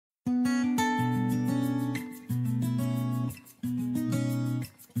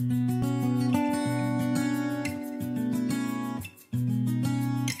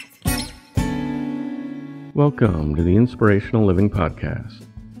Welcome to the Inspirational Living Podcast,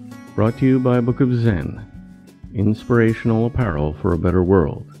 brought to you by Book of Zen, inspirational apparel for a better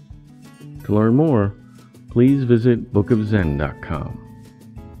world. To learn more, please visit bookofzen.com.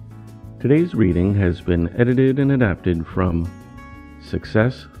 Today's reading has been edited and adapted from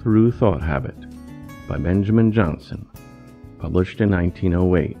Success Through Thought Habit by Benjamin Johnson, published in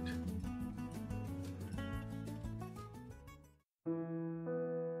 1908.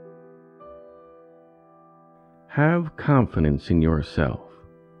 Have confidence in yourself.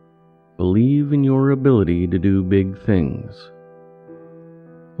 Believe in your ability to do big things.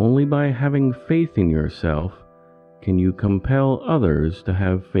 Only by having faith in yourself can you compel others to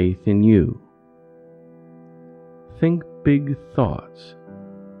have faith in you. Think big thoughts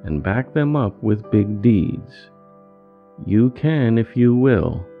and back them up with big deeds. You can if you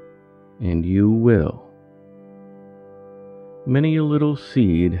will, and you will. Many a little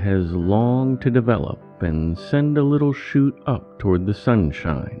seed has longed to develop and send a little shoot up toward the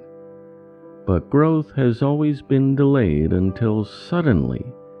sunshine, but growth has always been delayed until suddenly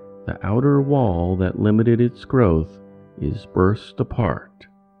the outer wall that limited its growth is burst apart.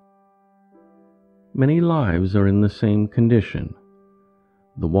 Many lives are in the same condition.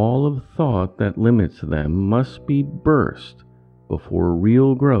 The wall of thought that limits them must be burst before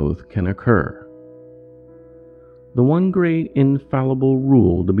real growth can occur. The one great infallible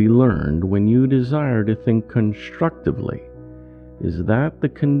rule to be learned when you desire to think constructively is that the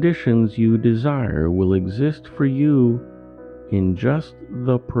conditions you desire will exist for you in just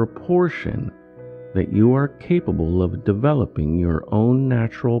the proportion that you are capable of developing your own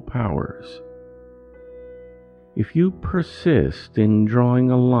natural powers. If you persist in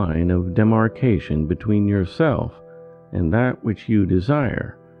drawing a line of demarcation between yourself and that which you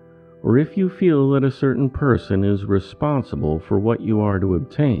desire, or if you feel that a certain person is responsible for what you are to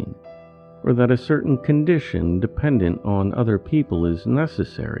obtain, or that a certain condition dependent on other people is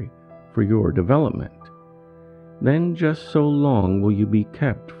necessary for your development, then just so long will you be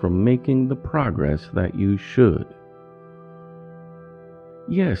kept from making the progress that you should.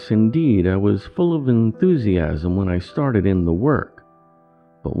 Yes, indeed, I was full of enthusiasm when I started in the work,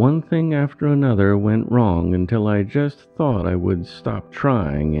 but one thing after another went wrong until I just thought I would stop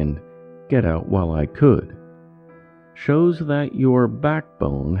trying and get out while I could. Shows that your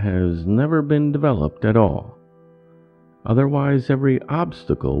backbone has never been developed at all. Otherwise, every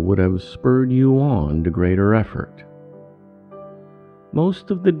obstacle would have spurred you on to greater effort.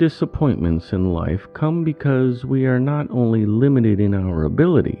 Most of the disappointments in life come because we are not only limited in our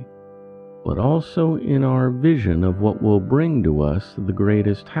ability, but also in our vision of what will bring to us the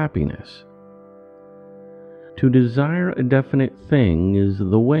greatest happiness. To desire a definite thing is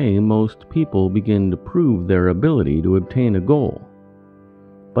the way most people begin to prove their ability to obtain a goal.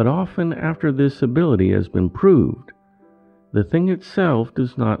 But often after this ability has been proved, the thing itself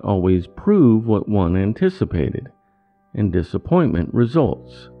does not always prove what one anticipated, and disappointment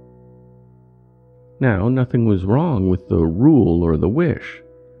results. Now, nothing was wrong with the rule or the wish,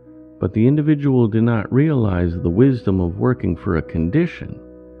 but the individual did not realize the wisdom of working for a condition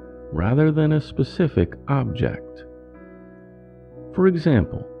rather than a specific object. For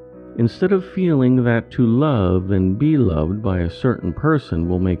example, instead of feeling that to love and be loved by a certain person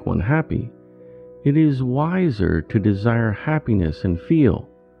will make one happy, it is wiser to desire happiness and feel,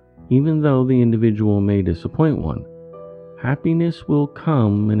 even though the individual may disappoint one, happiness will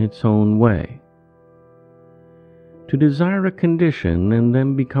come in its own way. To desire a condition and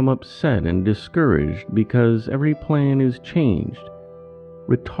then become upset and discouraged because every plan is changed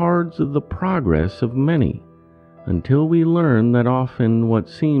retards the progress of many, until we learn that often what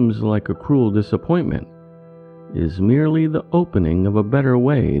seems like a cruel disappointment is merely the opening of a better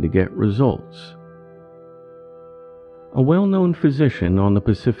way to get results. A well-known physician on the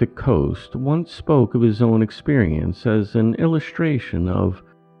Pacific Coast once spoke of his own experience as an illustration of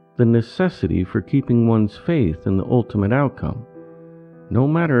the necessity for keeping one's faith in the ultimate outcome, no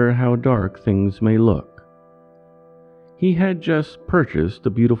matter how dark things may look. He had just purchased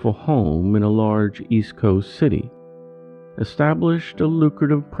a beautiful home in a large East Coast city, established a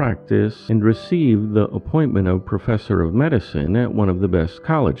lucrative practice, and received the appointment of professor of medicine at one of the best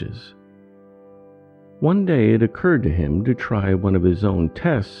colleges. One day it occurred to him to try one of his own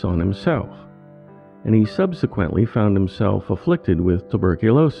tests on himself, and he subsequently found himself afflicted with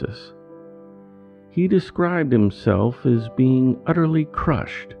tuberculosis. He described himself as being utterly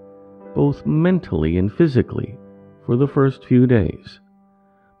crushed, both mentally and physically, for the first few days,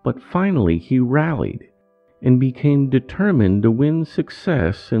 but finally he rallied and became determined to win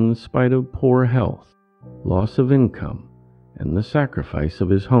success in spite of poor health, loss of income, and the sacrifice of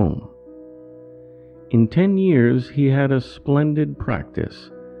his home. In 10 years he had a splendid practice,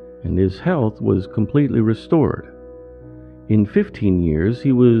 and his health was completely restored. In 15 years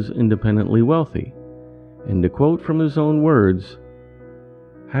he was independently wealthy, and to quote from his own words,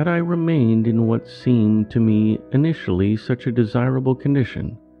 "Had I remained in what seemed to me initially such a desirable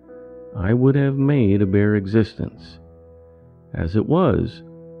condition, I would have made a bare existence. As it was,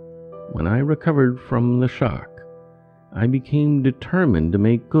 when I recovered from the shock, I became determined to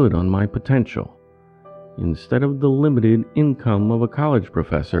make good on my potential. Instead of the limited income of a college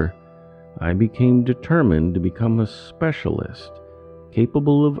professor, I became determined to become a specialist,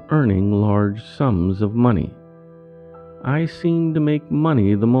 capable of earning large sums of money. I seemed to make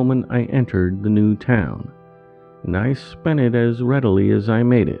money the moment I entered the new town, and I spent it as readily as I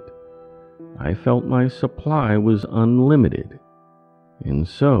made it. I felt my supply was unlimited, and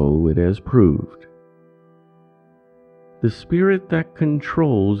so it has proved." The spirit that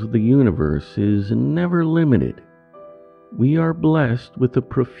controls the universe is never limited. We are blessed with a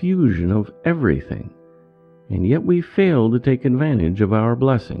profusion of everything, and yet we fail to take advantage of our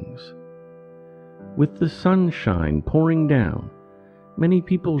blessings. With the sunshine pouring down, many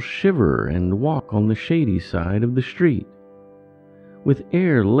people shiver and walk on the shady side of the street. With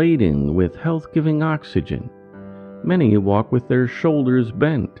air laden with health-giving oxygen, many walk with their shoulders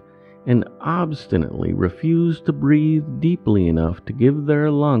bent and obstinately refuse to breathe deeply enough to give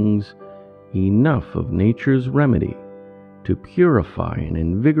their lungs enough of nature's remedy to purify and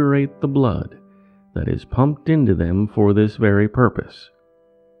invigorate the blood that is pumped into them for this very purpose.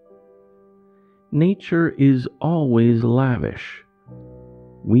 Nature is always lavish.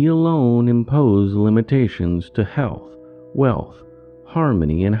 We alone impose limitations to health, wealth,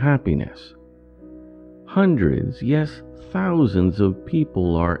 harmony, and happiness. Hundreds, yes, thousands of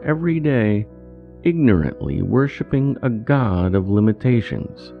people are every day ignorantly worshiping a god of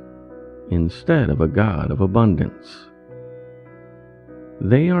limitations instead of a god of abundance.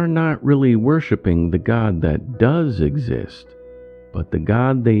 They are not really worshiping the God that does exist, but the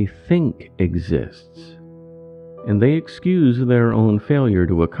God they think exists. And they excuse their own failure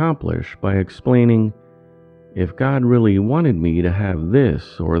to accomplish by explaining, "If God really wanted me to have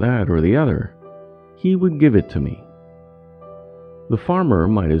this or that or the other, He would give it to me." The farmer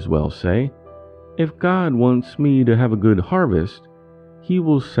might as well say, "If God wants me to have a good harvest, He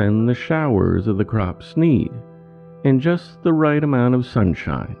will send the showers of the crops need, and just the right amount of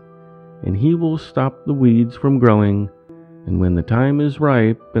sunshine, and He will stop the weeds from growing, and when the time is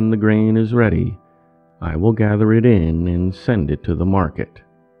ripe and the grain is ready, I will gather it in and send it to the market."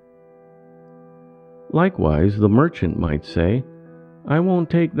 Likewise, the merchant might say, "I won't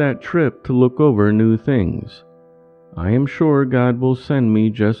take that trip to look over new things. I am sure God will send me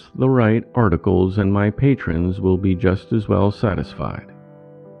just the right articles and my patrons will be just as well satisfied."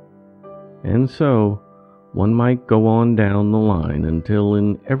 And so, one might go on down the line until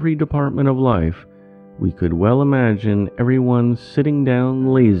in every department of life we could well imagine everyone sitting down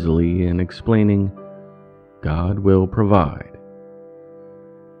lazily and explaining, "God will provide."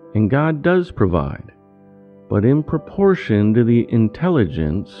 And God does provide, but in proportion to the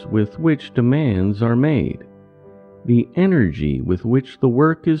intelligence with which demands are made, the energy with which the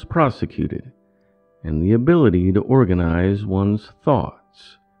work is prosecuted, and the ability to organize one's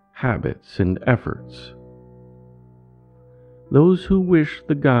thoughts, habits, and efforts. Those who wish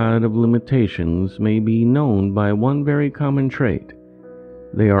the God of limitations may be known by one very common trait: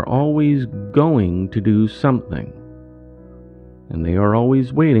 they are always going to do something, and they are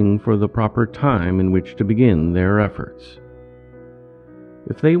always waiting for the proper time in which to begin their efforts.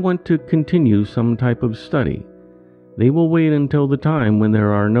 If they want to continue some type of study, they will wait until the time when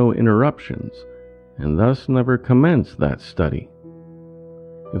there are no interruptions, and thus never commence that study.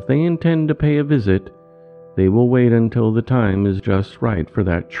 If they intend to pay a visit, they will wait until the time is just right for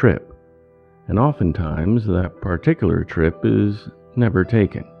that trip, and oftentimes that particular trip is never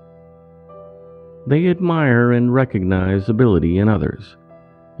taken. They admire and recognize ability in others,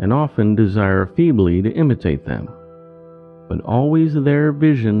 and often desire feebly to imitate them, but always their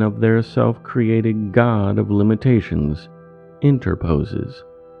vision of their self-created God of limitations interposes,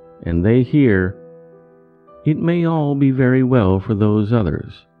 and they hear, "It may all be very well for those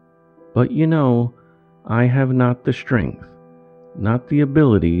others, but you know, I have not the strength, not the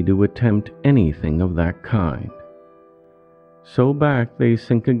ability to attempt anything of that kind." So back they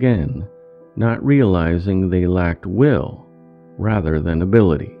sink again, not realizing they lacked will rather than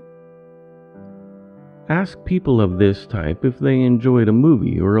ability. Ask people of this type if they enjoyed a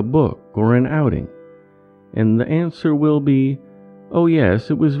movie or a book or an outing, and the answer will be, "Oh yes,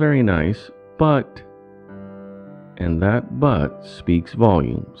 it was very nice, but..." And that but speaks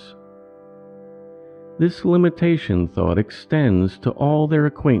volumes. This limitation thought extends to all their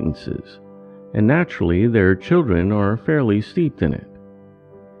acquaintances, and naturally their children are fairly steeped in it.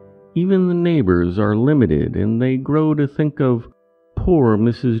 Even the neighbors are limited, and they grow to think of poor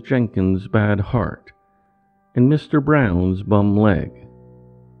Mrs. Jenkins' bad heart and Mr. Brown's bum leg.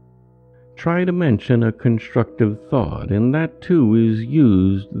 Try to mention a constructive thought, and that too is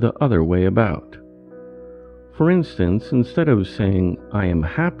used the other way about. For instance, instead of saying, "I am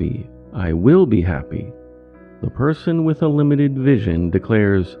happy, I will be happy," the person with a limited vision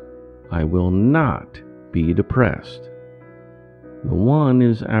declares, "I will not be depressed." The one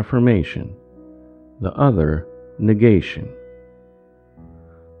is affirmation, the other negation.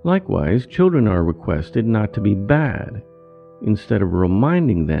 Likewise, children are requested not to be bad, instead of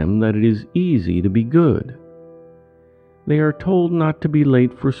reminding them that it is easy to be good. They are told not to be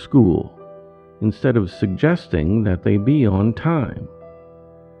late for school, instead of suggesting that they be on time.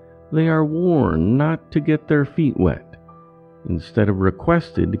 They are warned not to get their feet wet, instead of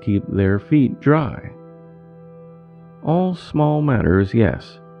requested to keep their feet dry. All small matters,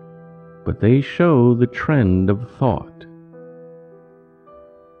 yes, but they show the trend of thought.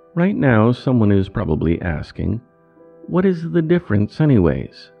 Right now, someone is probably asking, what is the difference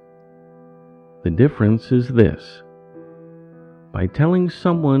anyways? The difference is this. By telling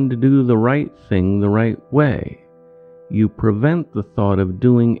someone to do the right thing the right way, you prevent the thought of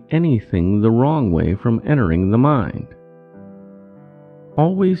doing anything the wrong way from entering the mind.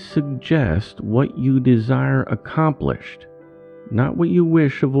 Always suggest what you desire accomplished, not what you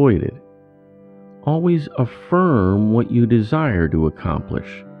wish avoided. Always affirm what you desire to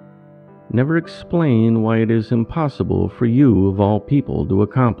accomplish. Never explain why it is impossible for you of all people to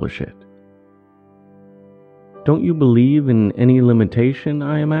accomplish it. Don't you believe in any limitation,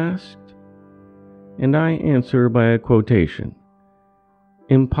 I am asked? And I answer by a quotation.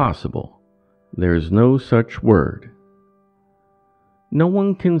 Impossible. There's no such word. No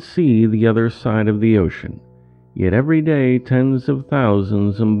one can see the other side of the ocean, yet every day tens of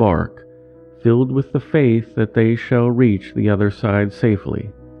thousands embark, filled with the faith that they shall reach the other side safely,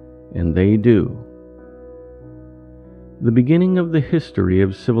 and they do. The beginning of the history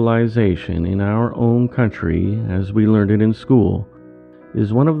of civilization in our own country, as we learned it in school,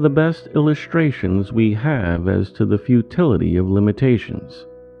 is one of the best illustrations we have as to the futility of limitations.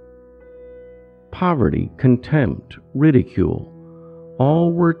 Poverty, contempt, ridicule,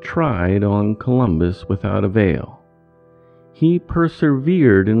 all were tried on Columbus without avail. He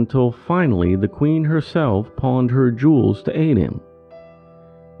persevered until finally the Queen herself pawned her jewels to aid him.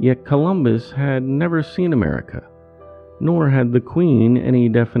 Yet Columbus had never seen America, nor had the Queen any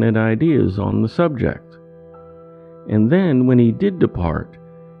definite ideas on the subject. And then, when he did depart,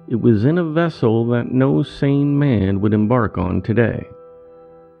 it was in a vessel that no sane man would embark on today.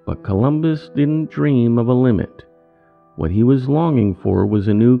 But Columbus didn't dream of a limit. What he was longing for was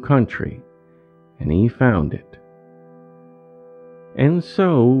a new country, and he found it. And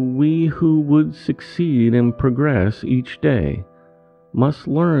so, we who would succeed and progress each day must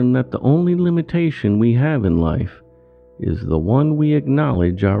learn that the only limitation we have in life is the one we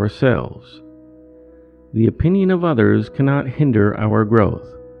acknowledge ourselves. The opinion of others cannot hinder our growth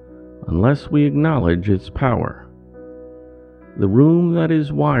unless we acknowledge its power. The room that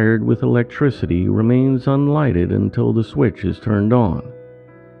is wired with electricity remains unlighted until the switch is turned on,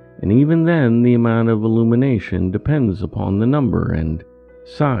 and even then the amount of illumination depends upon the number and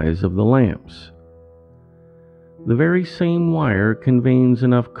size of the lamps. The very same wire conveys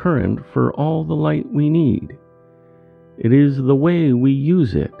enough current for all the light we need. It is the way we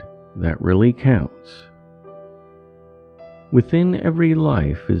use it that really counts. Within every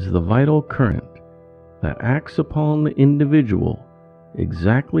life is the vital current that acts upon the individual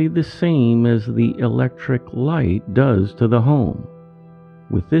exactly the same as the electric light does to the home.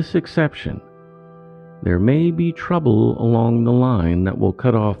 With this exception, there may be trouble along the line that will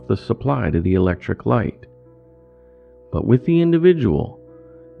cut off the supply to the electric light. But with the individual,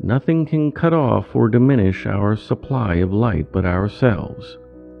 nothing can cut off or diminish our supply of light but ourselves.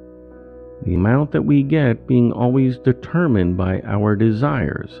 The amount that we get being always determined by our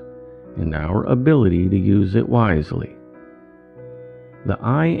desires and our ability to use it wisely. The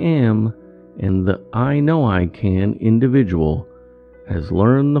I am and the I know I can individual has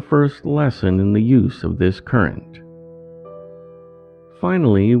learned the first lesson in the use of this current.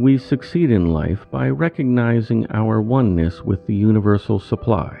 Finally, we succeed in life by recognizing our oneness with the universal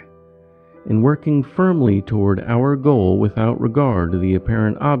supply and working firmly toward our goal without regard to the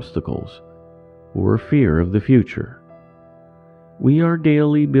apparent obstacles or fear of the future. We are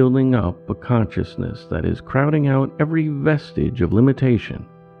daily building up a consciousness that is crowding out every vestige of limitation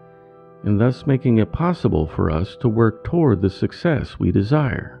and thus making it possible for us to work toward the success we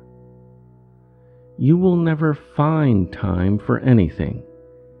desire. You will never find time for anything.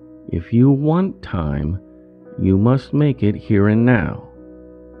 If you want time, you must make it here and now.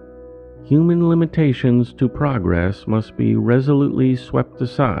 Human limitations to progress must be resolutely swept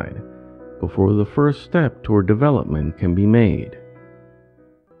aside before the first step toward development can be made.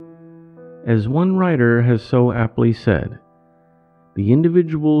 As one writer has so aptly said, the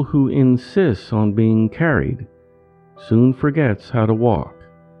individual who insists on being carried soon forgets how to walk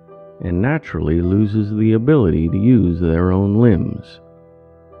and naturally loses the ability to use their own limbs.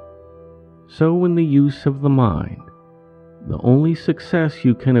 So in the use of the mind, the only success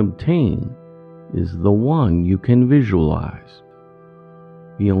you can obtain is the one you can visualize.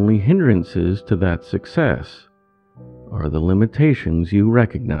 The only hindrances to that success are the limitations you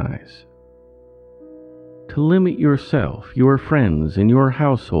recognize. To limit yourself, your friends, and your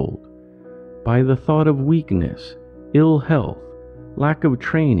household by the thought of weakness, ill health, lack of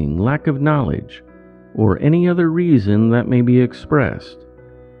training, lack of knowledge, or any other reason that may be expressed,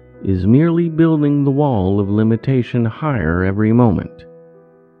 is merely building the wall of limitation higher every moment.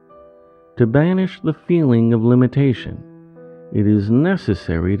 To banish the feeling of limitation, it is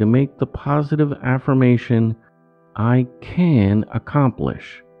necessary to make the positive affirmation, "I can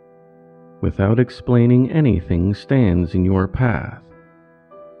accomplish," without explaining anything stands in your path.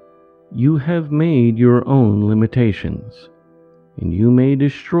 You have made your own limitations, and you may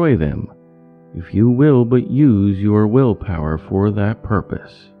destroy them if you will but use your willpower for that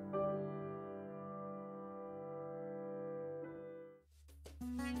purpose.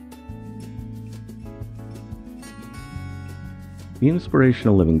 The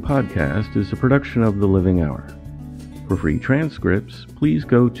Inspirational Living podcast is a production of The Living Hour. For free transcripts, please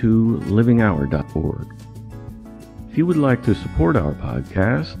go to livinghour.org. If you would like to support our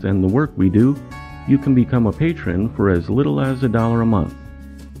podcast and the work we do, you can become a patron for as little as $1 a month.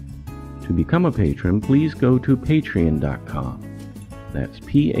 To become a patron, please go to patreon.com. That's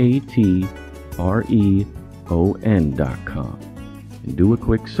patreon.com. And do a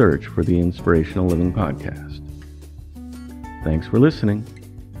quick search for the Inspirational Living podcast. Thanks for listening.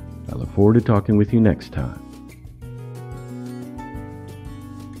 I look forward to talking with you next time.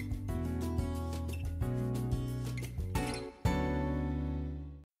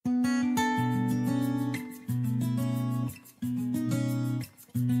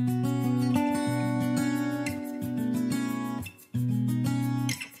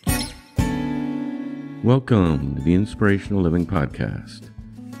 Welcome to the Inspirational Living podcast.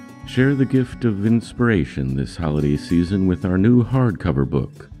 Share the gift of inspiration this holiday season with our new hardcover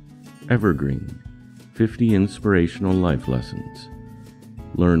book, Evergreen, 50 Inspirational Life Lessons.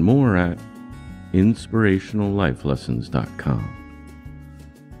 Learn more at inspirationallifelessons.com.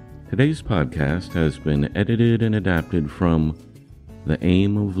 Today's podcast has been edited and adapted from The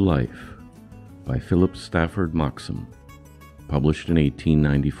Aim of Life by Philip Stafford Moxom, published in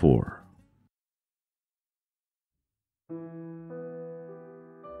 1894.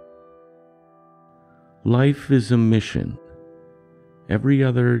 Life is a mission. Every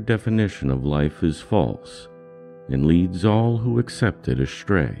other definition of life is false and leads all who accept it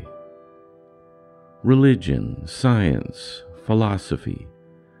astray. Religion, science, philosophy,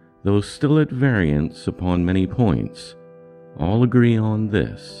 though still at variance upon many points, all agree on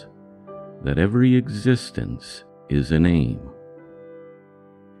this, that every existence is an aim.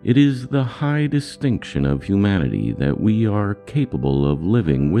 It is the high distinction of humanity that we are capable of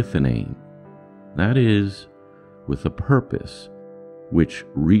living with an aim. That is, with a purpose which,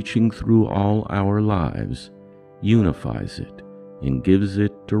 reaching through all our lives, unifies it and gives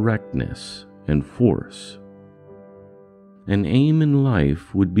it directness and force. An aim in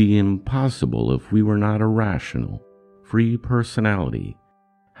life would be impossible if we were not a rational, free personality,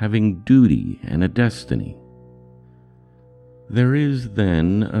 having duty and a destiny. There is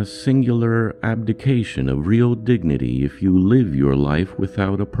then a singular abdication of real dignity if you live your life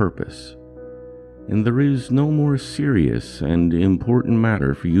without a purpose. And there is no more serious and important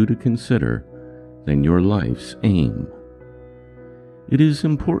matter for you to consider than your life's aim. It is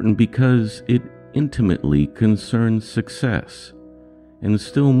important because it intimately concerns success, and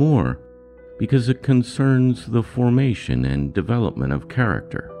still more because it concerns the formation and development of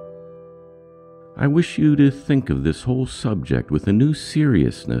character. I wish you to think of this whole subject with a new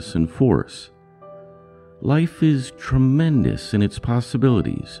seriousness and force. Life is tremendous in its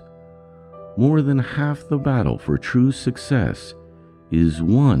possibilities. More than half the battle for true success is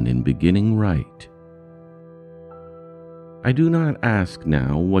won in beginning right. I do not ask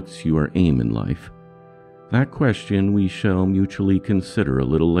now what's your aim in life. That question we shall mutually consider a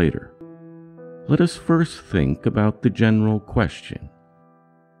little later. Let us first think about the general question.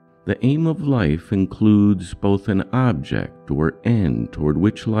 The aim of life includes both an object or end toward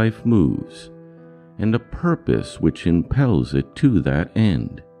which life moves, and a purpose which impels it to that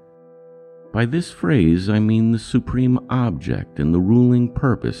end. By this phrase, I mean the supreme object and the ruling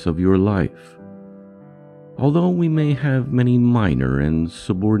purpose of your life. Although we may have many minor and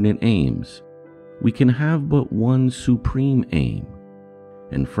subordinate aims, we can have but one supreme aim,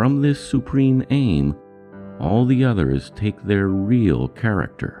 and from this supreme aim, all the others take their real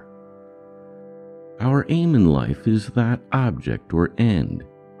character. Our aim in life is that object or end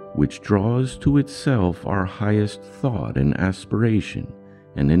which draws to itself our highest thought and aspiration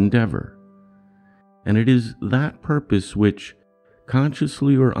and endeavor. And it is that purpose which,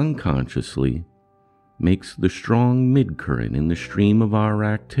 consciously or unconsciously, makes the strong mid-current in the stream of our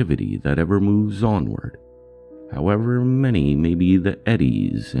activity that ever moves onward, however many may be the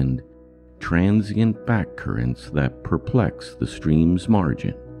eddies and transient back currents that perplex the stream's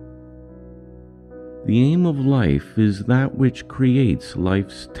margin. The aim of life is that which creates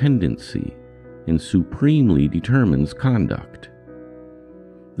life's tendency and supremely determines conduct.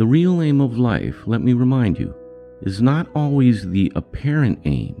 The real aim of life, let me remind you, is not always the apparent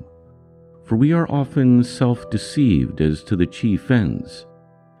aim, for we are often self-deceived as to the chief ends,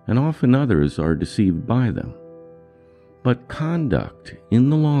 and often others are deceived by them. But conduct,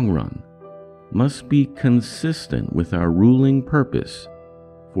 in the long run, must be consistent with our ruling purpose,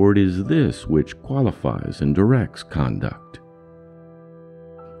 for it is this which qualifies and directs conduct.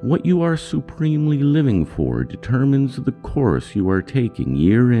 What you are supremely living for determines the course you are taking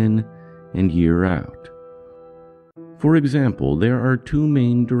year in and year out. For example, there are two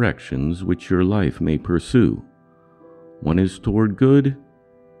main directions which your life may pursue. One is toward good,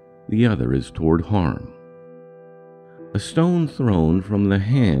 the other is toward harm. A stone thrown from the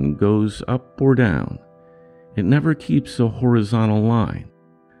hand goes up or down. It never keeps a horizontal line.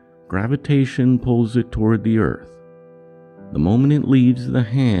 Gravitation pulls it toward the earth. The moment it leaves the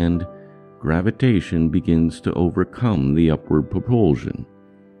hand, gravitation begins to overcome the upward propulsion,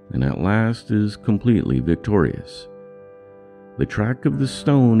 and at last is completely victorious. The track of the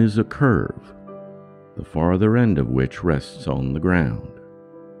stone is a curve, the farther end of which rests on the ground.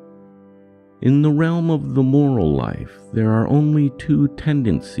 In the realm of the moral life, there are only two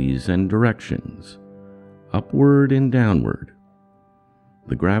tendencies and directions, upward and downward,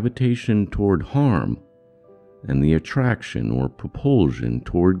 the gravitation toward harm and the attraction or propulsion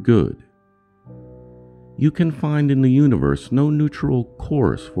toward good. You can find in the universe no neutral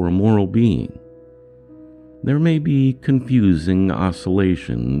course for a moral being. There may be confusing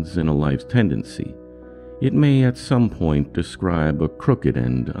oscillations in a life's tendency. It may at some point describe a crooked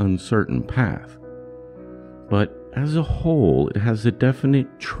and uncertain path. But as a whole, it has a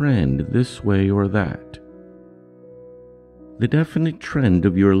definite trend this way or that. The definite trend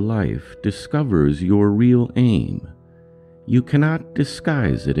of your life discovers your real aim. You cannot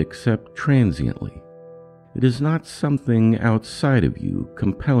disguise it except transiently. It is not something outside of you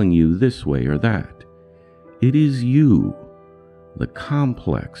compelling you this way or that. It is you, the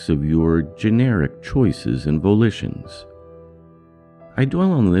complex of your generic choices and volitions. I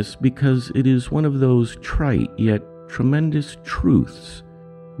dwell on this because it is one of those trite yet tremendous truths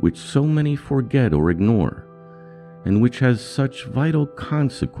which so many forget or ignore, and which has such vital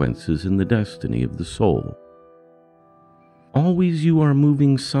consequences in the destiny of the soul. Always you are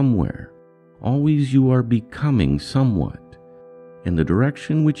moving somewhere, always you are becoming somewhat, and the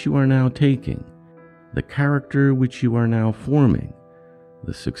direction which you are now taking, the character which you are now forming,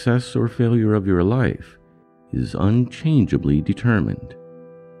 the success or failure of your life, is unchangeably determined.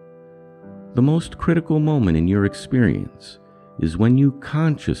 The most critical moment in your experience is when you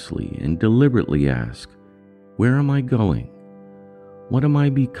consciously and deliberately ask, where am I going? What am I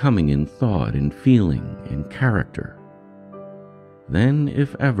becoming in thought and feeling and character? Then,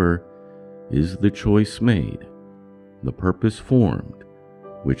 if ever, is the choice made, the purpose formed,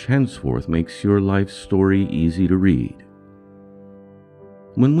 which henceforth makes your life story easy to read.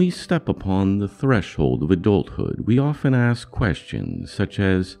 When we step upon the threshold of adulthood, we often ask questions such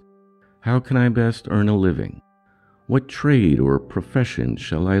as, how can I best earn a living? What trade or profession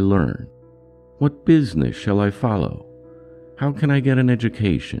shall I learn? What business shall I follow? How can I get an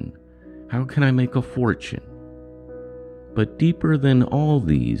education? How can I make a fortune? But deeper than all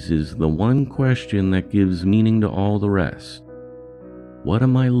these is the one question that gives meaning to all the rest. What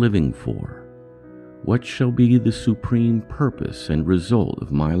am I living for? What shall be the supreme purpose and result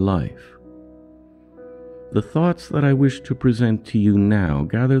of my life? The thoughts that I wish to present to you now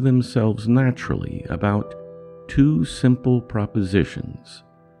gather themselves naturally about two simple propositions.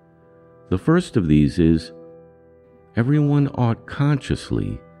 The first of these is, everyone ought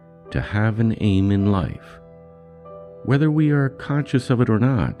consciously to have an aim in life. Whether we are conscious of it or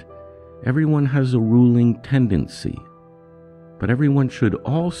not, everyone has a ruling tendency, but everyone should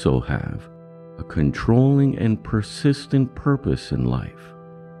also have a controlling and persistent purpose in life.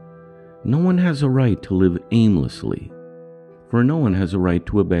 No one has a right to live aimlessly, for no one has a right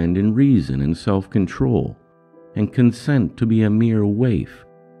to abandon reason and self-control and consent to be a mere waif,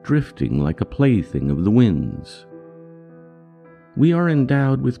 drifting like a plaything of the winds. We are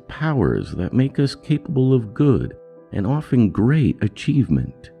endowed with powers that make us capable of good and often great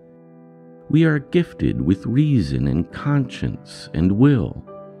achievement. We are gifted with reason and conscience and will,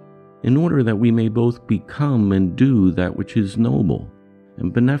 in order that we may both become and do that which is noble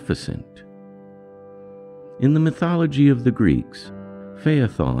and beneficent. In the mythology of the Greeks,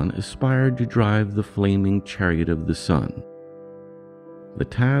 Phaethon aspired to drive the flaming chariot of the sun. The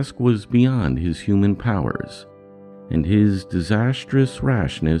task was beyond his human powers, and his disastrous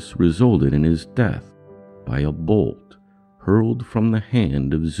rashness resulted in his death by a bolt hurled from the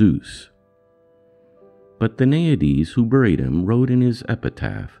hand of Zeus. But the Naiades who buried him wrote in his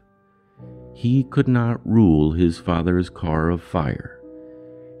epitaph, "He could not rule his father's car of fire,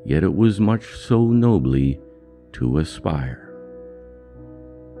 yet it was much so nobly to aspire."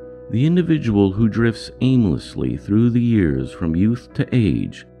 The individual who drifts aimlessly through the years from youth to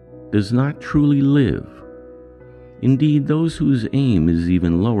age does not truly live. Indeed, those whose aim is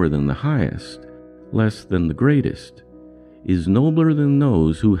even lower than the highest, less than the greatest, is nobler than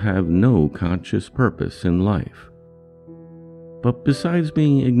those who have no conscious purpose in life. But besides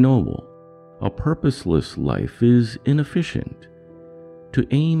being ignoble, a purposeless life is inefficient. To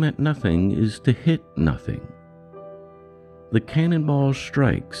aim at nothing is to hit nothing. The cannonball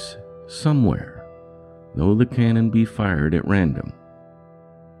strikes somewhere, though the cannon be fired at random.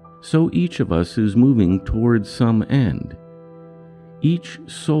 So each of us is moving towards some end. Each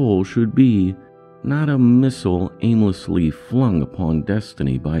soul should be not a missile aimlessly flung upon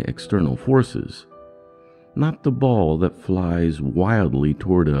destiny by external forces, not the ball that flies wildly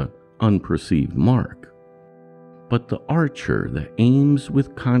toward an unperceived mark, but the archer that aims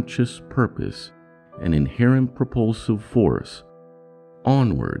with conscious purpose and inherent propulsive force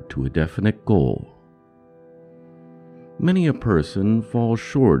onward to a definite goal. Many a person falls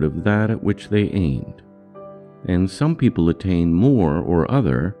short of that at which they aimed, and some people attain more or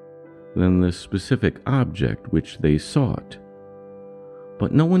other than the specific object which they sought.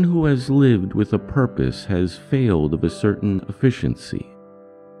 But no one who has lived with a purpose has failed of a certain efficiency.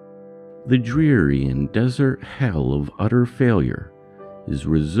 The dreary and desert hell of utter failure is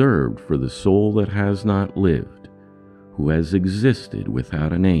reserved for the soul that has not lived, who has existed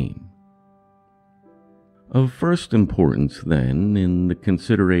without an aim. Of first importance, then, in the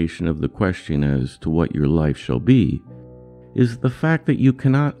consideration of the question as to what your life shall be, is the fact that you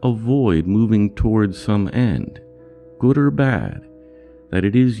cannot avoid moving towards some end, good or bad, that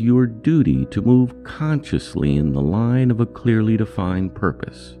it is your duty to move consciously in the line of a clearly defined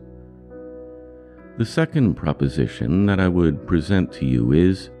purpose. The second proposition that I would present to you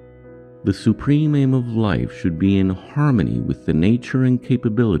is, the supreme aim of life should be in harmony with the nature and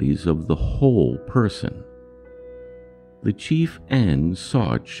capabilities of the whole person. The chief end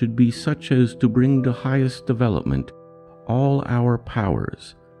sought should be such as to bring to highest development all our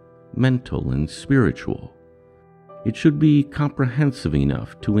powers, mental and spiritual. It should be comprehensive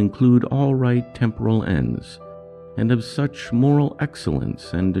enough to include all right temporal ends, and of such moral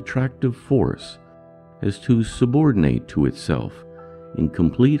excellence and attractive force as to subordinate to itself, in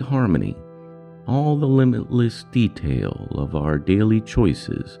complete harmony, all the limitless detail of our daily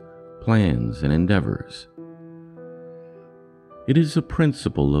choices, plans, and endeavors. It is a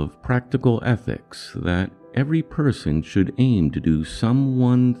principle of practical ethics that every person should aim to do some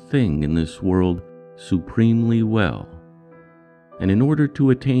one thing in this world supremely well, and in order to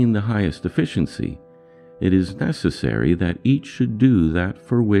attain the highest efficiency, it is necessary that each should do that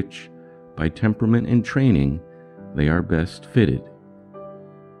for which, by temperament and training, they are best fitted.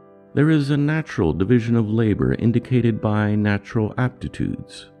 There is a natural division of labor indicated by natural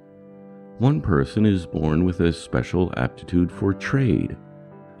aptitudes. One person is born with a special aptitude for trade,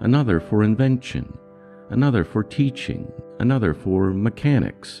 another for invention, another for teaching, another for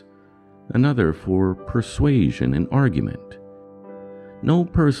mechanics, another for persuasion and argument. No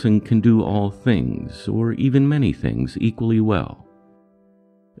person can do all things, or even many things, equally well.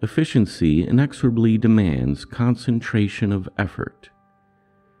 Efficiency inexorably demands concentration of effort.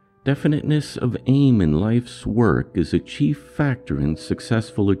 Definiteness of aim in life's work is a chief factor in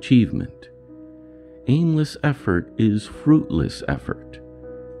successful achievement. Aimless effort is fruitless effort,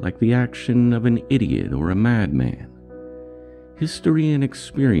 like the action of an idiot or a madman. History and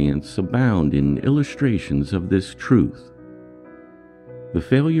experience abound in illustrations of this truth. The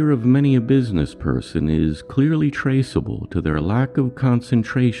failure of many a business person is clearly traceable to their lack of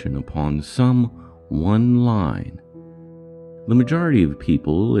concentration upon some one line. The majority of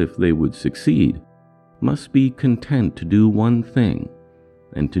people, if they would succeed, must be content to do one thing,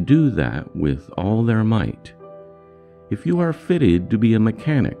 and to do that with all their might. If you are fitted to be a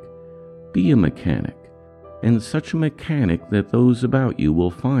mechanic, be a mechanic, and such a mechanic that those about you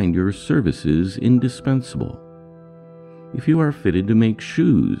will find your services indispensable. If you are fitted to make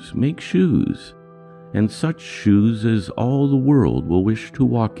shoes, and such shoes as all the world will wish to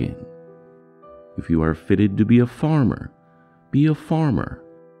walk in. If you are fitted to be a farmer, be a farmer,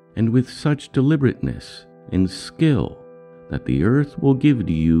 and with such deliberateness and skill that the earth will give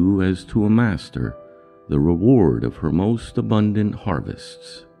to you as to a master the reward of her most abundant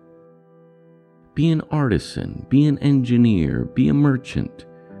harvests. Be an artisan, be an engineer, be a merchant,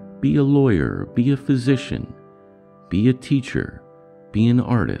 be a lawyer, be a physician, be a teacher, be an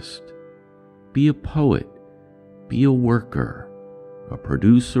artist, be a poet, be a worker, a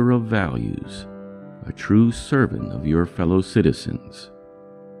producer of values, a true servant of your fellow citizens.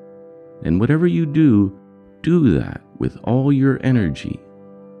 And whatever you do, do that with all your energy.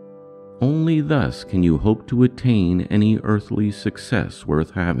 Only thus can you hope to attain any earthly success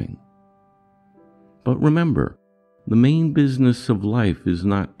worth having. But remember, the main business of life is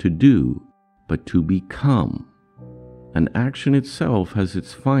not to do, but to become. And action itself has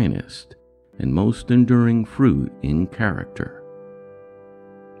its finest and most enduring fruit in character.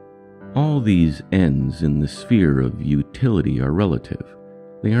 All these ends in the sphere of utility are relative.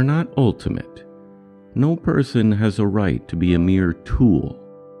 They are not ultimate. No person has a right to be a mere tool,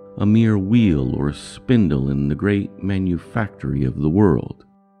 a mere wheel or spindle in the great manufactory of the world.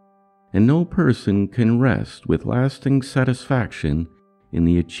 And no person can rest with lasting satisfaction in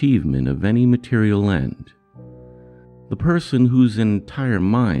the achievement of any material end. The person whose entire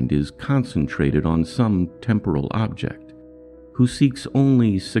mind is concentrated on some temporal object, who seeks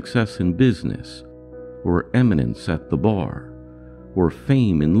only success in business, or eminence at the bar, or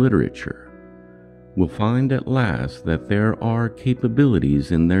fame in literature, will find at last that there are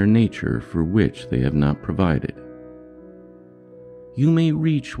capabilities in their nature for which they have not provided. You may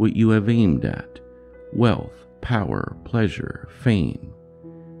reach what you have aimed at, wealth, power, pleasure, fame,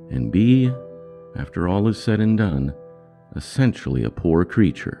 and be, after all is said and done, essentially a poor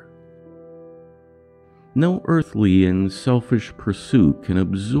creature. No earthly and selfish pursuit can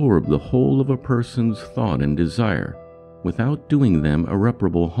absorb the whole of a person's thought and desire without doing them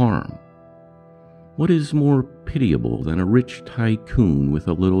irreparable harm. What is more pitiable than a rich tycoon with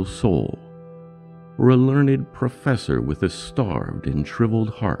a little soul, or a learned professor with a starved and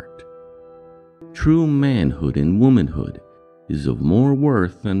shriveled heart? True manhood and womanhood is of more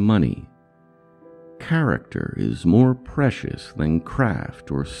worth than money. Character is more precious than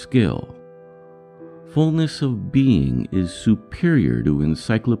craft or skill. Fullness of being is superior to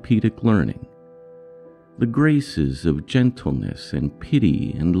encyclopedic learning. The graces of gentleness and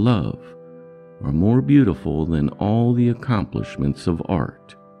pity and love are more beautiful than all the accomplishments of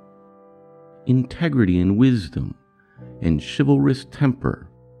art. Integrity and wisdom and chivalrous temper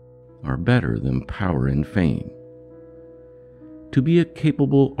are better than power and fame. To be a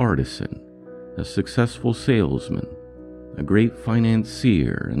capable artisan, a successful salesman, a great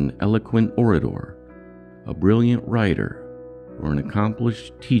financier, an eloquent orator, a brilliant writer, or an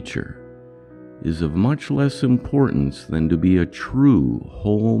accomplished teacher is of much less importance than to be a true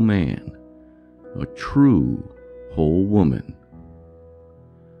whole man, a true whole woman.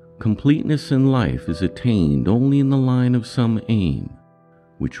 Completeness in life is attained only in the line of some aim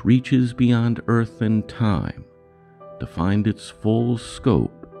which reaches beyond earth and time to find its full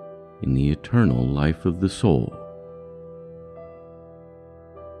scope in the eternal life of the soul.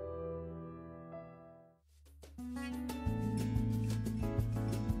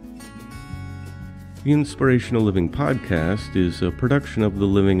 The Inspirational Living podcast is a production of The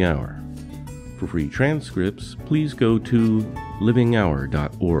Living Hour. For free transcripts, please go to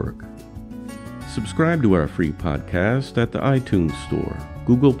livinghour.org. Subscribe to our free podcast at the iTunes Store,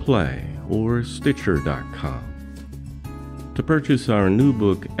 Google Play, or Stitcher.com. To purchase our new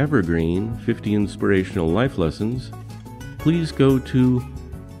book, Evergreen, 50 Inspirational Life Lessons, please go to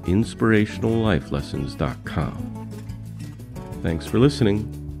inspirationallifelessons.com. Thanks for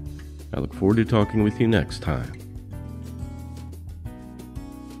listening. I look forward to talking with you next time.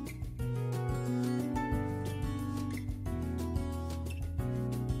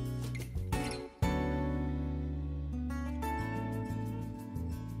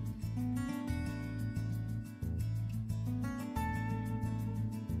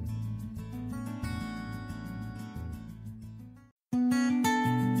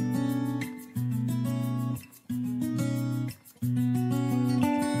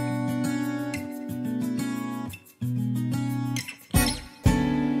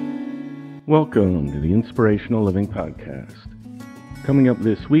 Welcome to the Inspirational Living Podcast. Coming up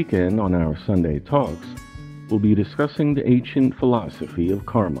this weekend on our Sunday Talks, we'll be discussing the ancient philosophy of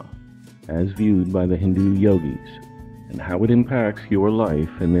karma, as viewed by the Hindu yogis, and how it impacts your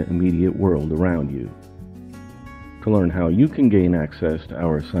life and the immediate world around you. To learn how you can gain access to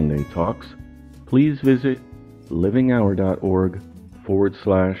our Sunday Talks, please visit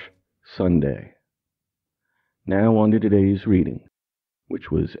livinghour.org/Sunday. Now on to today's reading,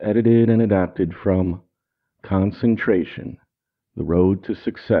 which was edited and adapted from Concentration, The Road to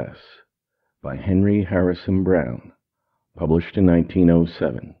Success by Henry Harrison Brown, published in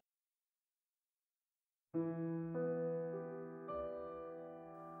 1907.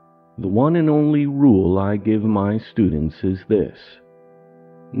 The one and only rule I give my students is this: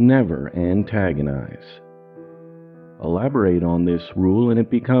 never antagonize. Elaborate on this rule and it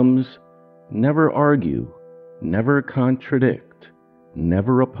becomes never argue, never contradict,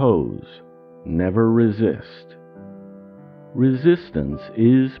 never oppose, never resist. Resistance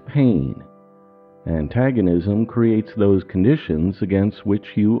is pain. Antagonism creates those conditions against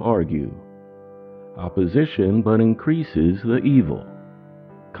which you argue. Opposition but increases the evil.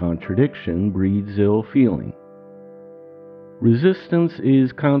 Contradiction breeds ill feeling. Resistance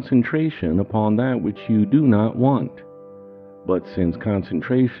is concentration upon that which you do not want. But since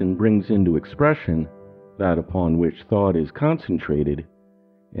concentration brings into expression that upon which thought is concentrated,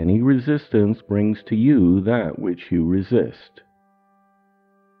 any resistance brings to you that which you resist.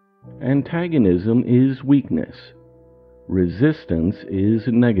 Antagonism is weakness. Resistance is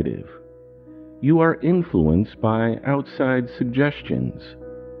negative. You are influenced by outside suggestions.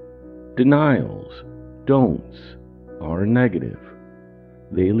 Denials, don'ts, are negative.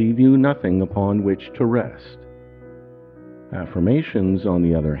 They leave you nothing upon which to rest. Affirmations, on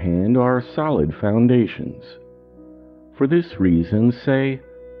the other hand, are solid foundations. For this reason, say,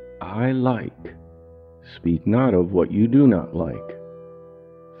 I like. Speak not of what you do not like.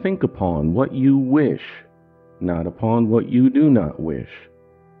 Think upon what you wish, not upon what you do not wish,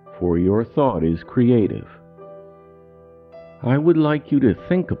 for your thought is creative. I would like you to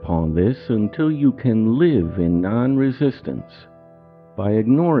think upon this until you can live in non-resistance, by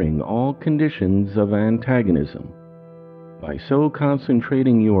ignoring all conditions of antagonism. By so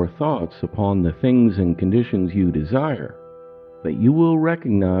concentrating your thoughts upon the things and conditions you desire, that you will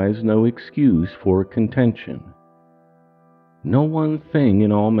recognize no excuse for contention. No one thing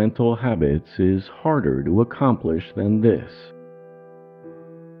in all mental habits is harder to accomplish than this.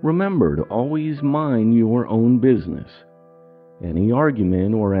 Remember to always mind your own business. Any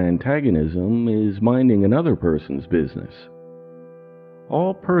argument or antagonism is minding another person's business.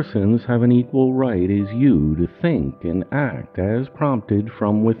 All persons have an equal right as you to think and act as prompted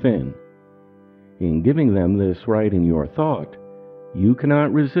from within. In giving them this right in your thought, you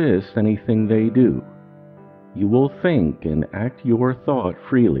cannot resist anything they do. You will think and act your thought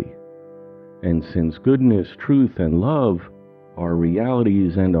freely. And since goodness, truth, and love are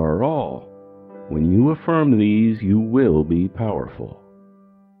realities and are all, when you affirm these, you will be powerful.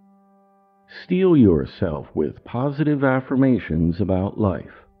 Steel yourself with positive affirmations about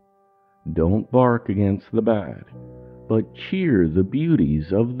life. Don't bark against the bad, but cheer the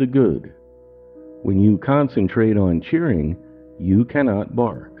beauties of the good. When you concentrate on cheering, you cannot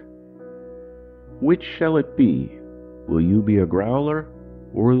bark. Which shall it be? Will you be a growler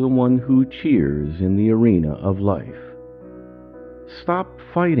or the one who cheers in the arena of life? Stop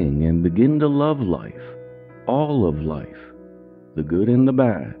fighting and begin to love life, all of life, the good and the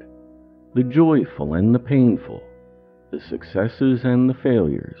bad, the joyful and the painful, the successes and the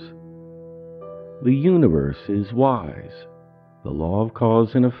failures. The universe is wise. The law of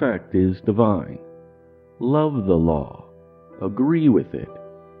cause and effect is divine. Love the law. Agree with it.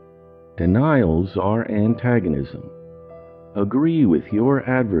 Denials are antagonism. Agree with your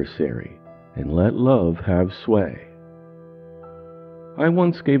adversary and let love have sway. I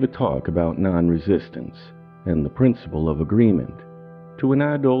once gave a talk about non-resistance and the principle of agreement to an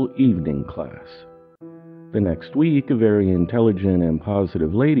adult evening class. The next week, a very intelligent and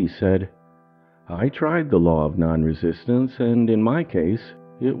positive lady said, I tried the law of non-resistance, and in my case,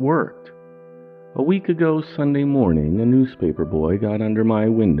 it worked. A week ago Sunday morning, a newspaper boy got under my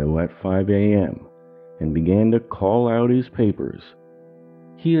window at 5 a.m. and began to call out his papers.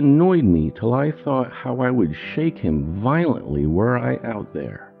 He annoyed me till I thought how I would shake him violently were I out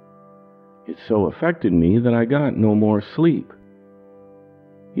there. It so affected me that I got no more sleep.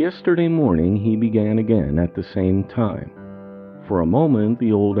 Yesterday morning he began again at the same time. For a moment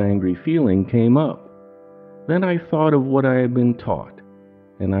the old angry feeling came up. Then I thought of what I had been taught,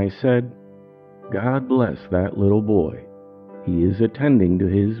 and I said, God bless that little boy. He is attending to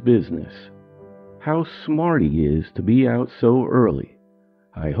his business. How smart he is to be out so early.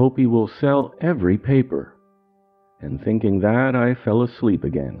 I hope he will sell every paper. And thinking that, I fell asleep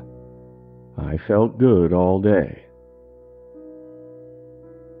again. I felt good all day.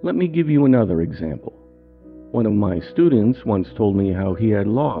 Let me give you another example. One of my students once told me how he had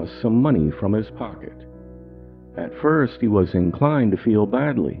lost some money from his pocket. At first he was inclined to feel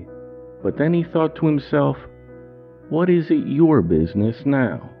badly, but then he thought to himself, "What is it your business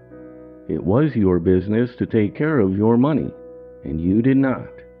now? It was your business to take care of your money, and you did not.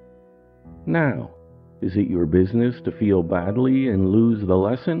 Now, is it your business to feel badly and lose the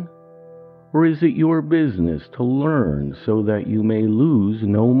lesson? Or is it your business to learn so that you may lose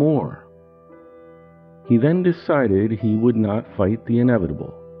no more?" He then decided he would not fight the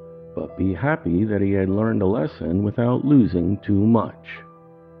inevitable, but be happy that he had learned a lesson without losing too much.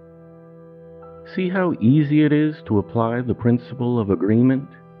 See how easy it is to apply the principle of agreement?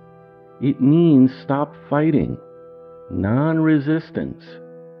 It means stop fighting, non-resistance,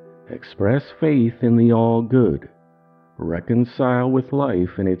 express faith in the all-good, reconcile with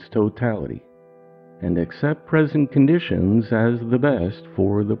life in its totality, and accept present conditions as the best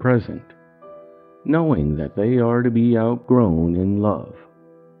for the present, knowing that they are to be outgrown in love.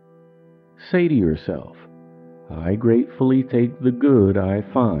 Say to yourself, "I gratefully take the good I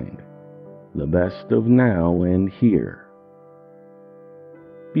find, the best of now and here."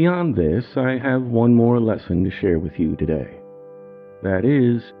 Beyond this, I have one more lesson to share with you today. That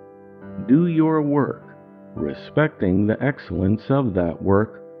is, do your work, respecting the excellence of that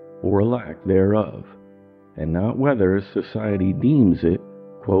work or lack thereof, and not whether society deems it,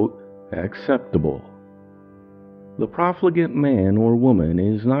 quote, acceptable. The profligate man or woman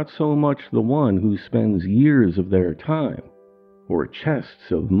is not so much the one who spends years of their time or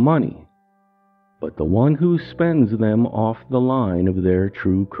chests of money, but the one who spends them off the line of their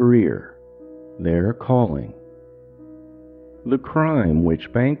true career, their calling. The crime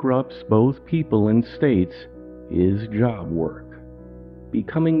which bankrupts both people and states is job work,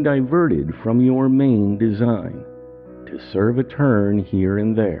 becoming diverted from your main design to serve a turn here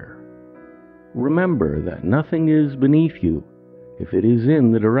and there. Remember that nothing is beneath you if it is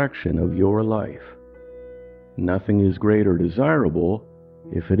in the direction of your life. Nothing is great or desirable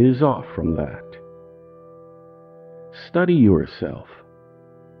if it is off from that. Study yourself.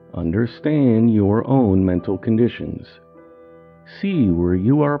 Understand your own mental conditions. See where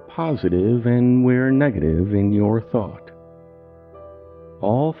you are positive and where negative in your thought.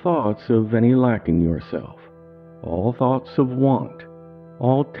 All thoughts of any lack in yourself, all thoughts of want,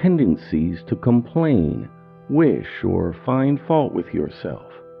 all tendencies to complain, wish, or find fault with yourself,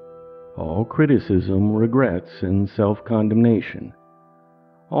 all criticism, regrets, and self-condemnation,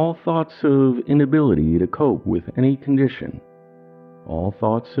 all thoughts of inability to cope with any condition, all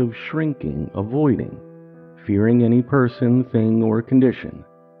thoughts of shrinking, avoiding, fearing any person, thing, or condition,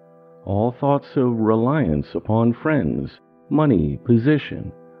 all thoughts of reliance upon friends, money,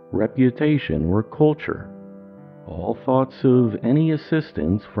 position, reputation, or culture, all thoughts of any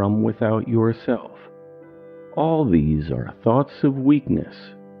assistance from without yourself. All these are thoughts of weakness.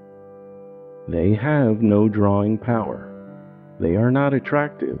 They have no drawing power. They are not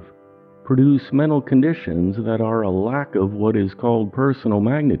attractive, produce mental conditions that are a lack of what is called personal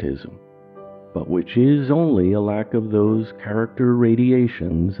magnetism, but which is only a lack of those character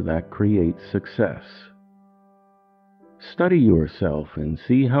radiations that create success. Study yourself and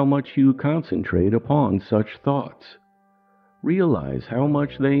see how much you concentrate upon such thoughts. Realize how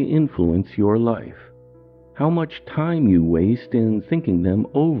much they influence your life, how much time you waste in thinking them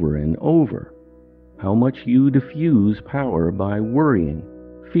over and over, how much you diffuse power by worrying,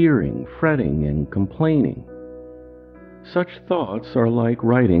 fearing, fretting, and complaining. Such thoughts are like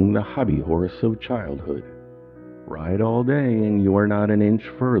riding the hobby horse of childhood. Ride all day and you are not an inch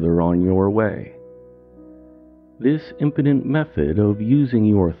further on your way. This impotent method of using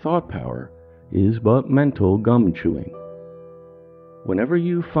your thought power is but mental gum chewing. Whenever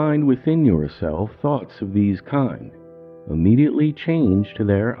you find within yourself thoughts of these kind, immediately change to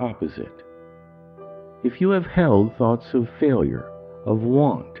their opposite. If you have held thoughts of failure, of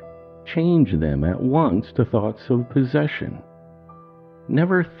want, change them at once to thoughts of possession.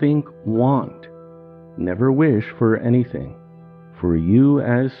 Never think want. Never wish for anything, for you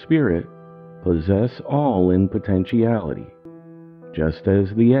as spirit possess all in potentiality, just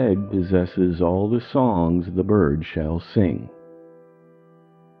as the egg possesses all the songs the bird shall sing.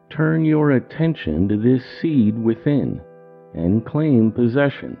 Turn your attention to this seed within and claim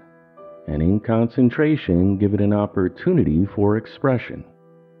possession, and in concentration give it an opportunity for expression.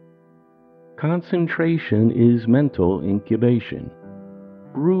 Concentration is mental incubation.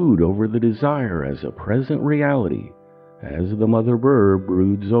 Brood over the desire as a present reality, as the mother bird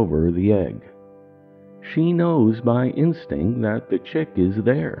broods over the egg. She knows by instinct that the chick is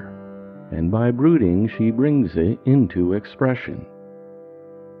there, and by brooding she brings it into expression.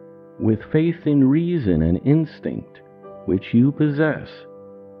 With faith in reason and instinct, which you possess,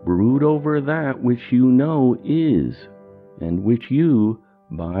 brood over that which you know is, and which you,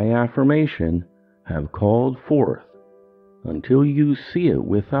 by affirmation, have called forth, until you see it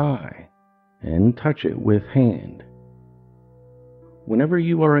with eye, and touch it with hand. Whenever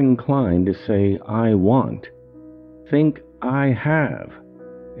you are inclined to say, I want, think, I have,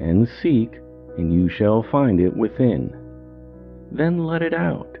 and seek, and you shall find it within. Then let it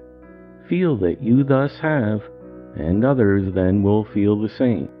out. Feel that you thus have, and others then will feel the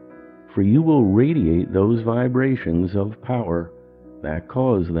same, for you will radiate those vibrations of power that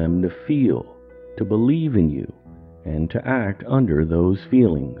cause them to feel, to believe in you, and to act under those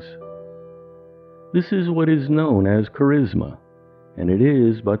feelings. This is what is known as charisma, and it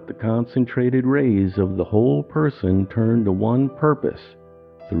is but the concentrated rays of the whole person turned to one purpose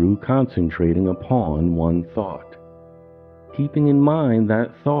through concentrating upon one thought, keeping in mind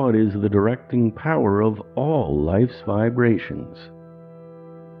that thought is the directing power of all life's vibrations.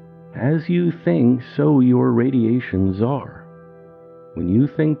 As you think, so your radiations are. When you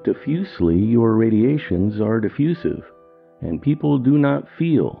think diffusely, your radiations are diffusive, and people do not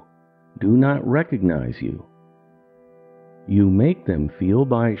feel, do not recognize you. You make them feel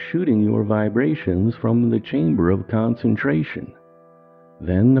by shooting your vibrations from the chamber of concentration.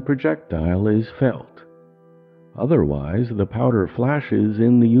 Then the projectile is felt. Otherwise, the powder flashes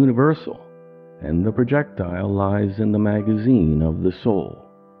in the universal, and the projectile lies in the magazine of the soul.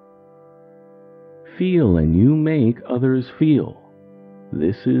 Feel, and you make others feel.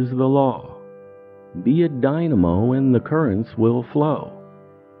 This is the law. Be a dynamo, and the currents will flow.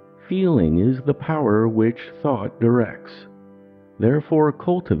 Feeling is the power which thought directs. Therefore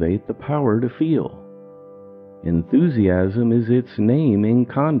cultivate the power to feel. Enthusiasm is its name in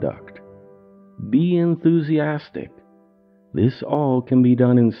conduct. Be enthusiastic. This all can be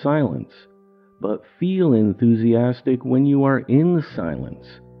done in silence, but feel enthusiastic when you are in silence,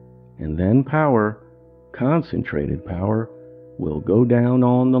 and then power, concentrated power, will go down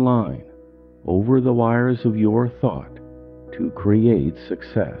on the line, over the wires of your thought, to create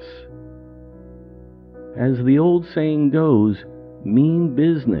success. As the old saying goes, mean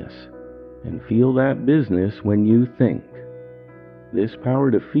business, and feel that business when you think. This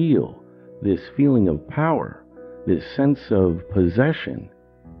power to feel, this feeling of power, this sense of possession,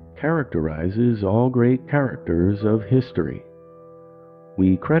 characterizes all great characters of history.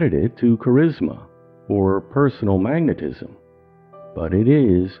 We credit it to charisma, or personal magnetism, but it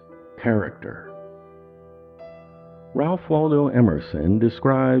is character. Ralph Waldo Emerson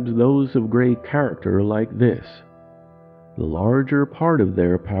describes those of great character like this: the larger part of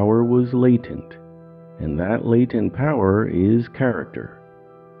their power was latent, and that latent power is character,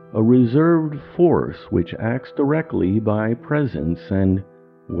 a reserved force which acts directly by presence and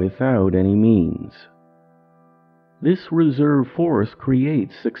without any means. This reserved force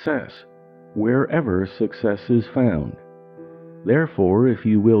creates success, wherever success is found. Therefore, if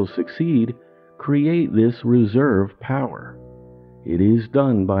you will succeed, create this reserve power. It is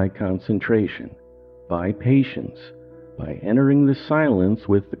done by concentration, by patience, by entering the silence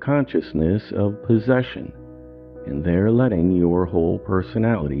with the consciousness of possession, and there letting your whole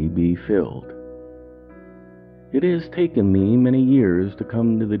personality be filled. It has taken me many years to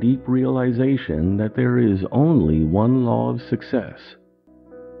come to the deep realization that there is only one law of success,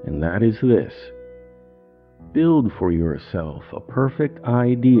 and that is this: build for yourself a perfect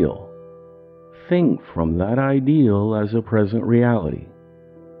ideal. Think from that ideal as a present reality.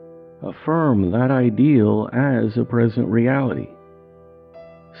 Affirm that ideal as a present reality.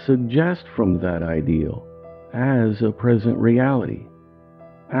 Suggest from that ideal as a present reality.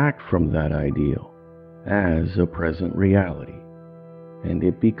 Act from that ideal as a present reality. And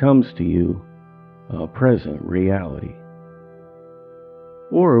it becomes to you a present reality.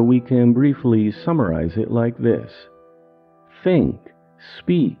 Or we can briefly summarize it like this: think,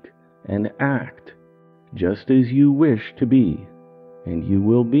 speak, and act just as you wish to be, and you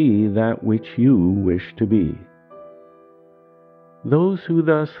will be that which you wish to be. Those who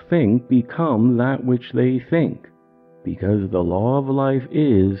thus think become that which they think, because the law of life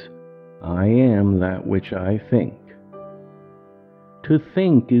is, I am that which I think. To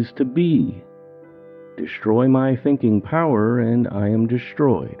think is to be. Destroy my thinking power, and I am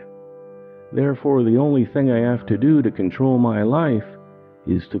destroyed. Therefore, the only thing I have to do to control my life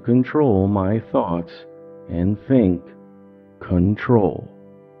is to control my thoughts and think control.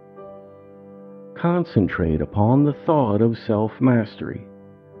 Concentrate upon the thought of self-mastery.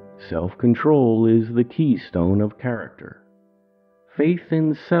 Self-control is the keystone of character. Faith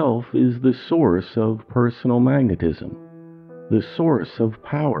in self is the source of personal magnetism, the source of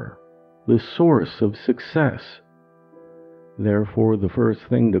power, the source of success. Therefore, the first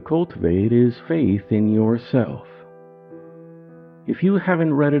thing to cultivate is faith in yourself. If you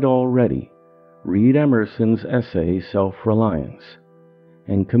haven't read it already, read Emerson's essay, Self-Reliance,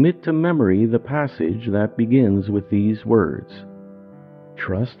 and commit to memory the passage that begins with these words,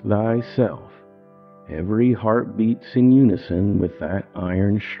 "Trust thyself. Every heart beats in unison with that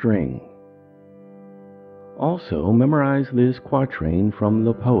iron string." Also, memorize this quatrain from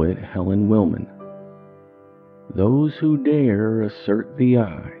the poet Helen Willman. "Those who dare assert the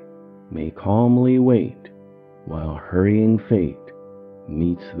I may calmly wait, while hurrying fate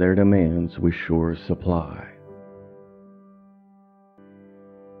meets their demands with sure supply."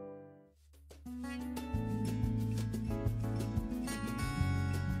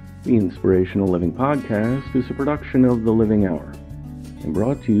 The Inspirational Living podcast is a production of The Living Hour and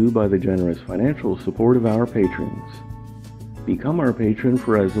brought to you by the generous financial support of our patrons. Become our patron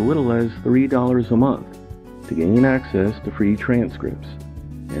for as little as $3 a month to gain access to free transcripts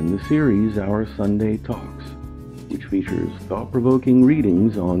and the series Our Sunday Talks, which features thought-provoking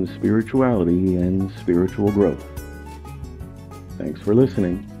readings on spirituality and spiritual growth. Thanks for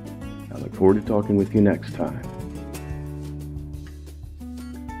listening. I look forward to talking with you next time.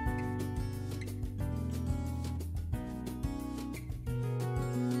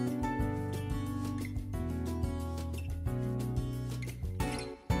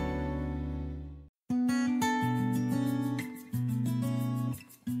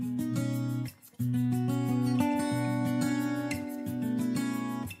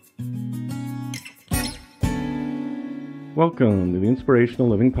 Welcome to the Inspirational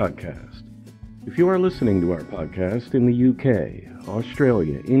Living podcast. If you are listening to our podcast in the UK,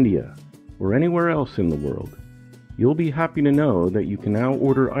 Australia, India, or anywhere else in the world, you'll be happy to know that you can now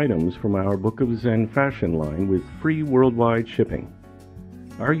order items from our Book of Zen fashion line with free worldwide shipping.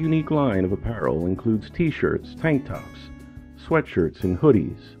 Our unique line of apparel includes t-shirts, tank tops, sweatshirts, and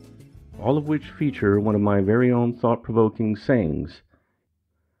hoodies, all of which feature one of my very own thought-provoking sayings.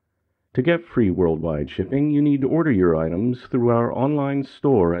 To get free worldwide shipping, you need to order your items through our online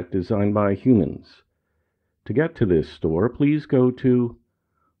store at Designed by Humans. To get to this store, please go to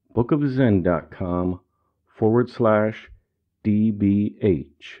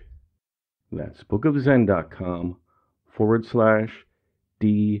bookofzen.com/DBH. That's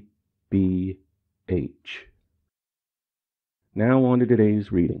bookofzen.com/DBH. Now on to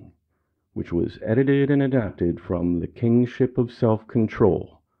today's reading, which was edited and adapted from The Kingship of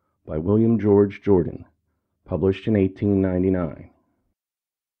Self-Control by William George Jordan, published in 1899.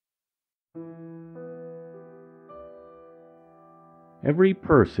 Every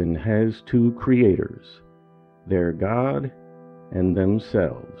person has two creators, their God and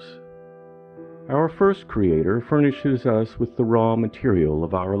themselves. Our first creator furnishes us with the raw material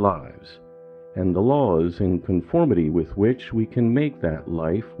of our lives, and the laws in conformity with which we can make that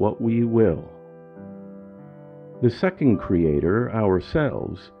life what we will. The second creator,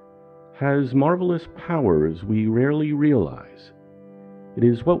 ourselves, has marvelous powers we rarely realize. It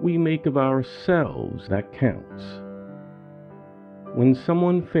is what we make of ourselves that counts. When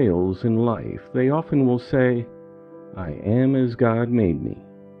someone fails in life, they often will say, "I am as God made me."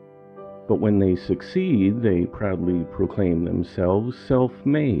 But when they succeed, they proudly proclaim themselves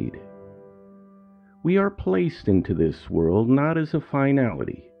self-made. We are placed into this world not as a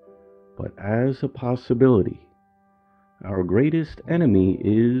finality, but as a possibility. Our greatest enemy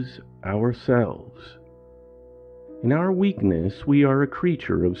is ourselves. In our weakness, we are a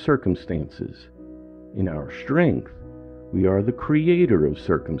creature of circumstances. In our strength, we are the creator of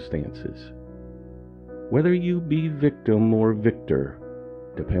circumstances. Whether you be victim or victor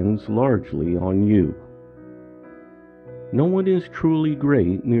depends largely on you. No one is truly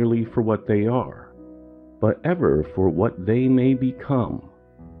great merely for what they are, but ever for what they may become.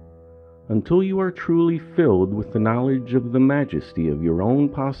 Until you are truly filled with the knowledge of the majesty of your own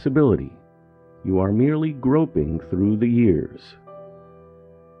possibility, you are merely groping through the years.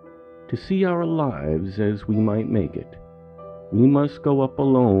 To see our lives as we might make it, we must go up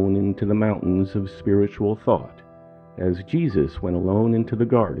alone into the mountains of spiritual thought, as Jesus went alone into the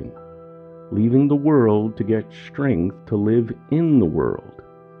garden, leaving the world to get strength to live in the world.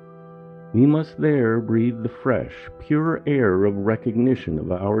 We must there breathe the fresh, pure air of recognition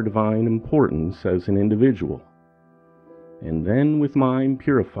of our divine importance as an individual. and then with mind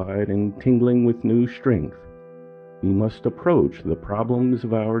purified and tingling with new strength, we must approach the problems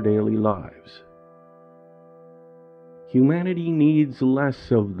of our daily lives. Humanity needs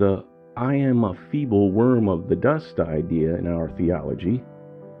less of the "I am a feeble worm of the dust" idea in our theology,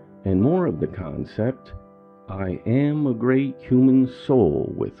 and more of the concept, "I am a great human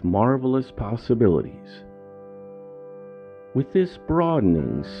soul with marvelous possibilities." With this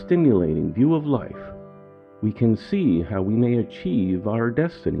broadening, stimulating view of life, we can see how we may achieve our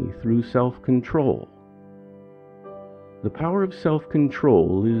destiny through self-control. The power of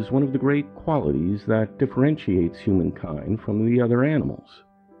self-control is one of the great qualities that differentiates humankind from the other animals.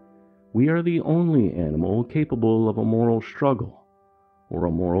 We are the only animal capable of a moral struggle or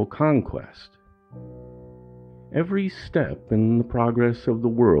a moral conquest. Every step in the progress of the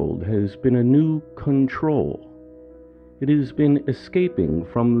world has been a new control. It has been escaping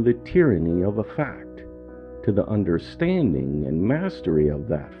from the tyranny of a fact to the understanding and mastery of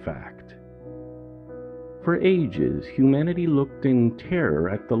that fact. For ages, humanity looked in terror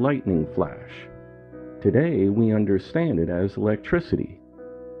at the lightning flash. Today, we understand it as electricity,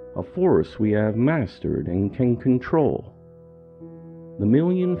 a force we have mastered and can control. The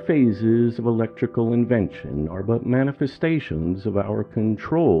million phases of electrical invention are but manifestations of our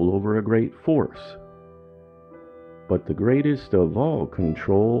control over a great force. But the greatest of all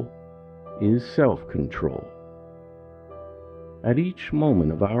control is self-control. At each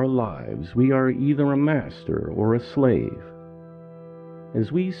moment of our lives, we are either a master or a slave.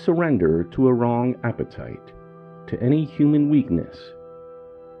 As we surrender to a wrong appetite, to any human weakness,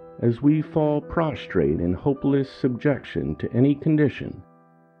 as we fall prostrate in hopeless subjection to any condition,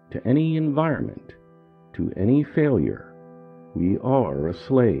 to any environment, to any failure, we are a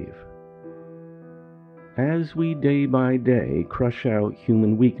slave. As we day by day crush out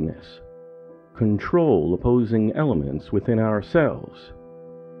human weakness, control opposing elements within ourselves,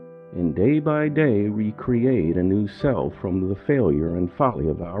 and day by day recreate a new self from the failure and folly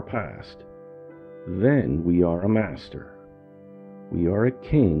of our past, then we are a master. We are a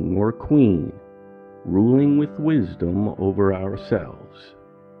king or queen, ruling with wisdom over ourselves.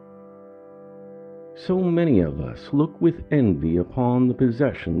 So many of us look with envy upon the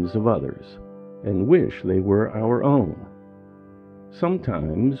possessions of others, and wish they were our own.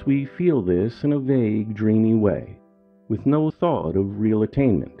 Sometimes we feel this in a vague, dreamy way, with no thought of real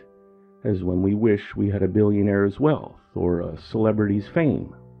attainment, as when we wish we had a billionaire's wealth or a celebrity's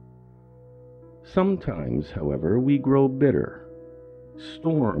fame. Sometimes, however, we grow bitter,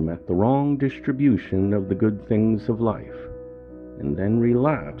 storm at the wrong distribution of the good things of life, and then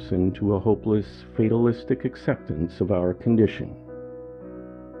relapse into a hopeless, fatalistic acceptance of our condition.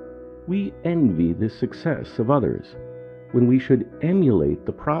 We envy the success of others, when we should emulate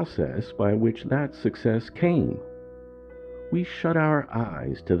the process by which that success came. We shut our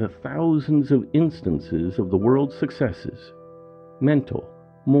eyes to the thousands of instances of the world's successes, mental,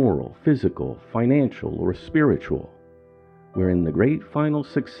 moral, physical, financial, or spiritual, wherein the great final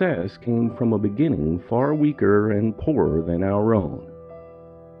success came from a beginning far weaker and poorer than our own.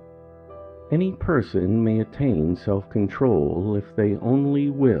 Any person may attain self-control if they only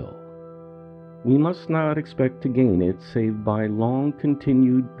will. We must not expect to gain it save by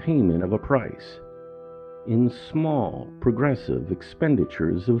long-continued payment of a price, in small, progressive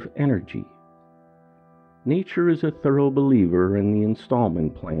expenditures of energy. Nature is a thorough believer in the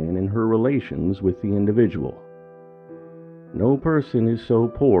installment plan in her relations with the individual. No person is so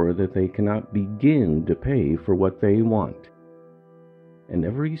poor that they cannot begin to pay for what they want. And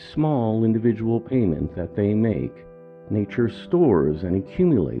every small individual payment that they make, nature stores and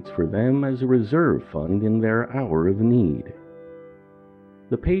accumulates for them as a reserve fund in their hour of need.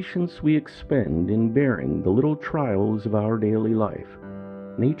 The patience we expend in bearing the little trials of our daily life,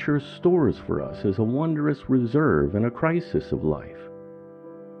 nature stores for us as a wondrous reserve in a crisis of life.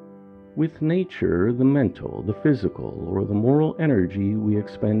 With nature, the mental, the physical, or the moral energy we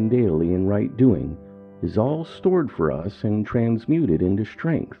expend daily in right doing is all stored for us and transmuted into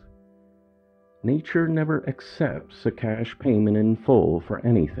strength. Nature never accepts a cash payment in full for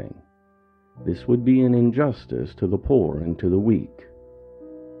anything. This would be an injustice to the poor and to the weak.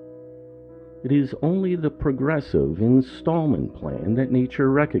 It is only the progressive installment plan that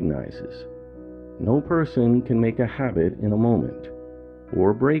nature recognizes. No person can make a habit in a moment,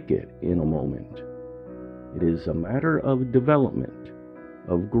 or break it in a moment. It is a matter of development,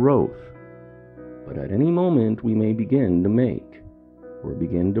 of growth, but at any moment we may begin to make, or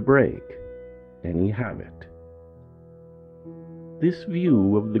begin to break, any habit. This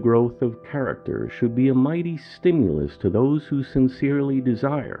view of the growth of character should be a mighty stimulus to those who sincerely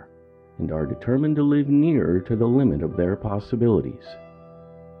desire, and are determined to live near to the limit of their possibilities.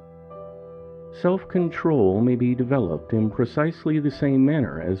 Self-control may be developed in precisely the same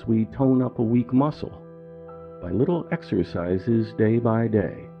manner as we tone up a weak muscle, by little exercises day by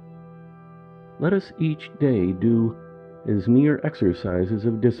day. Let us each day do, as mere exercises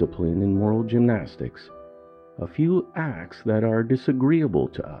of discipline in moral gymnastics, a few acts that are disagreeable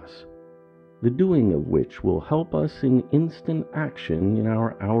to us, the doing of which will help us in instant action in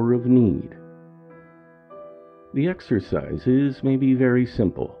our hour of need. The exercises may be very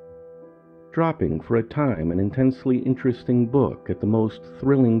simple. Dropping for a time an intensely interesting book at the most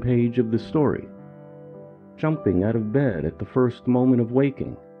thrilling page of the story, jumping out of bed at the first moment of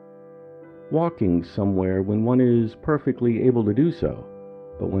waking, walking somewhere when one is perfectly able to do so,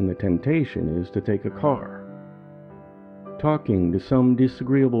 but when the temptation is to take a car, talking to some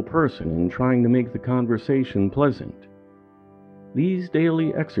disagreeable person and trying to make the conversation pleasant. These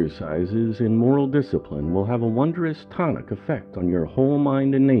daily exercises in moral discipline will have a wondrous tonic effect on your whole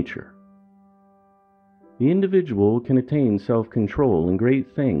mind and nature. The individual can attain self-control in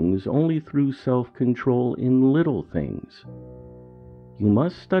great things only through self-control in little things. You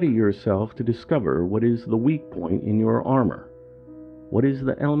must study yourself to discover what is the weak point in your armor, what is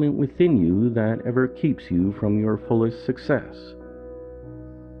the element within you that ever keeps you from your fullest success.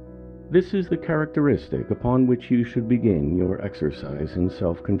 This is the characteristic upon which you should begin your exercise in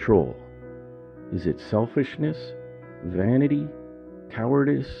self-control. Is it selfishness, vanity,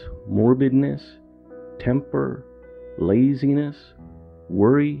 cowardice, morbidness, temper, laziness,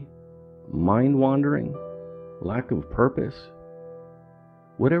 worry, mind-wandering, lack of purpose?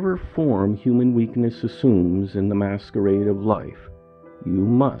 Whatever form human weakness assumes in the masquerade of life, you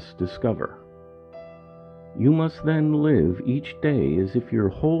must discover. You must then live each day as if your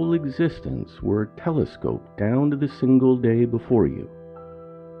whole existence were telescoped down to the single day before you,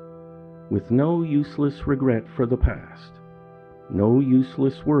 with no useless regret for the past, no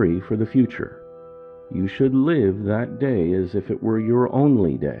useless worry for the future. You should live that day as if it were your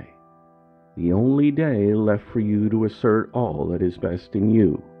only day, the only day left for you to assert all that is best in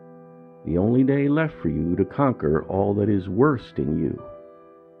you, the only day left for you to conquer all that is worst in you.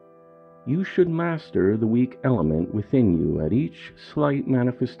 You should master the weak element within you at each slight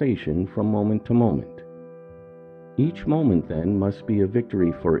manifestation from moment to moment. Each moment, then, must be a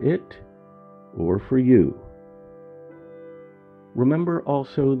victory for it or for you. Remember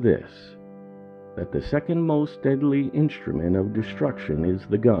also this, that the second most deadly instrument of destruction is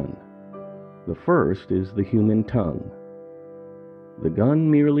the gun. The first is the human tongue. The gun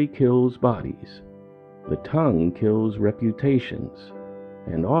merely kills bodies. The tongue kills reputations,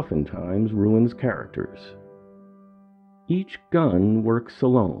 and oftentimes ruins characters. Each gun works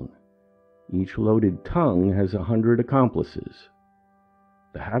alone. Each loaded tongue has 100 accomplices.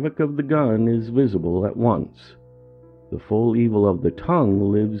 The havoc of the gun is visible at once. The full evil of the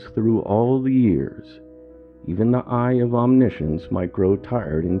tongue lives through all the years. Even the eye of omniscience might grow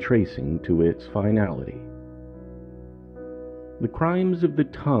tired in tracing to its finality. The crimes of the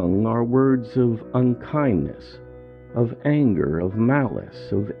tongue are words of unkindness, of anger, of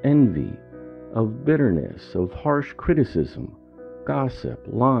malice, of envy, of bitterness, of harsh criticism, gossip,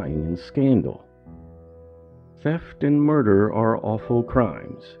 lying, and scandal. Theft and murder are awful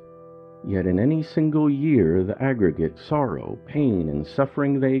crimes, yet in any single year the aggregate sorrow, pain, and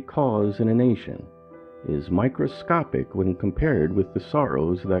suffering they cause in a nation is microscopic when compared with the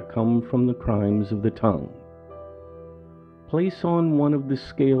sorrows that come from the crimes of the tongue. Place on one of the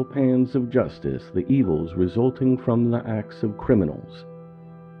scale pans of justice the evils resulting from the acts of criminals,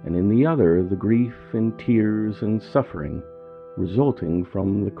 and in the other the grief and tears and suffering resulting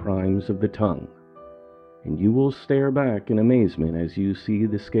from the crimes of the tongue, and you will stare back in amazement as you see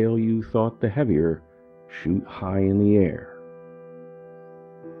the scale you thought the heavier shoot high in the air.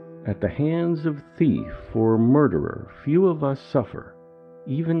 At the hands of thief or murderer few of us suffer,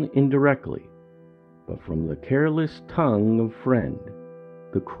 even indirectly, but from the careless tongue of friend,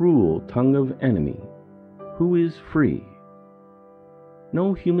 the cruel tongue of enemy, who is free?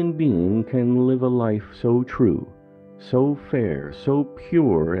 No human being can live a life so true, so fair, so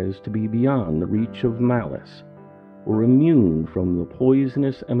pure as to be beyond the reach of malice, or immune from the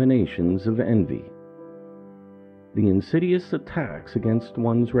poisonous emanations of envy. The insidious attacks against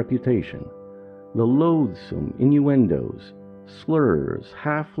one's reputation, the loathsome innuendos, slurs,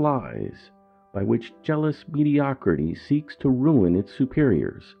 half-lies, by which jealous mediocrity seeks to ruin its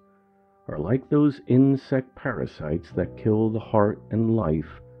superiors, are like those insect parasites that kill the heart and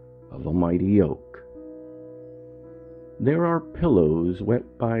life of a mighty oak. There are pillows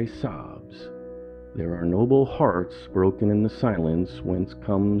wet by sobs, There are noble hearts broken in the silence whence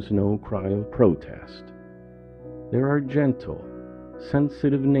comes no cry of protest. There are gentle,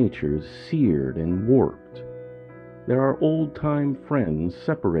 sensitive natures seared and warped. There are old-time friends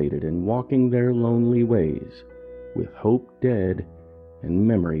separated and walking their lonely ways, with hope dead and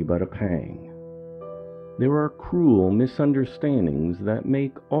memory but a pang. There are cruel misunderstandings that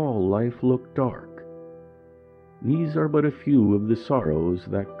make all life look dark. These are but a few of the sorrows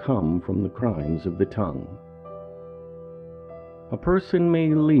that come from the crimes of the tongue. A person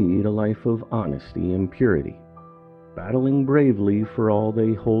may lead a life of honesty and purity, battling bravely for all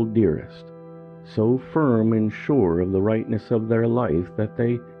they hold dearest, so firm and sure of the rightness of their life that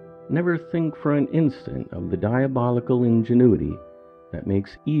they never think for an instant of the diabolical ingenuity that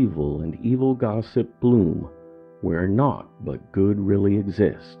makes evil and evil gossip bloom where naught but good really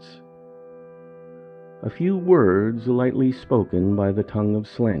exists. A few words lightly spoken by the tongue of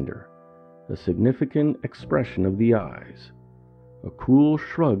slander, a significant expression of the eyes, a cruel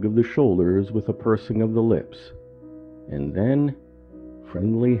shrug of the shoulders with a pursing of the lips, and then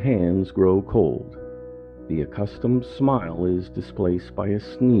friendly hands grow cold, the accustomed smile is displaced by a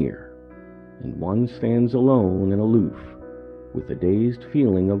sneer, and one stands alone and aloof, with a dazed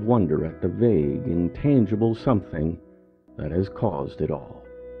feeling of wonder at the vague, intangible something that has caused it all.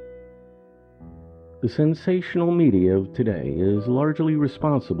 The sensational media of today is largely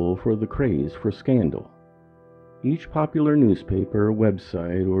responsible for the craze for scandal. Each popular newspaper,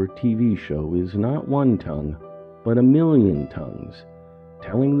 website, or TV show is not one tongue, but a million tongues,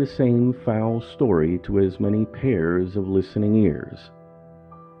 telling the same foul story to as many pairs of listening ears.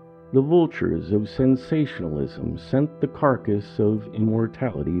 The vultures of sensationalism scent the carcass of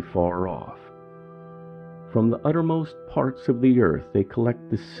immortality far off. From the uttermost parts of the earth they collect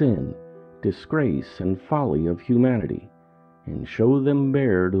the sin, disgrace, and folly of humanity, and show them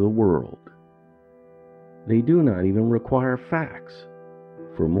bare to the world. They do not even require facts,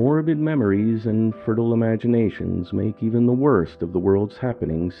 for morbid memories and fertile imaginations make even the worst of the world's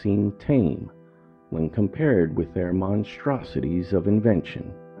happenings seem tame when compared with their monstrosities of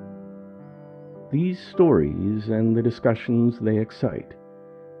invention. These stories and the discussions they excite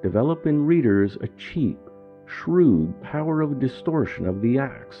develop in readers a cheap, shrewd power of distortion of the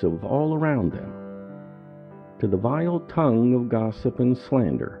acts of all around them. To the vile tongue of gossip and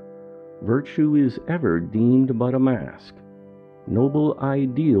slander, virtue is ever deemed but a mask, noble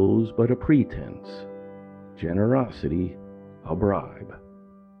ideals but a pretense, generosity a bribe.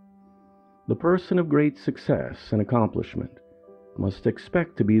 The person of great success and accomplishment must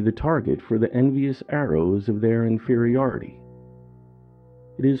expect to be the target for the envious arrows of their inferiority.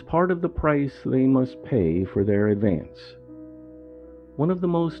 It is part of the price they must pay for their advance. One of the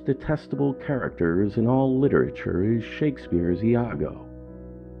most detestable characters in all literature is Shakespeare's Iago.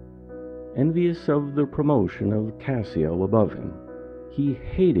 Envious of the promotion of Cassio above him, he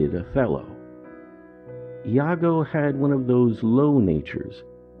hated Othello. Iago had one of those low natures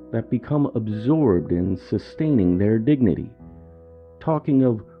that become absorbed in sustaining their dignity, talking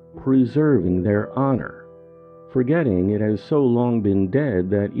of preserving their honor, forgetting it has so long been dead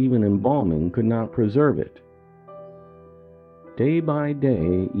that even embalming could not preserve it. Day by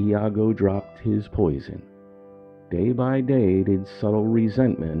day Iago dropped his poison. Day by day did subtle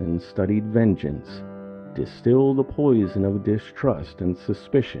resentment and studied vengeance distill the poison of distrust and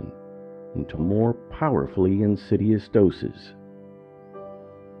suspicion into more powerfully insidious doses.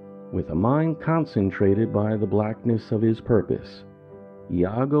 With a mind concentrated by the blackness of his purpose,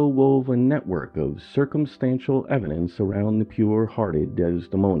 Iago wove a network of circumstantial evidence around the pure-hearted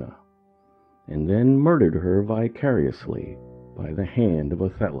Desdemona, and then murdered her vicariously by the hand of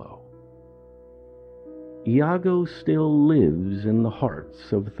Othello. Iago still lives in the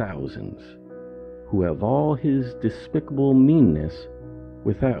hearts of thousands, who have all his despicable meanness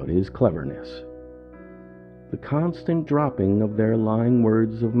without his cleverness. The constant dropping of their lying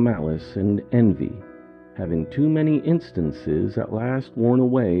words of malice and envy have in too many instances at last worn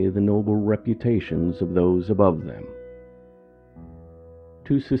away the noble reputations of those above them.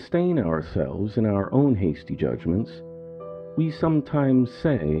 To sustain ourselves in our own hasty judgments, we sometimes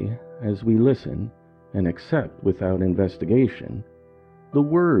say, as we listen and accept without investigation, the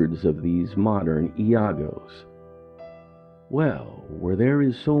words of these modern Iagos. Well, where there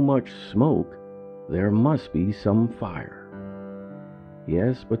is so much smoke, there must be some fire.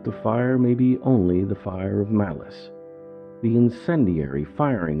 Yes, but the fire may be only the fire of malice, the incendiary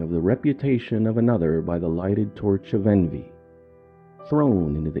firing of the reputation of another by the lighted torch of envy,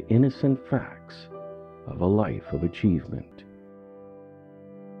 thrown into the innocent facts of a life of achievement.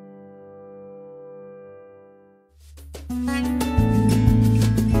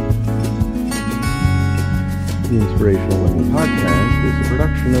 The Inspirational Living Podcast is a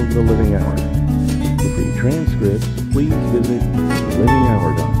production of The Living Hour. For free transcripts, please visit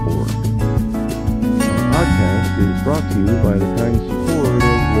livinghour.org. Our podcast is brought to you by the kind support of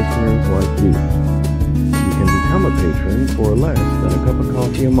listeners like you. You can become a patron for less than a cup of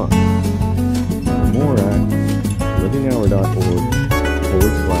coffee a month. Learn more at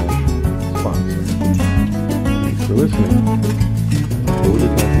livinghour.org/sponsor. Thanks for listening. I look forward to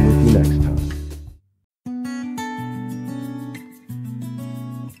talking with you next time.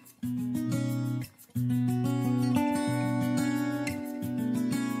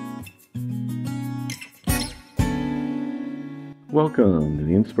 Welcome to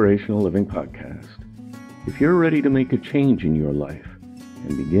the Inspirational Living Podcast. If you're ready to make a change in your life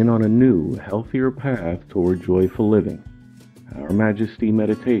and begin on a new, healthier path toward joyful living, Our Majesty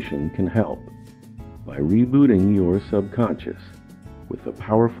Meditation can help by rebooting your subconscious with a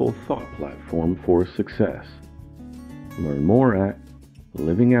powerful thought platform for success. Learn more at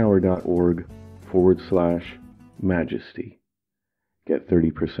livinghour.org/majesty. Get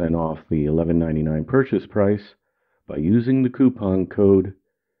 30% off the $11.99 purchase price by using the coupon code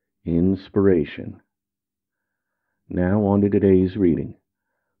INSPIRATION. Now on to today's reading,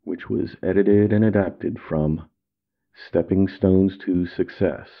 which was edited and adapted from Stepping Stones to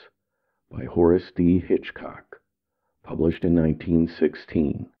Success by Horace D. Hitchcock, published in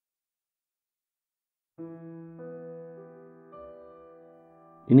 1916.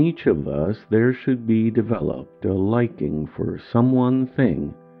 In each of us there should be developed a liking for some one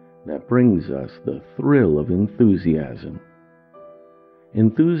thing that brings us the thrill of enthusiasm.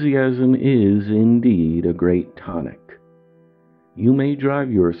 Enthusiasm is indeed a great tonic. You may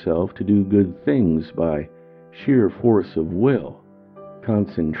drive yourself to do good things by sheer force of will,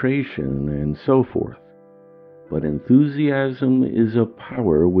 concentration, and so forth, but enthusiasm is a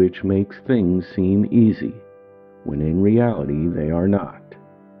power which makes things seem easy, when in reality they are not.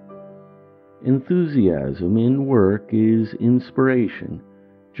 Enthusiasm in work is inspiration,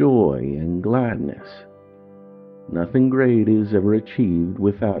 joy, and gladness. Nothing great is ever achieved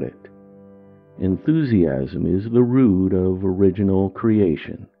without it. Enthusiasm is the root of original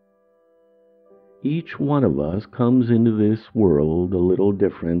creation. Each one of us comes into this world a little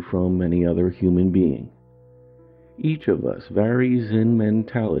different from any other human being. Each of us varies in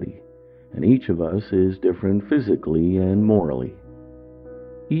mentality, and each of us is different physically and morally.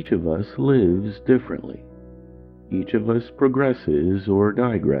 Each of us lives differently. Each of us progresses or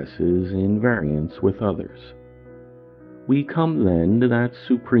digresses in variance with others. We come then to that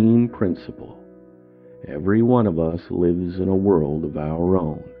supreme principle. Every one of us lives in a world of our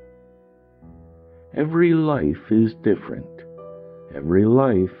own. Every life is different. Every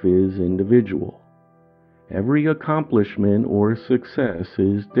life is individual. Every accomplishment or success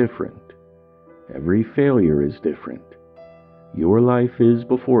is different. Every failure is different. Your life is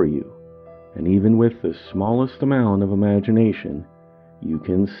before you, and even with the smallest amount of imagination, you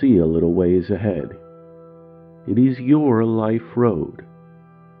can see a little ways ahead. It is your life road.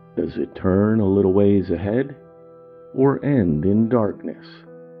 Does it turn a little ways ahead, or end in darkness?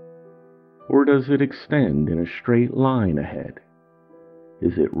 Or does it extend in a straight line ahead?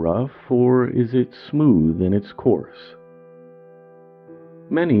 Is it rough, or is it smooth in its course?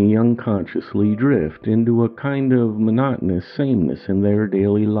 Many unconsciously drift into a kind of monotonous sameness in their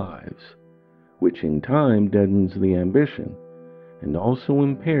daily lives, which in time deadens the ambition and also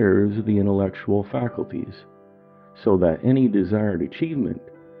impairs the intellectual faculties, so that any desired achievement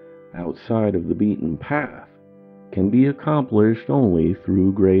outside of the beaten path can be accomplished only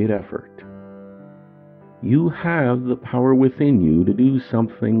through great effort. You have the power within you to do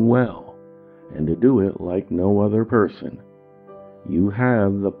something well, and to do it like no other person. You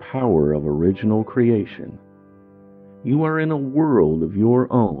have the power of original creation. You are in a world of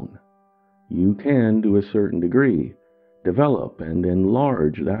your own. You can, to a certain degree, develop and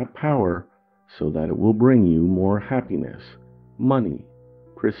enlarge that power so that it will bring you more happiness, money,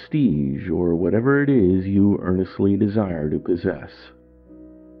 prestige, or whatever it is you earnestly desire to possess.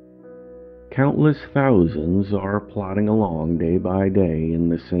 Countless thousands are plodding along day by day in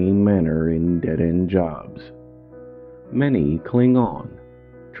the same manner in dead-end jobs. Many cling on,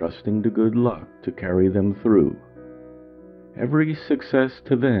 trusting to good luck to carry them through. Every success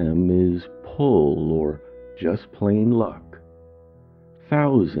to them is pull or just plain luck.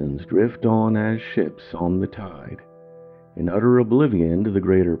 Thousands drift on as ships on the tide, in utter oblivion to the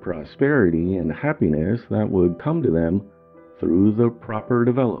greater prosperity and happiness that would come to them through the proper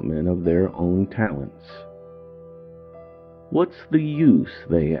development of their own talents. What's the use,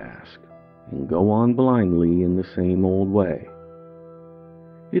 they ask, and go on blindly in the same old way?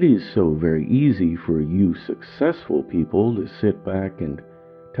 It is so very easy for you successful people to sit back and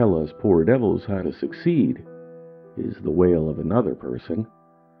tell us poor devils how to succeed, is the wail of another person,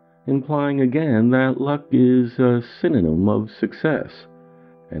 implying again that luck is a synonym of success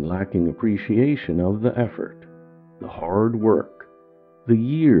and lacking appreciation of the effort, the hard work, the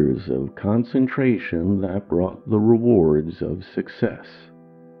years of concentration that brought the rewards of success.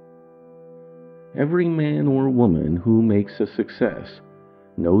 Every man or woman who makes a success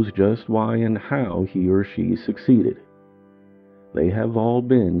knows just why and how he or she succeeded. They have all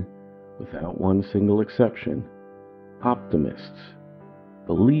been, without one single exception, optimists,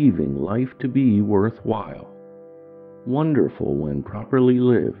 believing life to be worthwhile, wonderful when properly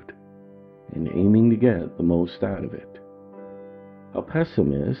lived, and aiming to get the most out of it. A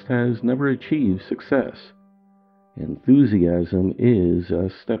pessimist has never achieved success. Enthusiasm is a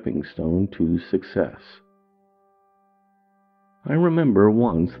stepping stone to success. I remember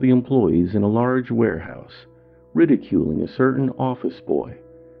once the employees in a large warehouse ridiculing a certain office boy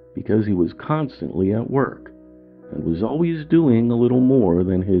because he was constantly at work and was always doing a little more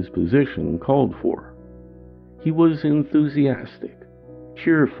than his position called for. He was enthusiastic,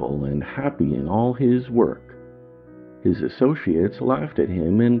 cheerful, and happy in all his work. His associates laughed at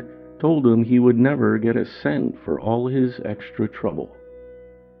him and told him he would never get a cent for all his extra trouble.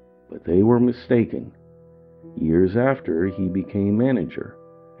 But they were mistaken. Years after, he became manager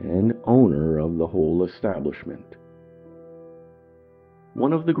and owner of the whole establishment.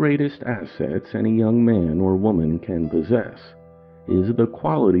 One of the greatest assets any young man or woman can possess is the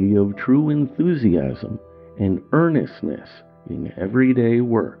quality of true enthusiasm and earnestness in everyday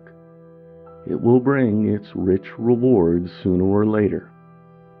work. It will bring its rich rewards sooner or later.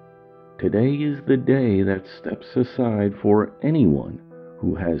 Today is the day that steps aside for anyone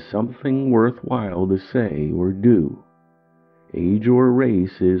who has something worthwhile to say or do. Age or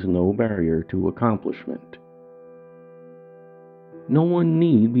race is no barrier to accomplishment. No one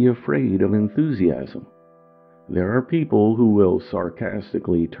need be afraid of enthusiasm. There are people who will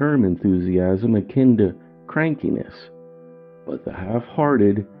sarcastically term enthusiasm akin to crankiness, but the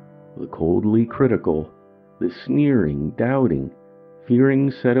half-hearted, the coldly critical, the sneering, doubting,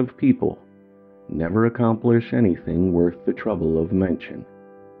 fearing set of people never accomplish anything worth the trouble of mention,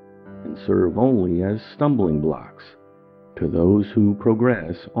 and serve only as stumbling blocks to those who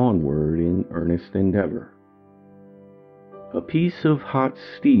progress onward in earnest endeavor. A piece of hot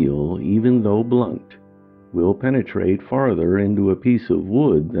steel, even though blunt, will penetrate farther into a piece of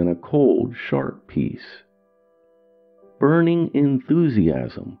wood than a cold, sharp piece. Burning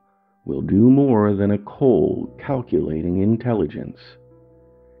enthusiasm will do more than a cold, calculating intelligence.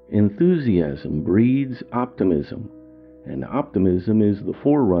 Enthusiasm breeds optimism, and optimism is the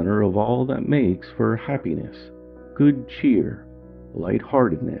forerunner of all that makes for happiness, good cheer,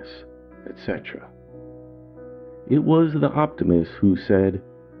 lightheartedness, etc. It was the optimist who said,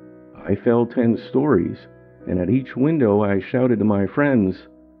 "I fell 10 stories, and at each window I shouted to my friends,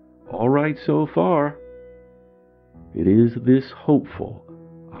 'All right so far.'" It is this hopeful,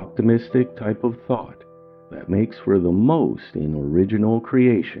 optimistic type of thought that makes for the most in original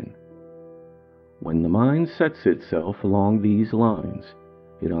creation. When the mind sets itself along these lines,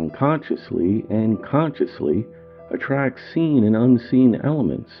 it unconsciously and consciously attracts seen and unseen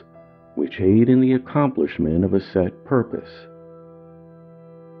elements which aid in the accomplishment of a set purpose.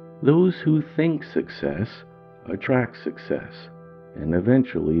 Those who think success attract success and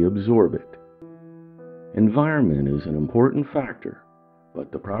eventually absorb it. Environment is an important factor,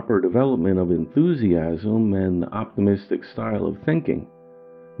 but the proper development of enthusiasm and the optimistic style of thinking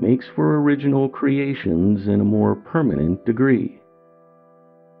makes for original creations in a more permanent degree.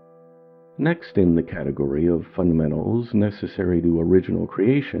 Next in the category of fundamentals necessary to original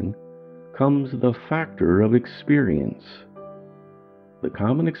creation comes the factor of experience. The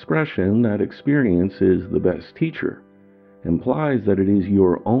common expression that experience is the best teacher implies that it is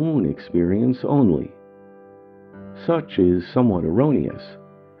your own experience only. Such is somewhat erroneous,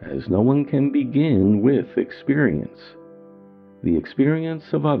 as no one can begin with experience. The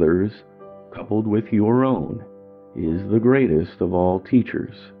experience of others, coupled with your own, is the greatest of all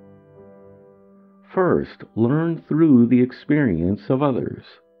teachers. First, learn through the experience of others.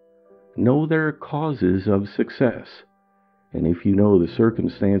 Know their causes of success, and if you know the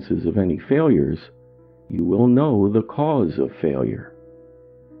circumstances of any failures, you will know the cause of failure.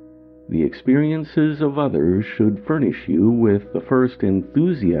 The experiences of others should furnish you with the first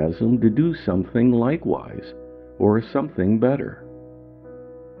enthusiasm to do something likewise, or something better.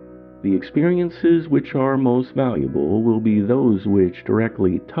 The experiences which are most valuable will be those which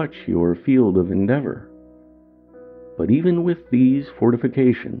directly touch your field of endeavor. But even with these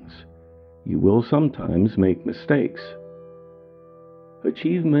fortifications, you will sometimes make mistakes.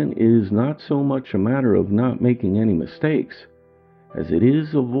 Achievement is not so much a matter of not making any mistakes as it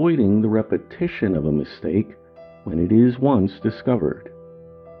is avoiding the repetition of a mistake when it is once discovered.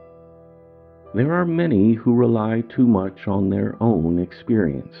 There are many who rely too much on their own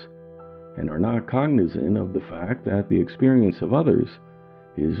experience and are not cognizant of the fact that the experience of others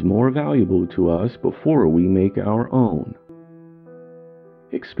is more valuable to us before we make our own.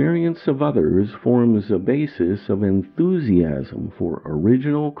 Experience of others forms a basis of enthusiasm for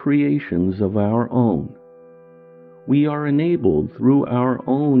original creations of our own. We are enabled through our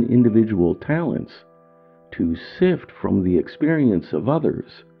own individual talents to sift from the experience of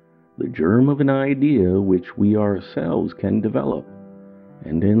others the germ of an idea which we ourselves can develop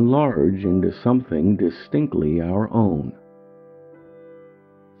and enlarge into something distinctly our own.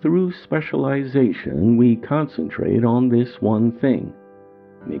 Through specialization, we concentrate on this one thing,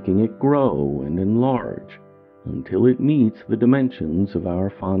 making it grow and enlarge until it meets the dimensions of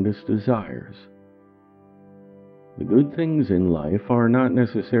our fondest desires. The good things in life are not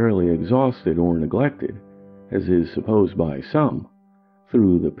necessarily exhausted or neglected, as is supposed by some,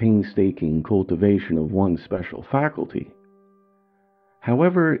 through the painstaking cultivation of one special faculty.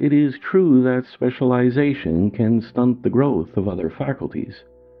 However, it is true that specialization can stunt the growth of other faculties,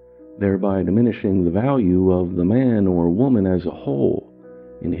 thereby diminishing the value of the man or woman as a whole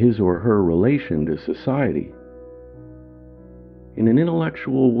in his or her relation to society. In an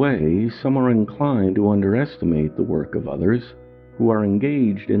intellectual way, some are inclined to underestimate the work of others who are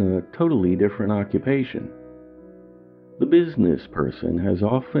engaged in a totally different occupation. The business person has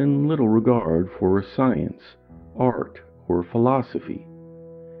often little regard for science, art, or philosophy,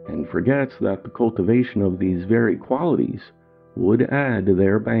 and forgets that the cultivation of these very qualities would add to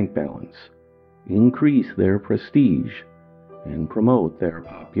their bank balance, increase their prestige, and promote their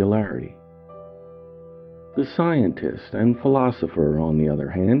popularity. The scientist and philosopher, on the other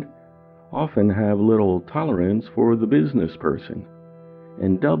hand, often have little tolerance for the business person,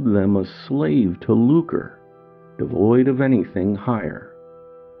 and dub them a slave to lucre, devoid of anything higher.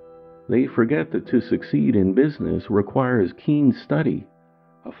 They forget that to succeed in business requires keen study,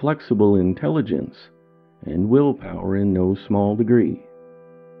 a flexible intelligence, and willpower in no small degree.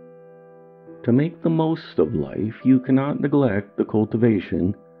 To make the most of life, you cannot neglect the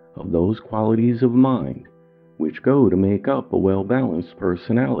cultivation of those qualities of mind which go to make up a well-balanced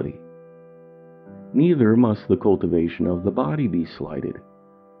personality. Neither must the cultivation of the body be slighted.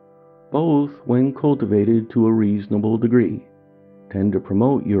 Both, when cultivated to a reasonable degree, tend to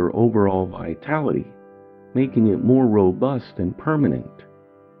promote your overall vitality, making it more robust and permanent.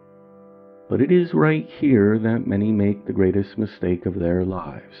 But it is right here that many make the greatest mistake of their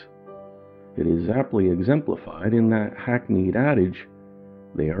lives. It is aptly exemplified in that hackneyed adage,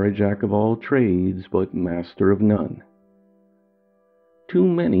 "They are a jack of all trades, but master of none." Too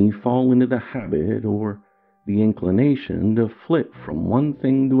many fall into the habit or the inclination to flit from one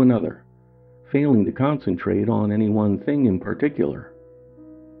thing to another, failing to concentrate on any one thing in particular.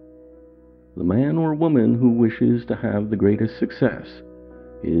 The man or woman who wishes to have the greatest success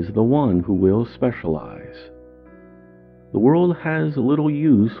is the one who will specialize. The world has little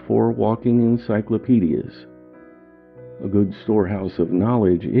use for walking encyclopedias. A good storehouse of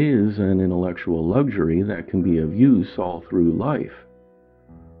knowledge is an intellectual luxury that can be of use all through life.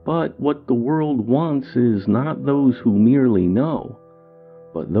 But what the world wants is not those who merely know,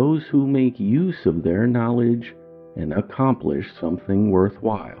 but those who make use of their knowledge and accomplish something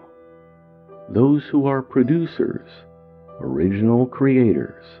worthwhile. Those who are producers, original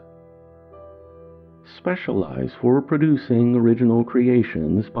creators. Specialize for producing original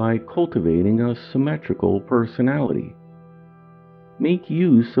creations by cultivating a symmetrical personality. Make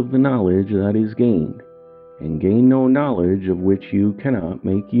use of the knowledge that is gained, and gain no knowledge of which you cannot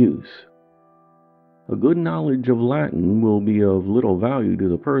make use. A good knowledge of Latin will be of little value to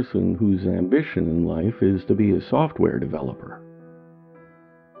the person whose ambition in life is to be a software developer.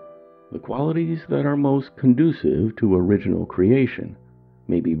 The qualities that are most conducive to original creation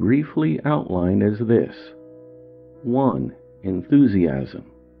may be briefly outlined as this: 1. Enthusiasm.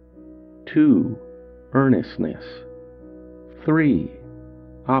 2. Earnestness. 3.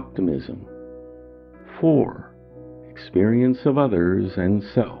 Optimism. 4. Experience of others and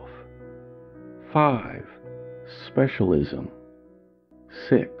self. 5. Specialism.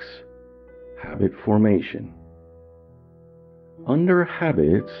 6. Habit formation. Under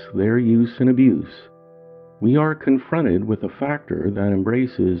habits, their use and abuse, we are confronted with a factor that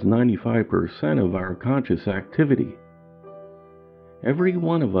embraces 95% of our conscious activity. Every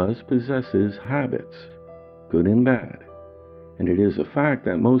one of us possesses habits, good and bad, and it is a fact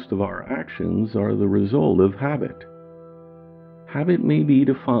that most of our actions are the result of habit. Habit may be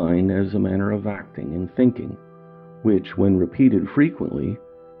defined as a manner of acting and thinking, which, when repeated frequently,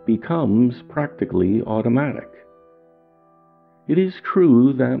 becomes practically automatic. It is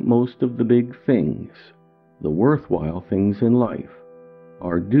true that most of the big things, the worthwhile things in life,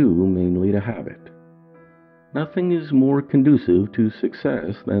 are due mainly to habit. Nothing is more conducive to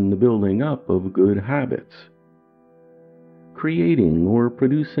success than the building up of good habits. Creating or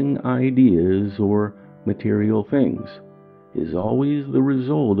producing ideas or material things is always the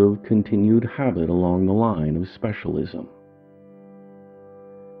result of continued habit along the line of specialism.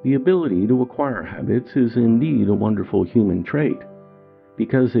 The ability to acquire habits is indeed a wonderful human trait,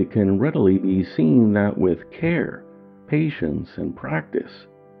 because it can readily be seen that with care, patience, and practice,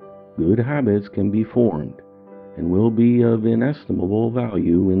 good habits can be formed and will be of inestimable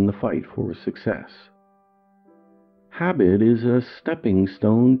value in the fight for success. Habit is a stepping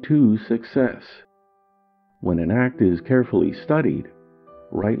stone to success. When an act is carefully studied,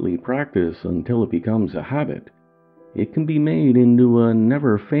 rightly practiced until it becomes a habit, it can be made into a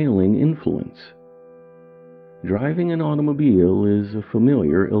never-failing influence. Driving an automobile is a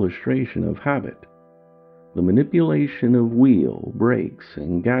familiar illustration of habit. The manipulation of wheel, brakes,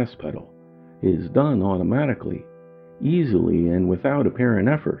 and gas pedal is done automatically, easily, and without apparent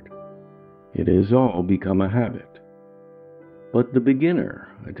effort. It has all become a habit. But the beginner,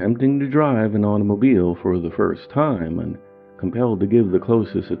 attempting to drive an automobile for the first time and compelled to give the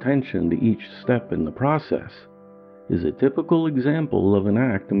closest attention to each step in the process, is a typical example of an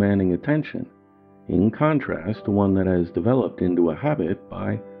act demanding attention, in contrast to one that has developed into a habit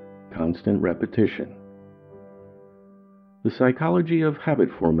by constant repetition. The psychology of habit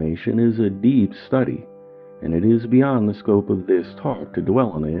formation is a deep study, and it is beyond the scope of this talk to dwell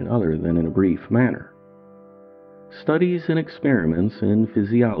on it other than in a brief manner. Studies and experiments in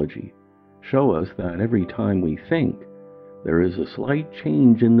physiology show us that every time we think, there is a slight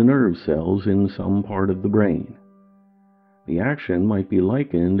change in the nerve cells in some part of the brain. The action might be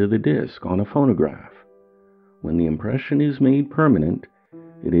likened to the disc on a phonograph. When the impression is made permanent,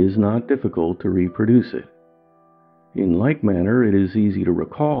 it is not difficult to reproduce it. In like manner, it is easy to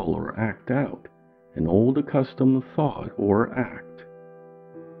recall or act out an old accustomed thought or act.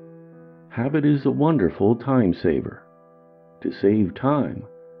 Habit is a wonderful time saver. To save time,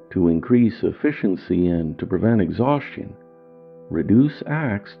 to increase efficiency, and to prevent exhaustion, reduce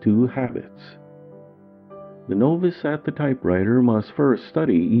acts to habits. The novice at the typewriter must first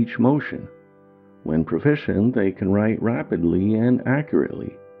study each motion. When proficient, they can write rapidly and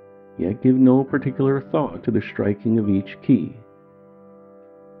accurately, yet give no particular thought to the striking of each key.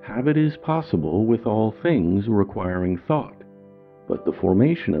 Habit is possible with all things requiring thought, but the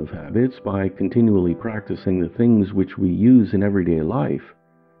formation of habits by continually practicing the things which we use in everyday life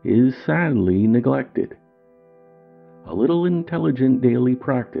is sadly neglected. A little intelligent daily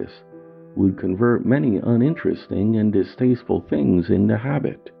practice would convert many uninteresting and distasteful things into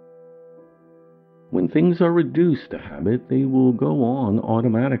habit. When things are reduced to habit, they will go on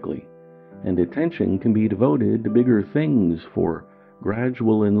automatically, and attention can be devoted to bigger things for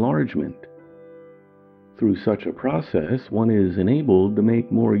gradual enlargement. Through such a process, one is enabled to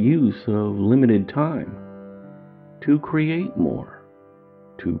make more use of limited time, to create more,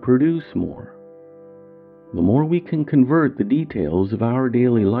 to produce more. The more we can convert the details of our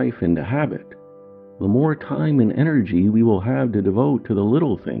daily life into habit, the more time and energy we will have to devote to the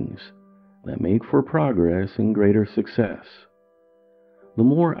little things that make for progress and greater success. The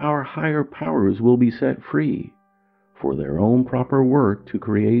more our higher powers will be set free for their own proper work to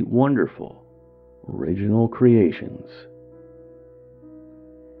create wonderful, original creations.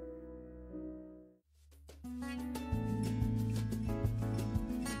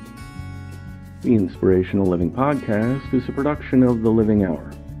 The Inspirational Living podcast is a production of The Living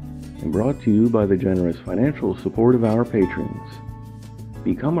Hour and brought to you by the generous financial support of our patrons.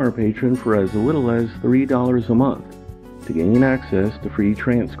 Become our patron for as little as $3 a month to gain access to free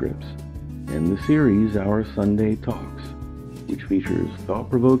transcripts and the series Our Sunday Talks, which features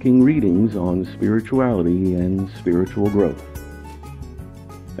thought-provoking readings on spirituality and spiritual growth.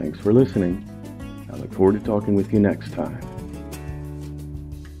 Thanks for listening. I look forward to talking with you next time.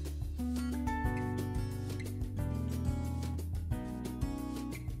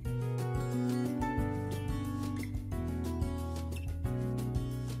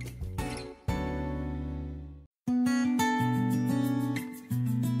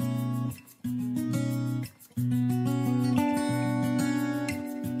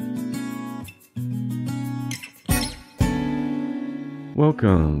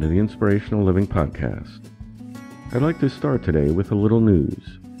 Welcome to the Inspirational Living podcast. I'd like to start today with a little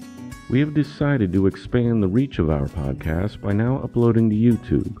news. We have decided to expand the reach of our podcast by now uploading to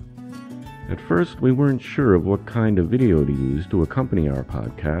YouTube. At first, we weren't sure of what kind of video to use to accompany our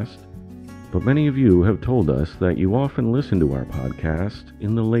podcast, but many of you have told us that you often listen to our podcast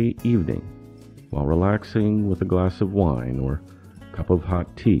in the late evening, while relaxing with a glass of wine or a cup of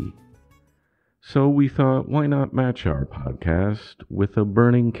hot tea. So we thought, why not match our podcast with a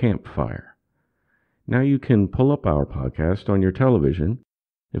burning campfire? Now you can pull up our podcast on your television,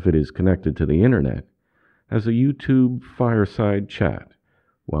 if it is connected to the internet, as a YouTube fireside chat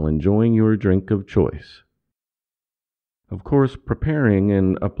while enjoying your drink of choice. Of course, preparing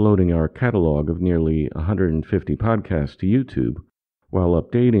and uploading our catalog of nearly 150 podcasts to YouTube while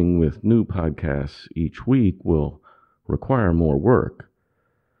updating with new podcasts each week will require more work.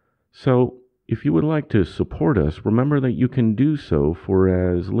 So, if you would like to support us, remember that you can do so for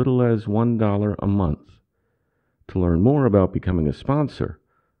as little as $1 a month. To learn more about becoming a sponsor,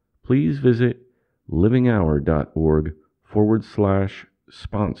 please visit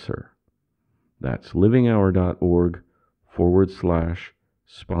livinghour.org/sponsor. That's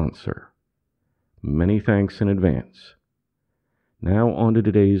livinghour.org/sponsor. Many thanks in advance. Now on to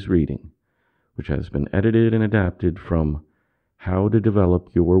today's reading, which has been edited and adapted from How to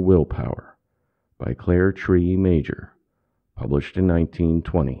Develop Your Willpower by Claire Tree Major, published in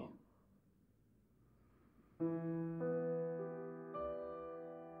 1920.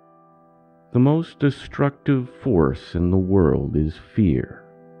 The most destructive force in the world is fear.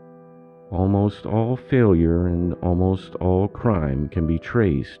 Almost all failure and almost all crime can be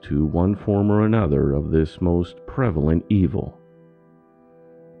traced to one form or another of this most prevalent evil.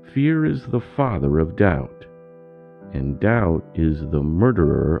 Fear is the father of doubt, and doubt is the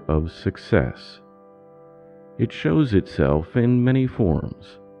murderer of success. It shows itself in many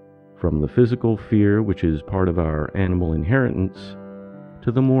forms, from the physical fear which is part of our animal inheritance,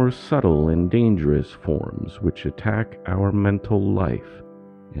 to the more subtle and dangerous forms which attack our mental life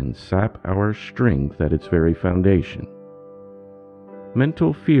and sap our strength at its very foundation.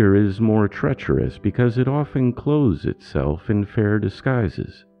 Mental fear is more treacherous because it often clothes itself in fair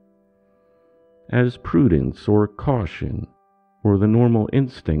disguises. As prudence or caution, or the normal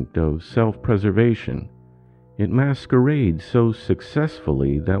instinct of self-preservation, it masquerades so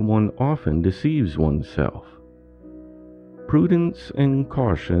successfully that one often deceives oneself. Prudence and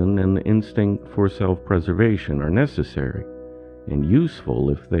caution and the instinct for self-preservation are necessary and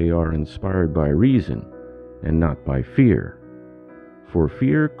useful if they are inspired by reason and not by fear. For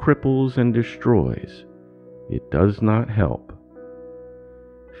fear cripples and destroys. It does not help.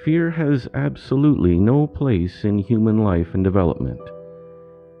 Fear has absolutely no place in human life and development.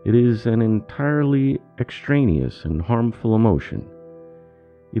 It is an entirely extraneous and harmful emotion.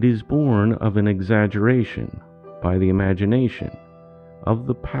 It is born of an exaggeration, by the imagination, of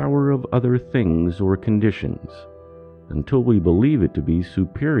the power of other things or conditions, until we believe it to be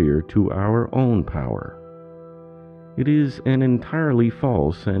superior to our own power. It is an entirely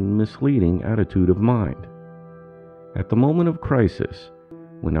false and misleading attitude of mind. At the moment of crisis,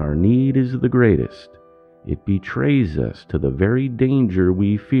 when our need is the greatest, it betrays us to the very danger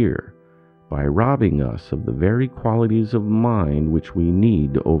we fear by robbing us of the very qualities of mind which we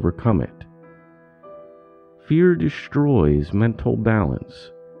need to overcome it. Fear destroys mental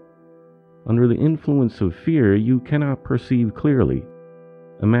balance. Under the influence of fear, you cannot perceive clearly,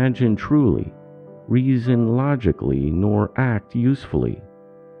 imagine truly, reason logically, nor act usefully.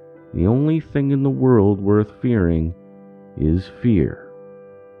 The only thing in the world worth fearing is fear.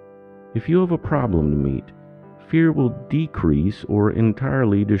 If you have a problem to meet, fear will decrease or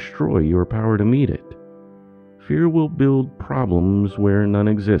entirely destroy your power to meet it. Fear will build problems where none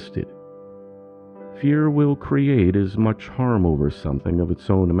existed. Fear will create as much harm over something of its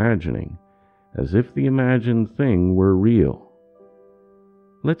own imagining as if the imagined thing were real.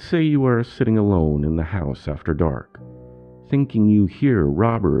 Let's say you are sitting alone in the house after dark, thinking you hear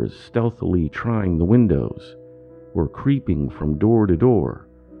robbers stealthily trying the windows, or creeping from door to door,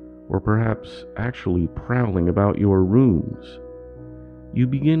 or perhaps actually prowling about your rooms. You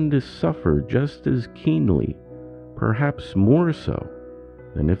begin to suffer just as keenly, perhaps more so,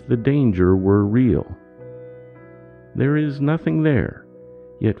 than if the danger were real. There is nothing there,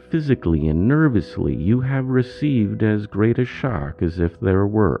 yet physically and nervously you have received as great a shock as if there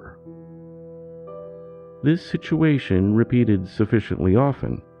were. This situation, repeated sufficiently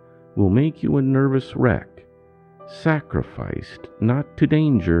often, will make you a nervous wreck, sacrificed not to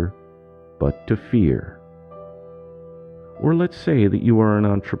danger, but to fear. Or let's say that you are an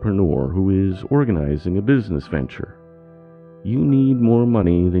entrepreneur who is organizing a business venture. You need more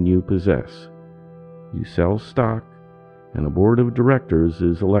money than you possess. You sell stock, and a board of directors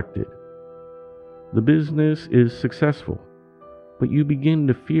is elected. The business is successful, but you begin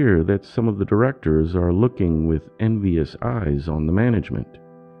to fear that some of the directors are looking with envious eyes on the management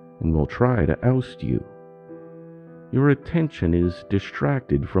and will try to oust you. Your attention is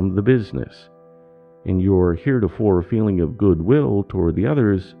distracted from the business, and your heretofore feeling of goodwill toward the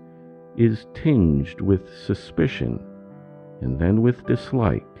others is tinged with suspicion and then with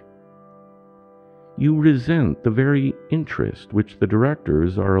dislike. You resent the very interest which the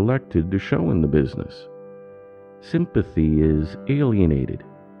directors are elected to show in the business. Sympathy is alienated.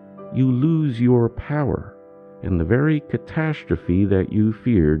 You lose your power, and the very catastrophe that you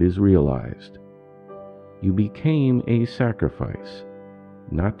feared is realized. You became a sacrifice,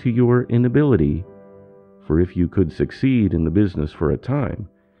 not to your inability, for if you could succeed in the business for a time,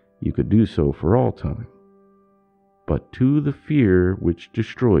 you could do so for all time, but to the fear which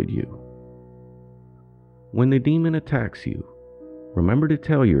destroyed you. When the demon attacks you, remember to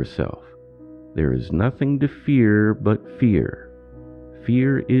tell yourself, there is nothing to fear but fear.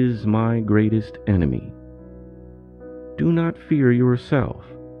 Fear is my greatest enemy. Do not fear yourself.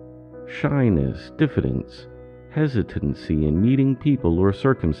 Shyness, diffidence, hesitancy in meeting people or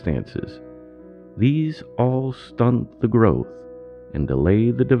circumstances, these all stunt the growth and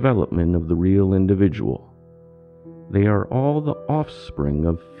delay the development of the real individual. They are all the offspring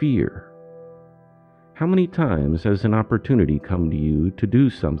of fear. How many times has an opportunity come to you to do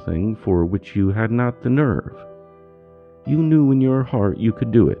something for which you had not the nerve? You knew in your heart you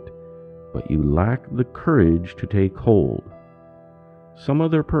could do it, but you lacked the courage to take hold. Some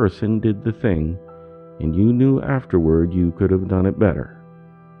other person did the thing, and you knew afterward you could have done it better.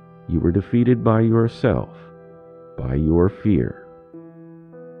 You were defeated by yourself, by your fear.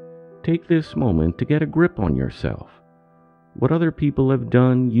 Take this moment to get a grip on yourself. What other people have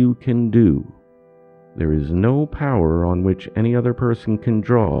done, you can do. There is no power on which any other person can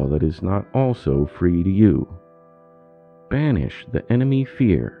draw that is not also free to you. Banish the enemy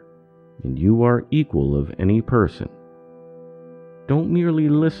fear, and you are equal of any person. Don't merely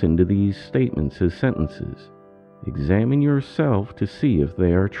listen to these statements as sentences. Examine yourself to see if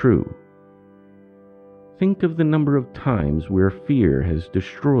they are true. Think of the number of times where fear has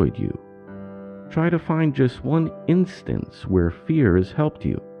destroyed you. Try to find just one instance where fear has helped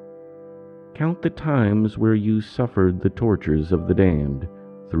you. Count the times where you suffered the tortures of the damned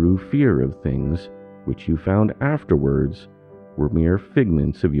through fear of things which you found afterwards were mere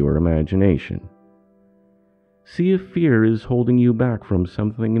figments of your imagination. See if fear is holding you back from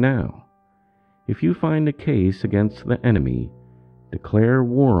something now. If you find a case against the enemy, declare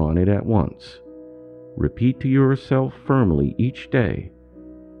war on it at once. Repeat to yourself firmly each day,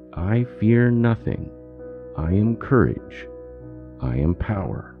 I fear nothing. I am courage. I am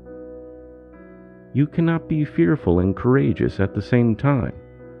power. You cannot be fearful and courageous at the same time.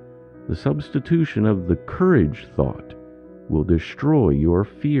 The substitution of the courage thought will destroy your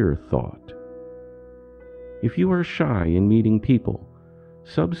fear thought. If you are shy in meeting people,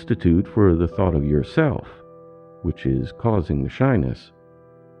 substitute for the thought of yourself, which is causing the shyness,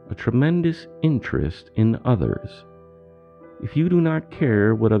 a tremendous interest in others. If you do not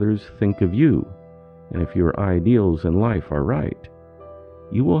care what others think of you, and if your ideals in life are right,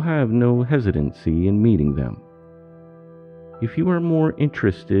 you will have no hesitancy in meeting them. If you are more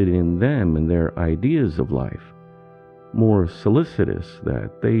interested in them and their ideas of life, more solicitous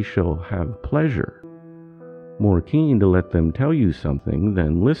that they shall have pleasure, more keen to let them tell you something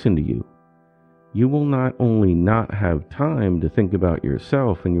than listen to you, you will not only not have time to think about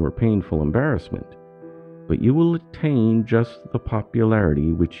yourself and your painful embarrassment, but you will attain just the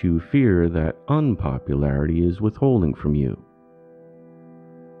popularity which you fear that unpopularity is withholding from you.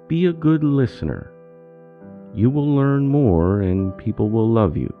 Be a good listener. You will learn more and people will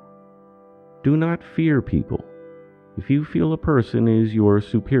love you. Do not fear people. If you feel a person is your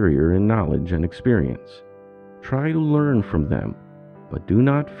superior in knowledge and experience, try to learn from them, but do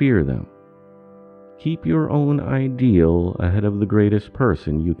not fear them. Keep your own ideal ahead of the greatest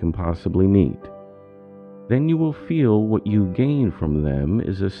person you can possibly meet. Then you will feel what you gain from them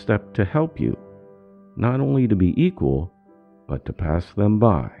is a step to help you, not only to be equal, but to pass them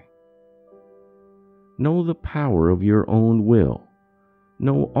by. Know the power of your own will.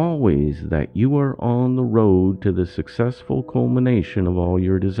 Know always that you are on the road to the successful culmination of all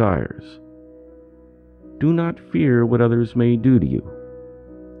your desires. Do not fear what others may do to you.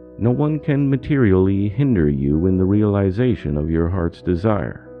 No one can materially hinder you in the realization of your heart's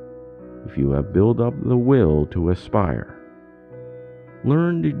desire, if you have built up the will to aspire.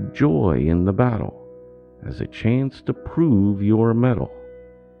 Learn to joy in the battle as a chance to prove your mettle.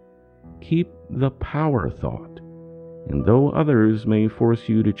 Keep the power thought, and though others may force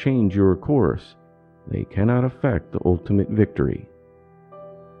you to change your course, they cannot affect the ultimate victory.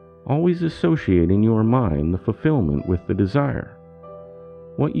 Always associate in your mind the fulfillment with the desire.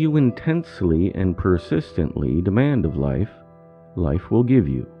 What you intensely and persistently demand of life, life will give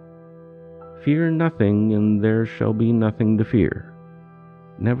you. Fear nothing, and there shall be nothing to fear.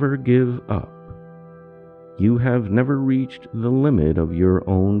 Never give up. You have never reached the limit of your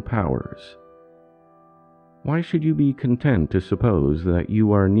own powers. Why should you be content to suppose that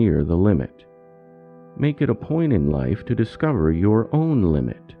you are near the limit? Make it a point in life to discover your own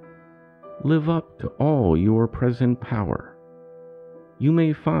limit. Live up to all your present power. You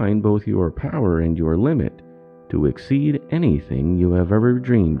may find both your power and your limit to exceed anything you have ever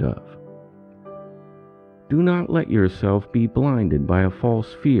dreamed of. Do not let yourself be blinded by a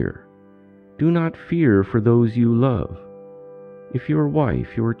false fear. Do not fear for those you love. If your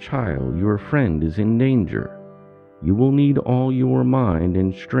wife, your child, your friend is in danger, you will need all your mind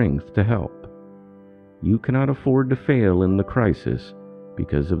and strength to help. You cannot afford to fail in the crisis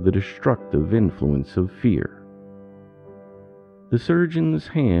because of the destructive influence of fear. The surgeon's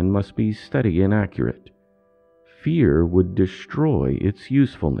hand must be steady and accurate. Fear would destroy its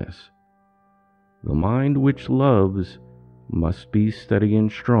usefulness. The mind which loves must be steady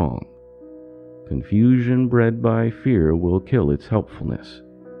and strong. Confusion bred by fear will kill its helpfulness.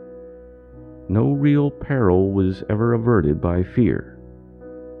 No real peril was ever averted by fear.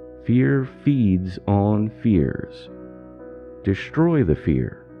 Fear feeds on fears. Destroy the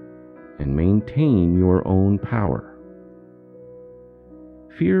fear and maintain your own power.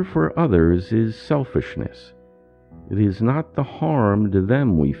 Fear for others is selfishness. It is not the harm to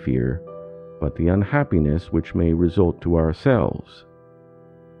them we fear, but the unhappiness which may result to ourselves.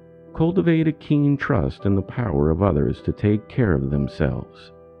 Cultivate a keen trust in the power of others to take care of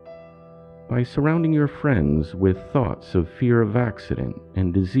themselves. By surrounding your friends with thoughts of fear of accident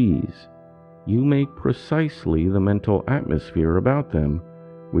and disease, you make precisely the mental atmosphere about them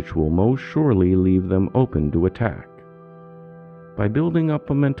which will most surely leave them open to attack. By building up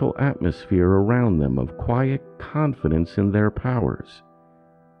a mental atmosphere around them of quiet confidence in their powers,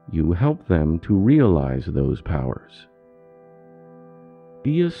 you help them to realize those powers.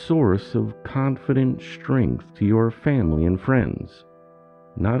 Be a source of confident strength to your family and friends,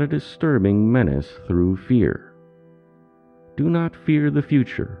 not a disturbing menace through fear. Do not fear the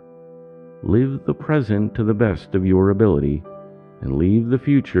future. Live the present to the best of your ability, and leave the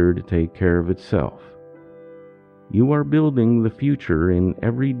future to take care of itself. You are building the future in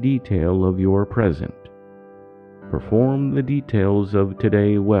every detail of your present. Perform the details of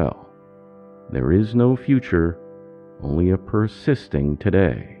today well. There is no future, only a persisting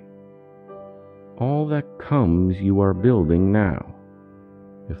today. All that comes you are building now.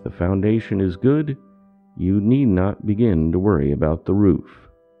 If the foundation is good, you need not begin to worry about the roof.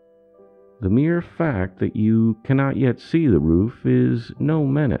 The mere fact that you cannot yet see the roof is no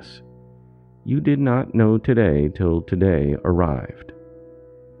menace. You did not know today till today arrived.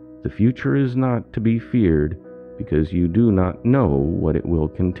 The future is not to be feared because you do not know what it will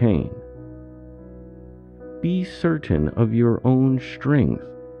contain. Be certain of your own strength,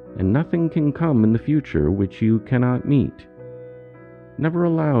 and nothing can come in the future which you cannot meet. Never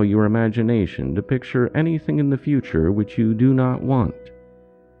allow your imagination to picture anything in the future which you do not want.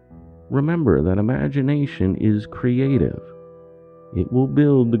 Remember that imagination is creative. It will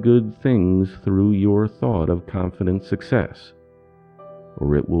build the good things through your thought of confident success,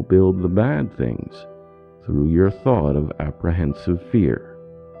 or it will build the bad things through your thought of apprehensive fear.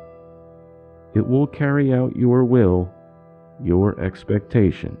 It will carry out your will, your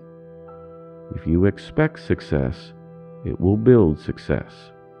expectation. If you expect success, it will build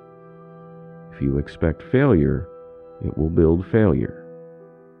success. If you expect failure, it will build failure.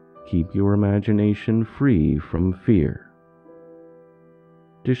 Keep your imagination free from fear.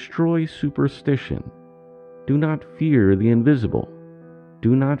 Destroy superstition. Do not fear the invisible.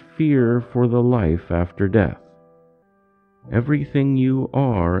 Do not fear for the life after death. Everything you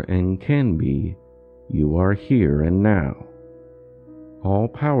are and can be, you are here and now. All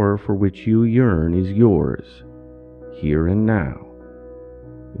power for which you yearn is yours, here and now.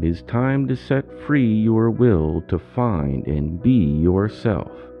 It is time to set free your will to find and be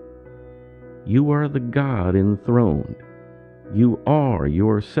yourself. You are the God enthroned. You are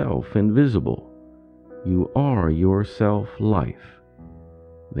yourself invisible. You are yourself life.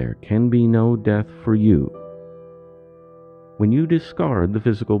 There can be no death for you. When you discard the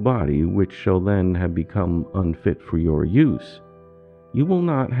physical body, which shall then have become unfit for your use, you will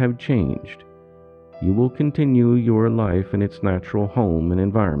not have changed. You will continue your life in its natural home and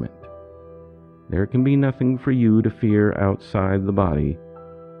environment. there can be nothing for you to fear outside the body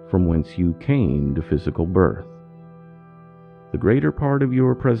from whence you came to physical birth. The greater part of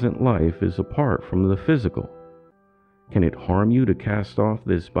your present life is apart from the physical. Can it harm you to cast off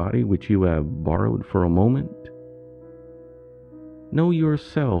this body which you have borrowed for a moment? Know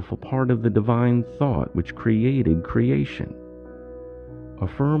yourself a part of the divine thought which created creation.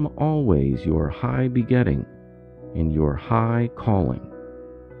 Affirm always your high begetting and your high calling.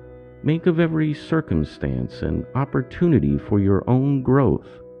 Make of every circumstance an opportunity for your own growth.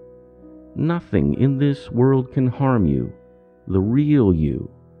 Nothing in this world can harm you, the real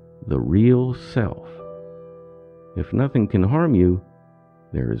self. If nothing can harm you,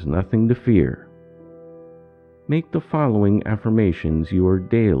 there is nothing to fear. Make the following affirmations your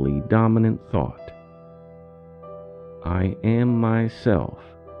daily dominant thought. I am myself,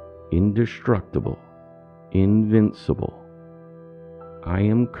 indestructible, invincible. I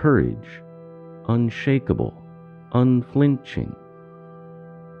am courage, unshakable, unflinching.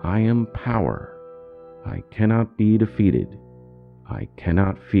 I am power. I cannot be defeated. I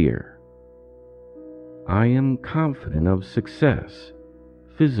cannot fear. I am confident of success,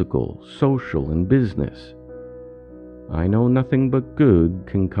 physical, social, and business. I know nothing but good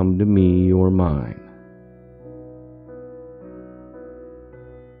can come to me or mine.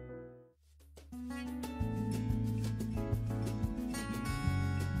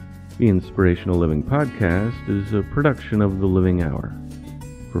 The Inspirational Living podcast is a production of The Living Hour.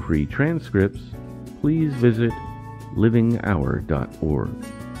 For free transcripts, please visit livinghour.org.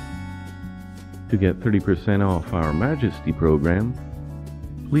 To get 30% off our Majesty program,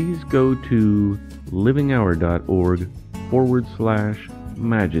 please go to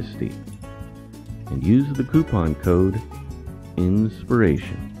livinghour.org/Majesty and use the coupon code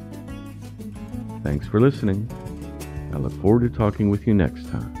INSPIRATION. Thanks for listening. I look forward to talking with you next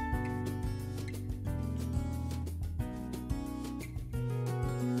time.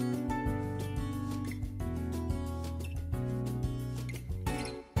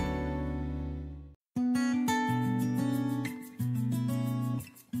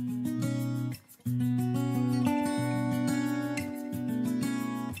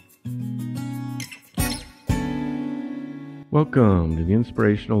 Welcome to the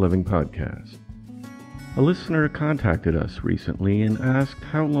Inspirational Living podcast. A listener contacted us recently and asked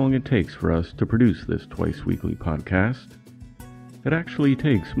how long it takes for us to produce this twice-weekly podcast. It actually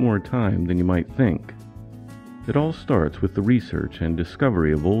takes more time than you might think. It all starts with the research and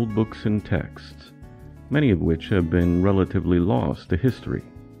discovery of old books and texts, many of which have been relatively lost to history.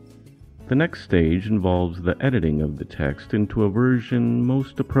 The next stage involves the editing of the text into a version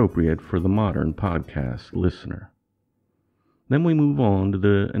most appropriate for the modern podcast listener. Then we move on to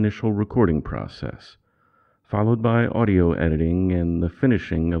the initial recording process, followed by audio editing and the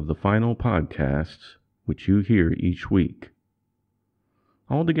finishing of the final podcasts, which you hear each week.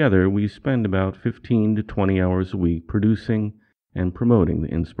 Altogether, we spend about 15 to 20 hours a week producing and promoting the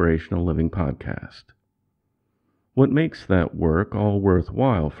Inspirational Living podcast. What makes that work all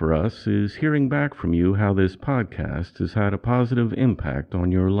worthwhile for us is hearing back from you how this podcast has had a positive impact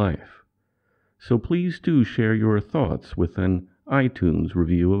on your life. So please do share your thoughts with an iTunes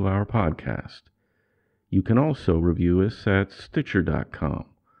review of our podcast. You can also review us at Stitcher.com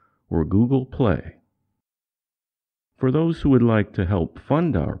or Google Play. For those who would like to help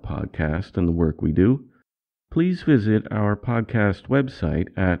fund our podcast and the work we do, please visit our podcast website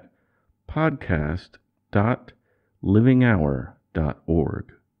at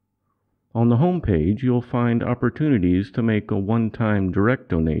podcast.livinghour.org. On the homepage, you'll find opportunities to make a one-time direct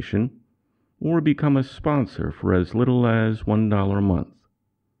donation or become a sponsor for as little as $1 a month.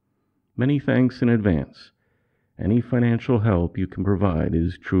 Many thanks in advance. Any financial help you can provide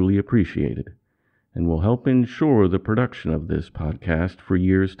is truly appreciated and will help ensure the production of this podcast for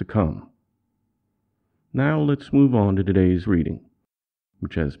years to come. Now let's move on to today's reading,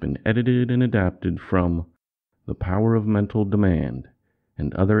 which has been edited and adapted from The Power of Mental Demand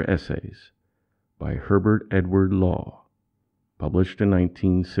and Other Essays by Herbert Edward Law, published in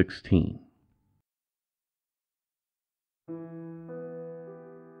 1916.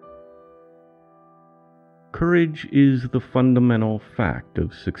 Courage is the fundamental fact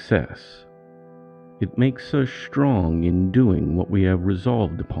of success. It makes us strong in doing what we have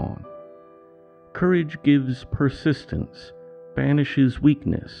resolved upon. Courage gives persistence, banishes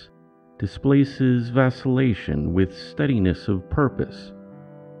weakness, displaces vacillation with steadiness of purpose,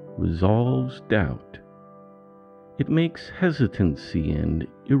 resolves doubt. It makes hesitancy and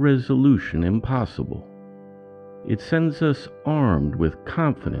irresolution impossible. It sends us armed with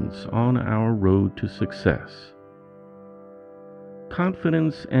confidence on our road to success.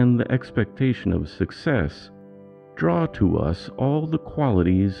 Confidence and the expectation of success draw to us all the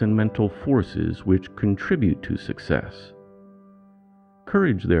qualities and mental forces which contribute to success.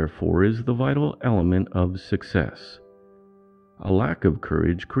 Courage, therefore, is the vital element of success. A lack of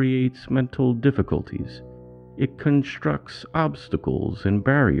courage creates mental difficulties. It constructs obstacles and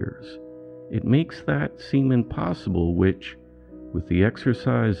barriers. It makes that seem impossible which, with the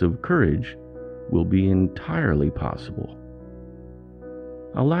exercise of courage, will be entirely possible.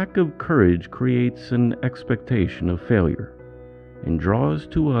 A lack of courage creates an expectation of failure and draws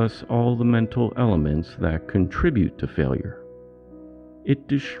to us all the mental elements that contribute to failure. It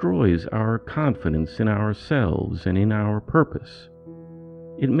destroys our confidence in ourselves and in our purpose.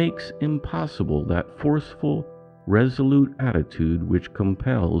 It makes impossible that forceful, resolute attitude which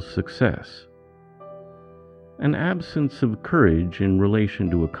compels success. An absence of courage in relation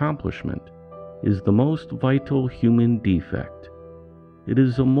to accomplishment is the most vital human defect. It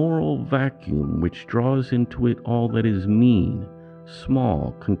is a moral vacuum which draws into it all that is mean,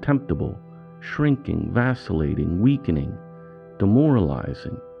 small, contemptible, shrinking, vacillating, weakening,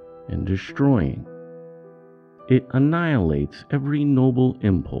 demoralizing, and destroying. It annihilates every noble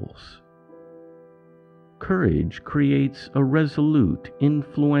impulse. Courage creates a resolute,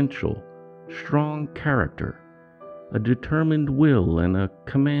 influential, strong character, a determined will, and a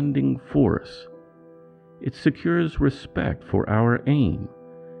commanding force. It secures respect for our aim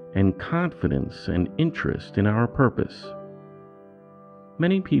and confidence and interest in our purpose.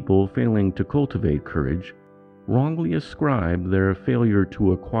 Many people failing to cultivate courage wrongly ascribe their failure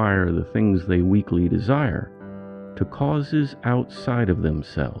to acquire the things they weakly desire to causes outside of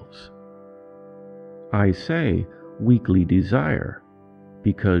themselves. I say weakly desire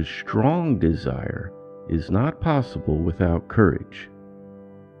because strong desire is not possible without courage.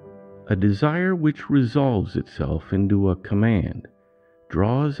 A desire which resolves itself into a command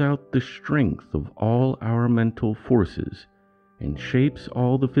draws out the strength of all our mental forces and shapes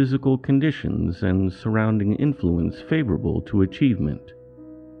all the physical conditions and surrounding influence favorable to achievement.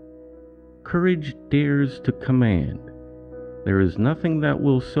 Courage dares to command. There is nothing that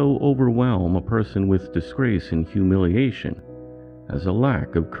will so overwhelm a person with disgrace and humiliation as a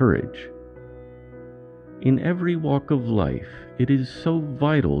lack of courage. In every walk of life, it is so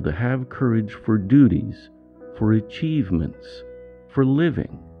vital to have courage for duties, for achievements, for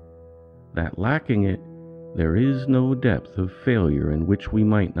living, that lacking it, there is no depth of failure in which we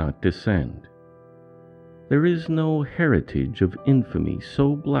might not descend. There is no heritage of infamy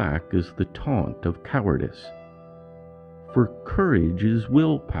so black as the taunt of cowardice. For courage is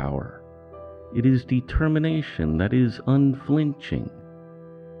willpower. It is determination that is unflinching.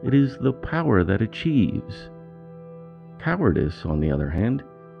 It is the power that achieves. Cowardice, on the other hand,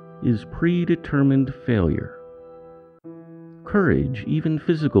 is predetermined failure. Courage, even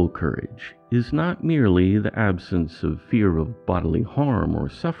physical courage, is not merely the absence of fear of bodily harm or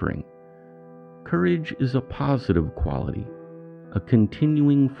suffering. Courage is a positive quality, a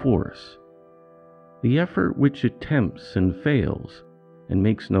continuing force. The effort which attempts and fails, and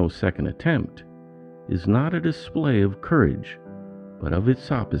makes no second attempt, is not a display of courage, but of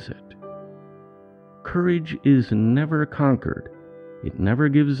its opposite. Courage is never conquered. It never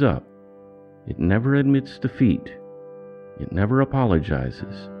gives up. It never admits defeat. It never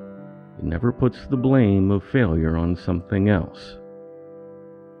apologizes. It never puts the blame of failure on something else.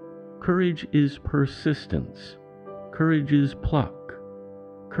 Courage is persistence. Courage is pluck.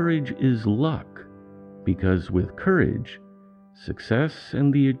 Courage is luck, because with courage, success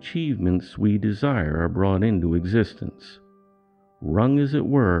and the achievements we desire are brought into existence, wrung as it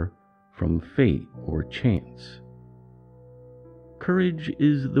were from fate or chance. Courage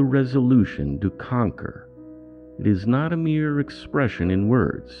is the resolution to conquer. It is not a mere expression in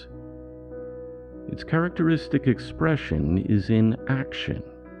words. Its characteristic expression is in action.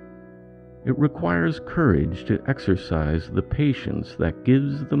 It requires courage to exercise the patience that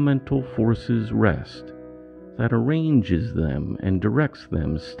gives the mental forces rest, that arranges them and directs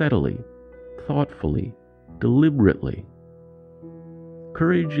them steadily, thoughtfully, deliberately.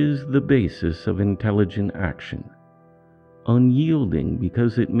 Courage is the basis of intelligent action, unyielding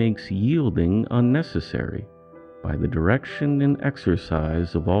because it makes yielding unnecessary by the direction and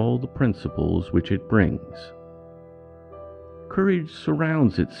exercise of all the principles which it brings. Courage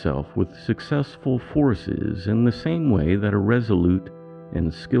surrounds itself with successful forces in the same way that a resolute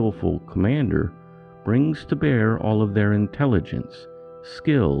and skillful commander brings to bear all of their intelligence,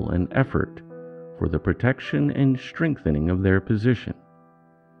 skill, and effort for the protection and strengthening of their position.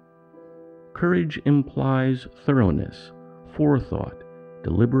 Courage implies thoroughness, forethought,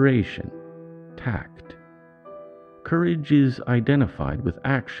 deliberation, tact. Courage is identified with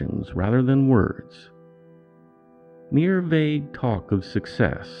actions rather than words. Mere vague talk of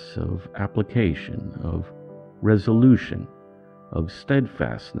success, of application, of resolution, of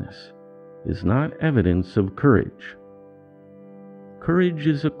steadfastness is not evidence of courage. Courage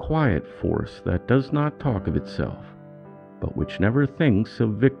is a quiet force that does not talk of itself, but which never thinks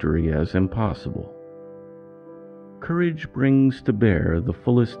of victory as impossible. Courage brings to bear the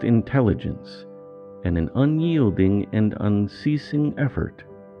fullest intelligence and an unyielding and unceasing effort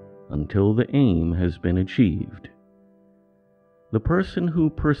until the aim has been achieved. The person who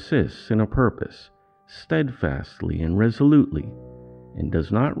persists in a purpose steadfastly and resolutely and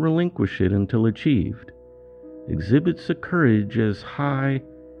does not relinquish it until achieved exhibits a courage as high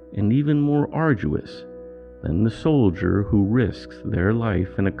and even more arduous than the soldier who risks their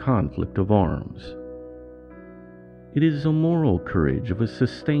life in a conflict of arms. It is a moral courage of a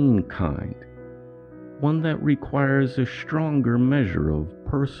sustained kind, one that requires a stronger measure of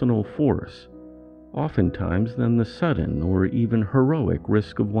personal force, oftentimes than the sudden or even heroic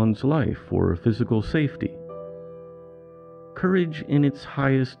risk of one's life or physical safety. Courage in its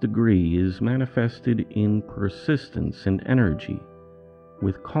highest degree is manifested in persistence and energy,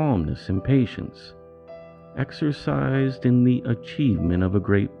 with calmness and patience, exercised in the achievement of a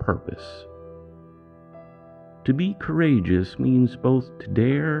great purpose. To be courageous means both to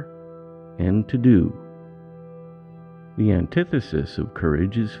dare and to do. The antithesis of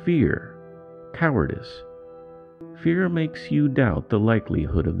courage is fear, cowardice. Fear makes you doubt the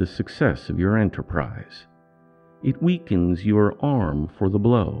likelihood of the success of your enterprise. It weakens your arm for the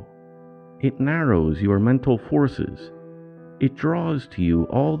blow. It narrows your mental forces. It draws to you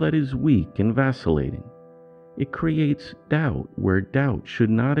all that is weak and vacillating. It creates doubt where doubt should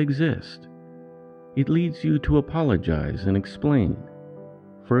not exist. It leads you to apologize and explain,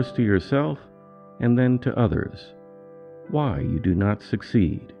 first to yourself and then to others, why you do not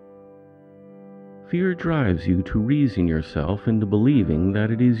succeed. Fear drives you to reason yourself into believing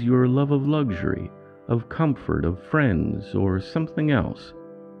that it is your love of luxury, of comfort, of friends, or something else,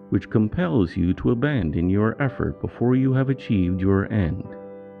 which compels you to abandon your effort before you have achieved your end.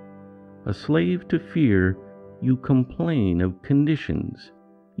 A slave to fear, you complain of conditions,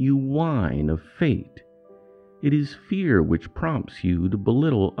 you whine of fate. It is fear which prompts you to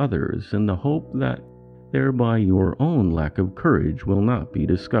belittle others in the hope that thereby your own lack of courage will not be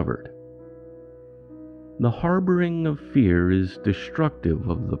discovered. The harboring of fear is destructive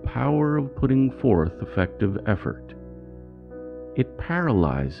of the power of putting forth effective effort. It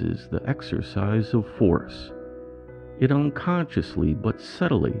paralyzes the exercise of force. It unconsciously but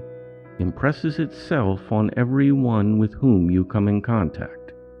subtly impresses itself on every one with whom you come in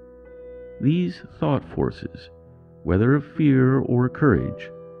contact. These thought forces, whether of fear or courage,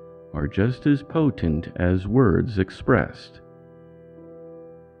 are just as potent as words expressed.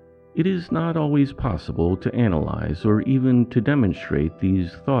 It is not always possible to analyze or even to demonstrate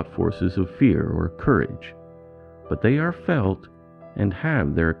these thought forces of fear or courage, but they are felt and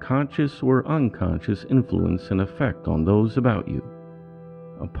have their conscious or unconscious influence and effect on those about you,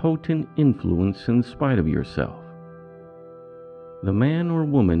 a potent influence in spite of yourself. The man or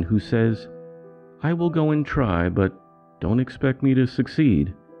woman who says, "I will go and try, but don't expect me to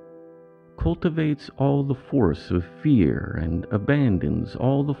succeed," cultivates all the force of fear and abandons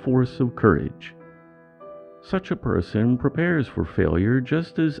all the force of courage. Such a person prepares for failure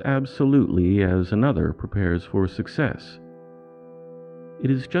just as absolutely as another prepares for success.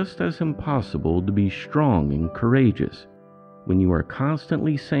 It is just as impossible to be strong and courageous when you are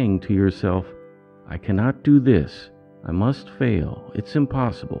constantly saying to yourself, "I cannot do this, I must fail, it's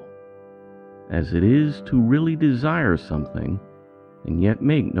impossible," as it is to really desire something and yet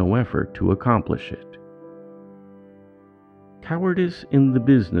make no effort to accomplish it. Cowardice in the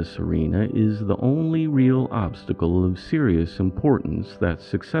business arena is the only real obstacle of serious importance that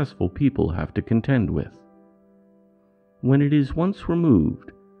successful people have to contend with. When it is once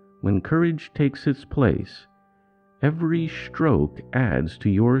removed, when courage takes its place, every stroke adds to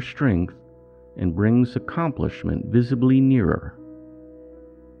your strength and brings accomplishment visibly nearer.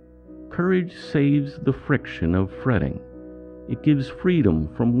 Courage saves the friction of fretting. It gives freedom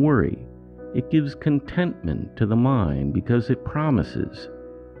from worry. It gives contentment to the mind because it promises,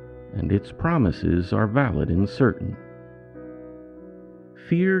 and its promises are valid and certain.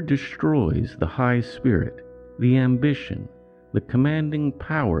 Fear destroys the high spirit, the ambition, the commanding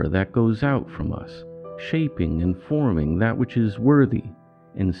power that goes out from us, shaping and forming that which is worthy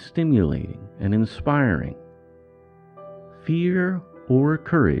and stimulating and inspiring. Fear or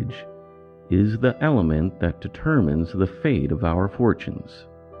courage is the element that determines the fate of our fortunes.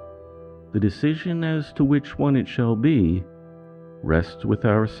 The decision as to which one it shall be rests with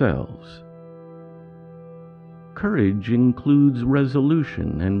ourselves. Courage includes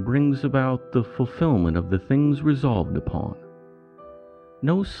resolution and brings about the fulfillment of the things resolved upon.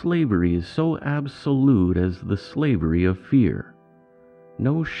 No slavery is so absolute as the slavery of fear,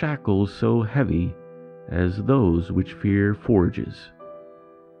 no shackles so heavy as those which fear forges.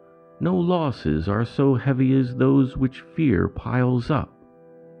 No losses are so heavy as those which fear piles up.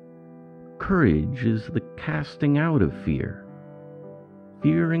 Courage is the casting out of fear.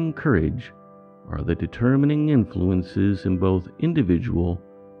 Fear and courage are the determining influences in both individual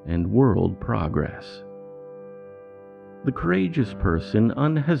and world progress. The courageous person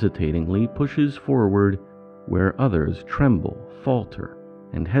unhesitatingly pushes forward where others tremble, falter,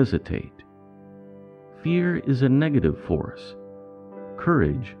 and hesitate. Fear is a negative force,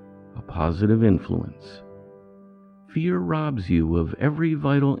 courage a positive influence. Fear robs you of every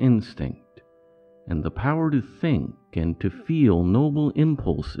vital instinct and the power to think and to feel noble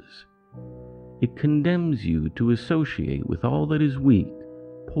impulses. It condemns you to associate with all that is weak,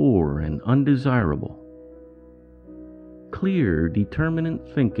 poor, and undesirable. Clear,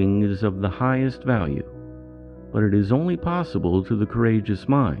 determinate thinking is of the highest value, but it is only possible to the courageous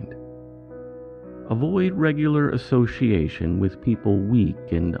mind. Avoid regular association with people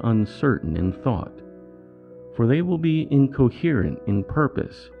weak and uncertain in thought, for they will be incoherent in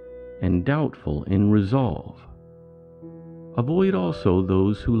purpose and doubtful in resolve. Avoid also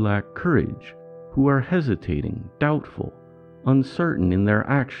those who lack courage, who are hesitating, doubtful, uncertain in their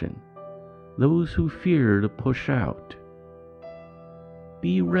action, those who fear to push out.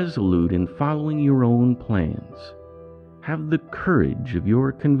 Be resolute in following your own plans. Have the courage of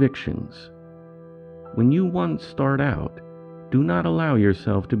your convictions. When you once start out, do not allow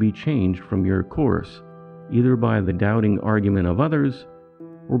yourself to be changed from your course, either by the doubting argument of others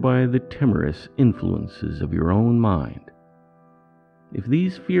or by the timorous influences of your own mind. If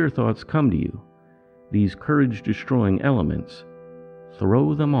these fear thoughts come to you, these courage-destroying elements,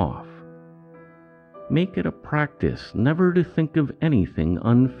 throw them off. Make it a practice never to think of anything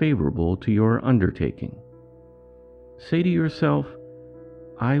unfavorable to your undertaking. Say to yourself,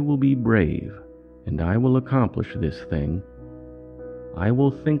 I will be brave, and I will accomplish this thing. I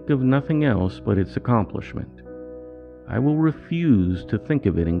will think of nothing else but its accomplishment. I will refuse to think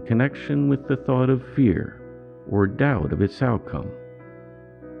of it in connection with the thought of fear or doubt of its outcome.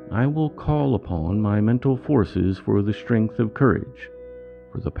 I will call upon my mental forces for the strength of courage,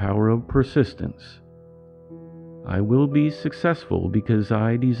 for the power of persistence. I will be successful because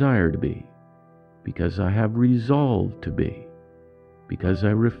I desire to be, because I have resolved to be, because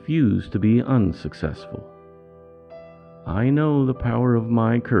I refuse to be unsuccessful. I know the power of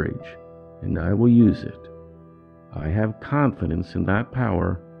my courage, and I will use it. I have confidence in that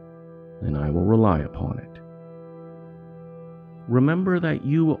power, and I will rely upon it. Remember that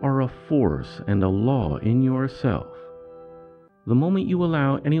you are a force and a law in yourself. The moment you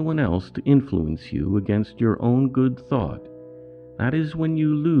allow anyone else to influence you against your own good thought, that is when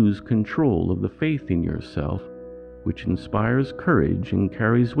you lose control of the faith in yourself, which inspires courage and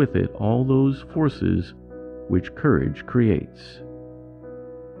carries with it all those forces which courage creates.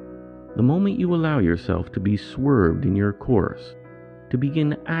 The moment you allow yourself to be swerved in your course, to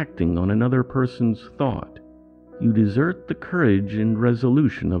begin acting on another person's thought, you desert the courage and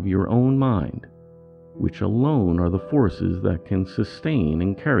resolution of your own mind, which alone are the forces that can sustain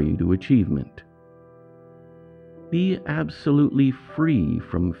and carry you to achievement. Be absolutely free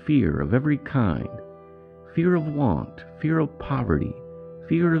from fear of every kind, fear of want, fear of poverty,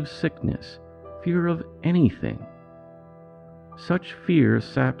 fear of sickness, fear of anything. Such fear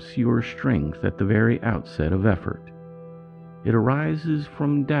saps your strength at the very outset of effort. It arises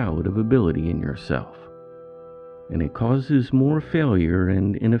from doubt of ability in yourself, and it causes more failure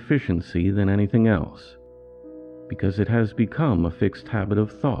and inefficiency than anything else, because it has become a fixed habit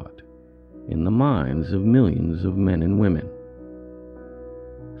of thought in the minds of millions of men and women.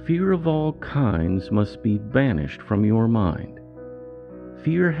 Fear of all kinds must be banished from your mind.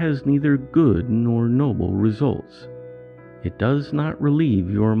 Fear has neither good nor noble results. It does not relieve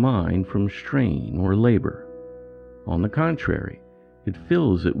your mind from strain or labor. On the contrary, it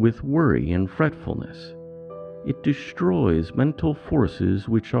fills it with worry and fretfulness. It destroys mental forces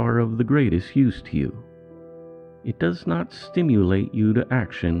which are of the greatest use to you. It does not stimulate you to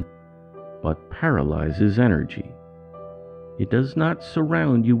action, but paralyzes energy. It does not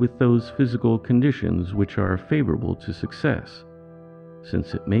surround you with those physical conditions which are favorable to success,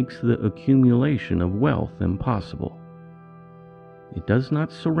 since it makes the accumulation of wealth impossible. It does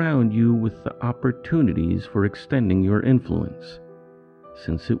not surround you with the opportunities for extending your influence,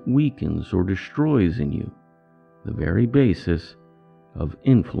 since it weakens or destroys in you the very basis of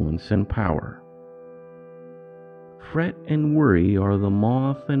influence and power. Fret and worry are the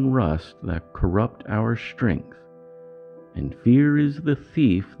moth and rust that corrupt our strength, and fear is the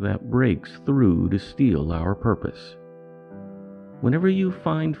thief that breaks through to steal our purpose. Whenever you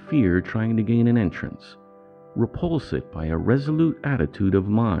find fear trying to gain an entrance, repulse it by a resolute attitude of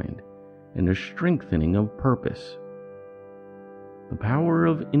mind and a strengthening of purpose. The power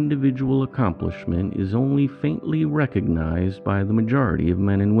of individual accomplishment is only faintly recognized by the majority of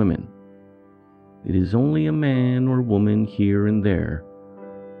men and women. It is only a man or woman here and there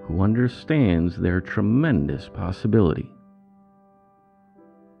who understands their tremendous possibility.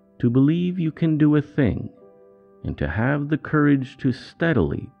 To believe you can do a thing, and to have the courage to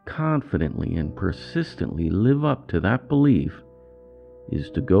steadily, confidently, and persistently live up to that belief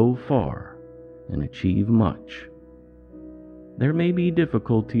is to go far and achieve much. There may be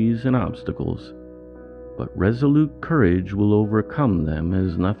difficulties and obstacles, but resolute courage will overcome them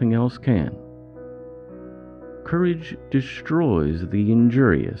as nothing else can. Courage destroys the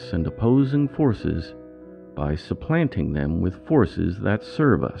injurious and opposing forces by supplanting them with forces that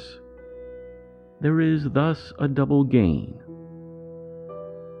serve us. There is thus a double gain.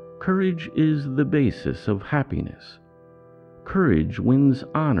 Courage is the basis of happiness. Courage wins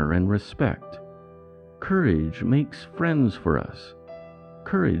honor and respect. Courage makes friends for us.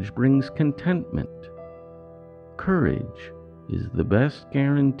 Courage brings contentment. Courage is the best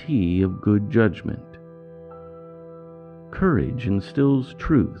guarantee of good judgment. Courage instills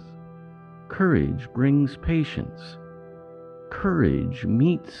truth. Courage brings patience. Courage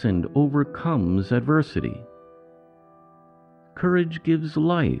meets and overcomes adversity. Courage gives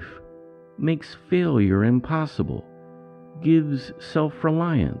life, makes failure impossible, gives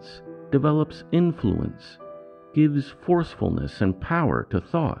self-reliance, develops influence, gives forcefulness and power to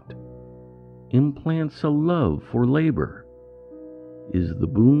thought, implants a love for labor, is the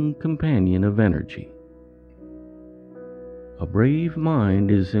boon companion of energy. A brave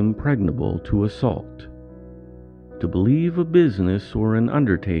mind is impregnable to assault. To believe a business or an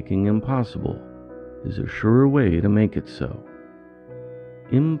undertaking impossible is a sure way to make it so.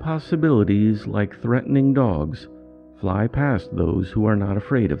 Impossibilities, like threatening dogs, fly past those who are not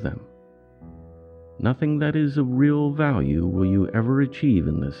afraid of them. Nothing that is of real value will you ever achieve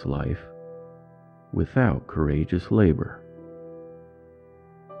in this life without courageous labor.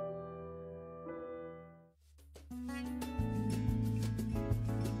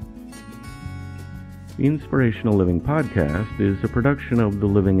 The Inspirational Living podcast is a production of The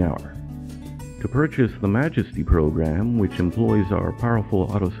Living Hour. To purchase the Majesty program, which employs our powerful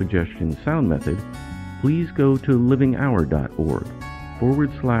autosuggestion sound method, please go to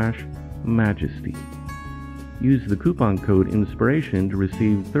livinghour.org/majesty. Use the coupon code INSPIRATION to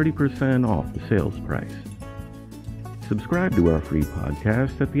receive 30% off the sales price. Subscribe to our free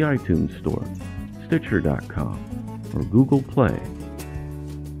podcast at the iTunes Store, Stitcher.com, or Google Play.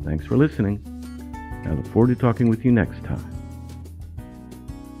 Thanks for listening. I look forward to talking with you next time.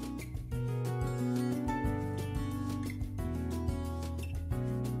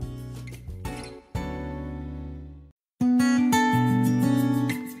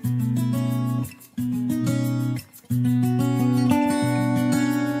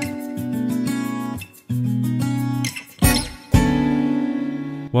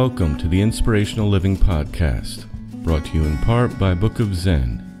 Welcome to the Inspirational Living podcast, brought to you in part by Book of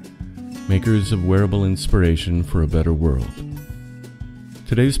Zen, makers of wearable inspiration for a better world.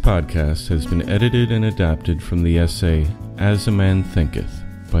 Today's podcast has been edited and adapted from the essay As a Man Thinketh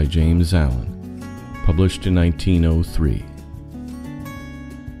by James Allen, published in 1903.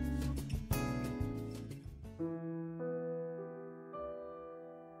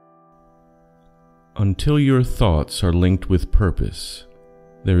 Until your thoughts are linked with purpose,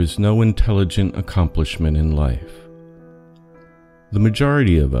 there is no intelligent accomplishment in life. The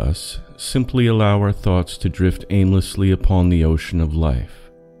majority of us simply allow our thoughts to drift aimlessly upon the ocean of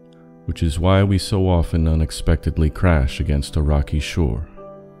life, which is why we so often unexpectedly crash against a rocky shore.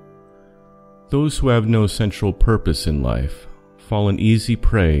 Those who have no central purpose in life fall an easy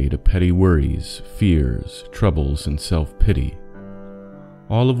prey to petty worries, fears, troubles, and self-pity,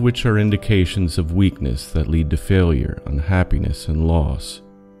 all of which are indications of weakness that lead to failure, unhappiness, and loss.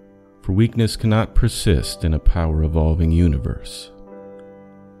 For weakness cannot persist in a power-evolving universe.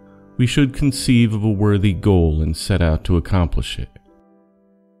 We should conceive of a worthy goal and set out to accomplish it.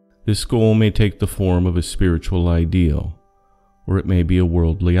 This goal may take the form of a spiritual ideal, or it may be a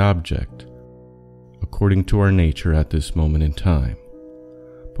worldly object, according to our nature at this moment in time.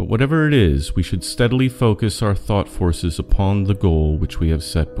 But whatever it is, we should steadily focus our thought forces upon the goal which we have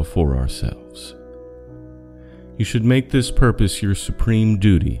set before ourselves. You should make this purpose your supreme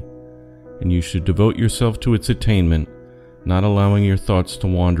duty, and you should devote yourself to its attainment, not allowing your thoughts to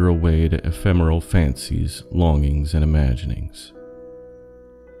wander away to ephemeral fancies, longings, and imaginings.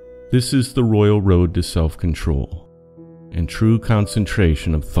 This is the royal road to self-control and true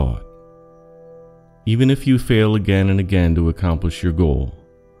concentration of thought. Even if you fail again and again to accomplish your goal,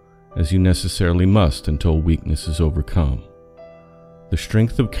 as you necessarily must until weakness is overcome, the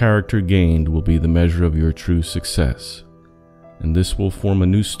strength of character gained will be the measure of your true success, and this will form a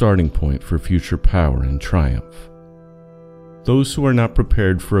new starting point for future power and triumph. Those who are not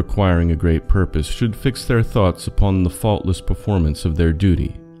prepared for acquiring a great purpose should fix their thoughts upon the faultless performance of their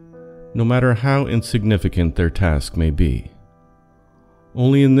duty, no matter how insignificant their task may be.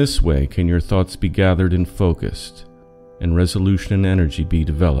 Only in this way can your thoughts be gathered and focused, and resolution and energy be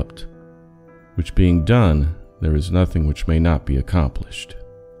developed, which being done, there is nothing which may not be accomplished.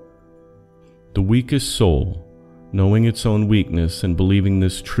 The weakest soul, knowing its own weakness and believing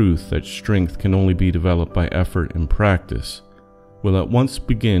this truth that strength can only be developed by effort and practice, will at once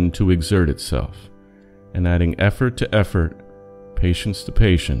begin to exert itself, and adding effort to effort, patience to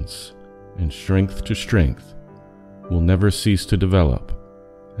patience, and strength to strength, will never cease to develop,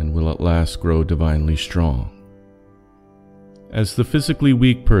 and will at last grow divinely strong. As the physically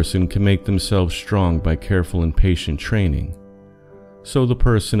weak person can make themselves strong by careful and patient training, so the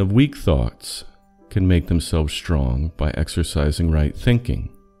person of weak thoughts can make themselves strong by exercising right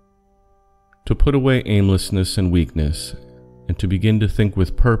thinking. To put away aimlessness and weakness, and to begin to think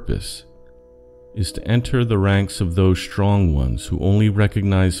with purpose, is to enter the ranks of those strong ones who only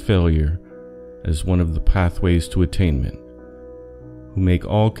recognize failure as one of the pathways to attainment, who make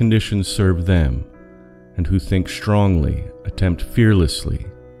all conditions serve them, and who think strongly, attempt fearlessly,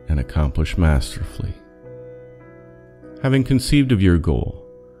 and accomplish masterfully. Having conceived of your goal,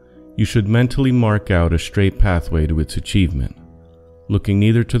 you should mentally mark out a straight pathway to its achievement, looking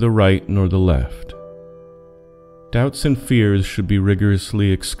neither to the right nor the left. Doubts and fears should be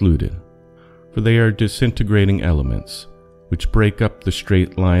rigorously excluded, for they are disintegrating elements which break up the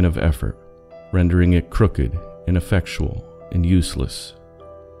straight line of effort, rendering it crooked, ineffectual, and useless.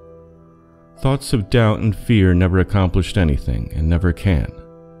 Thoughts of doubt and fear never accomplished anything and never can.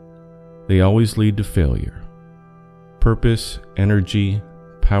 They always lead to failure. Purpose, energy,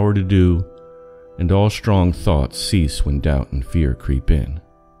 power to do, and all strong thoughts cease when doubt and fear creep in.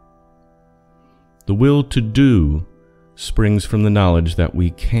 The will to do springs from the knowledge that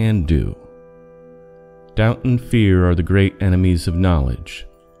we can do. Doubt and fear are the great enemies of knowledge,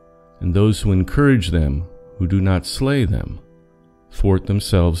 and those who encourage them, who do not slay them, thwart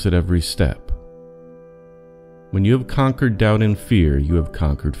themselves at every step. When you have conquered doubt and fear, you have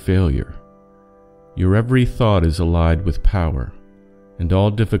conquered failure. Your every thought is allied with power, and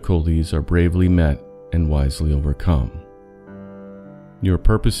all difficulties are bravely met and wisely overcome. Your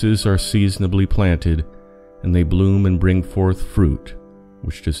purposes are seasonably planted, and they bloom and bring forth fruit,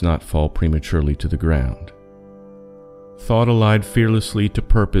 which does not fall prematurely to the ground. Thought allied fearlessly to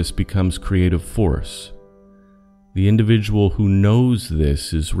purpose becomes creative force. The individual who knows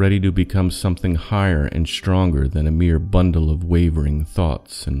this is ready to become something higher and stronger than a mere bundle of wavering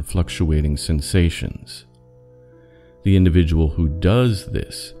thoughts and fluctuating sensations. The individual who does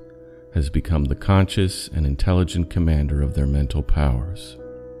this has become the conscious and intelligent commander of their mental powers.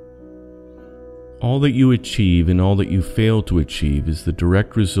 All that you achieve and all that you fail to achieve is the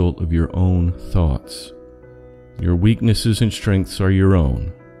direct result of your own thoughts. Your weaknesses and strengths are your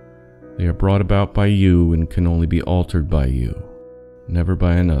own. They are brought about by you and can only be altered by you, never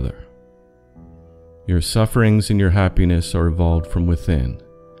by another. Your sufferings and your happiness are evolved from within.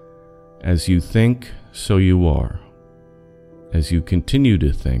 As you think, so you are. As you continue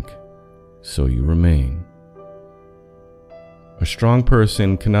to think, so you remain. A strong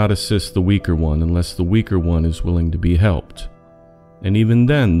person cannot assist the weaker one unless the weaker one is willing to be helped, and even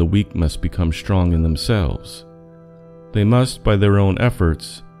then the weak must become strong in themselves. They must, by their own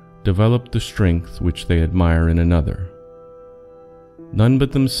efforts, develop the strength which they admire in another. None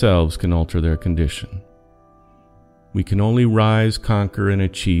but themselves can alter their condition. We can only rise, conquer, and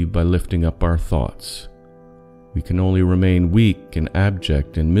achieve by lifting up our thoughts. We can only remain weak and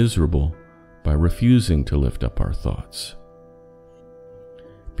abject and miserable by refusing to lift up our thoughts.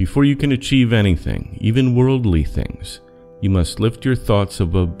 Before you can achieve anything, even worldly things, you must lift your thoughts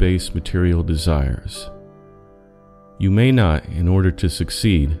above base material desires. You may not, in order to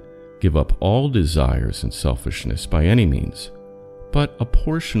succeed, give up all desires and selfishness by any means, but a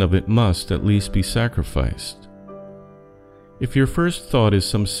portion of it must at least be sacrificed. If your first thought is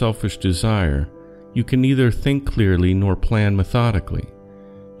some selfish desire, you can neither think clearly nor plan methodically.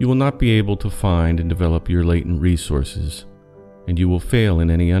 You will not be able to find and develop your latent resources, and you will fail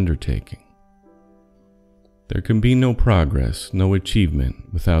in any undertaking. There can be no progress, no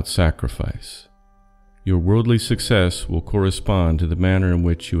achievement without sacrifice. Your worldly success will correspond to the manner in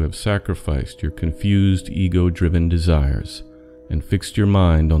which you have sacrificed your confused, ego-driven desires and fixed your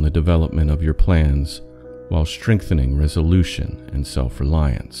mind on the development of your plans while strengthening resolution and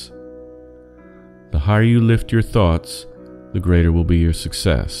self-reliance. The higher you lift your thoughts, the greater will be your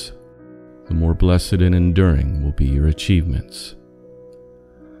success. The more blessed and enduring will be your achievements.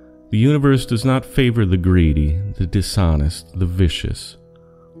 The universe does not favor the greedy, the dishonest, the vicious,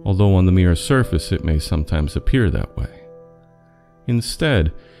 although on the mere surface it may sometimes appear that way.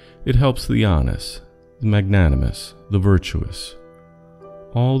 Instead, it helps the honest, the magnanimous, the virtuous.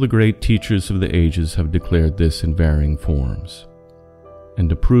 All the great teachers of the ages have declared this in varying forms. And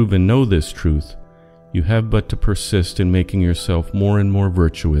to prove and know this truth, you have but to persist in making yourself more and more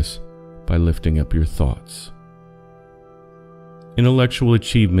virtuous by lifting up your thoughts. Intellectual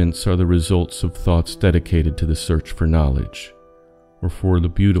achievements are the results of thoughts dedicated to the search for knowledge, or for the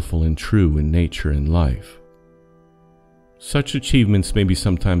beautiful and true in nature and life. Such achievements may be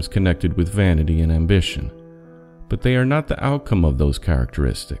sometimes connected with vanity and ambition, but they are not the outcome of those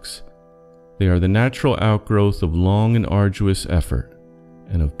characteristics. They are the natural outgrowth of long and arduous effort,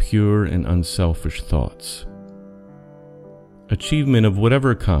 and of pure and unselfish thoughts. Achievement of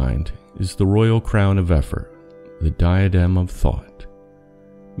whatever kind is the royal crown of effort, the diadem of thought.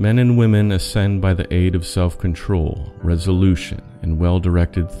 Men and women ascend by the aid of self-control, resolution, and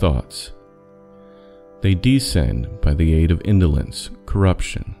well-directed thoughts. They descend by the aid of indolence,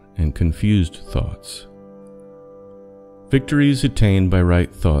 corruption, and confused thoughts. Victories attained by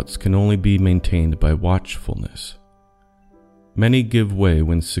right thoughts can only be maintained by watchfulness. Many give way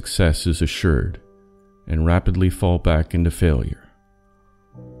when success is assured, and rapidly fall back into failure.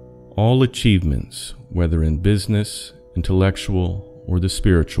 All achievements, whether in business, intellectual, or the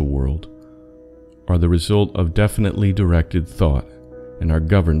spiritual world, are the result of definitely directed thought and are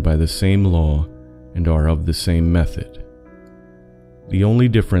governed by the same law and are of the same method. The only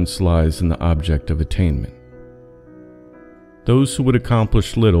difference lies in the object of attainment. Those who would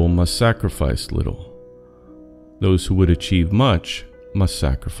accomplish little must sacrifice little. Those who would achieve much must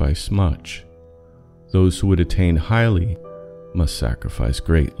sacrifice much. Those who would attain highly must sacrifice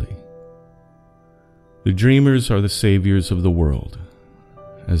greatly. The dreamers are the saviors of the world.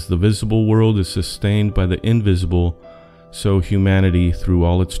 As the visible world is sustained by the invisible, so humanity, through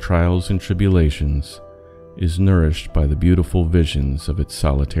all its trials and tribulations, is nourished by the beautiful visions of its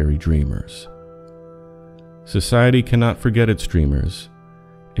solitary dreamers. Society cannot forget its dreamers.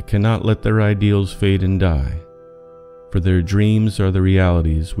 It cannot let their ideals fade and die, for their dreams are the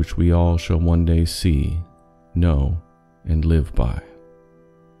realities which we all shall one day see, know, and live by.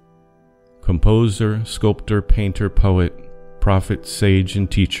 Composer, sculptor, painter, poet, prophet, sage,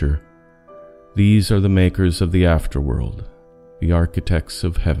 and teacher, these are the makers of the afterworld, the architects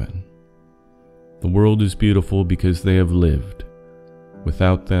of heaven. The world is beautiful because they have lived.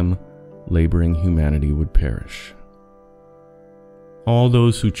 Without them, laboring humanity would perish. All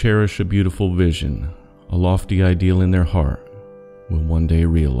those who cherish a beautiful vision, a lofty ideal in their heart, will one day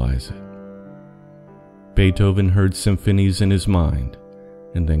realize it. Beethoven heard symphonies in his mind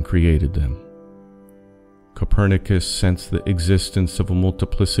and then created them. Copernicus sensed the existence of a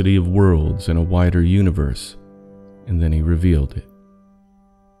multiplicity of worlds in a wider universe, and then he revealed it.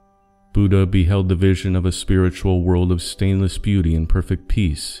 Buddha beheld the vision of a spiritual world of stainless beauty and perfect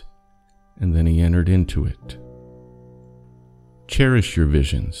peace, and then he entered into it. Cherish your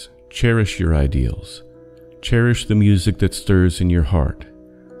visions, cherish your ideals, cherish the music that stirs in your heart,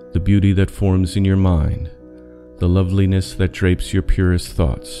 the beauty that forms in your mind, the loveliness that drapes your purest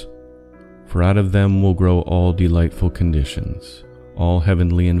thoughts, for out of them will grow all delightful conditions, all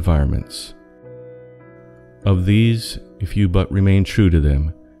heavenly environments. Of these, if you but remain true to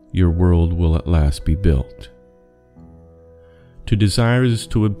them, your world will at last be built. To desire is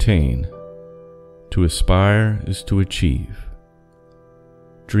to obtain, to aspire is to achieve.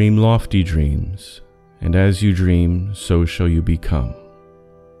 Dream lofty dreams, and as you dream, so shall you become.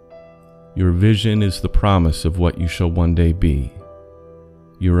 Your vision is the promise of what you shall one day be.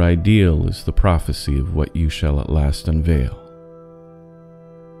 Your ideal is the prophecy of what you shall at last unveil.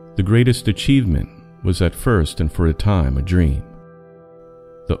 The greatest achievement was at first and for a time a dream.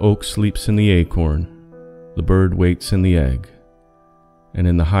 The oak sleeps in the acorn, the bird waits in the egg, and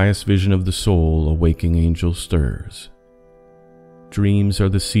in the highest vision of the soul a waking angel stirs. Dreams are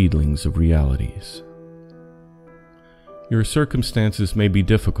the seedlings of realities. Your circumstances may be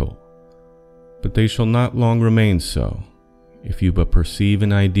difficult, but they shall not long remain so, if you but perceive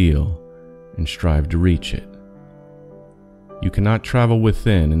an ideal and strive to reach it. You cannot travel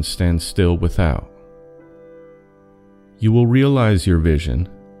within and stand still without. You will realize your vision,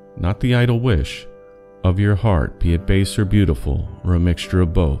 not the idle wish, of your heart, be it base or beautiful, or a mixture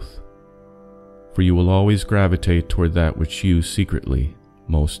of both. For you will always gravitate toward that which you secretly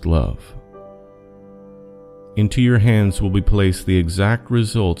most love. Into your hands will be placed the exact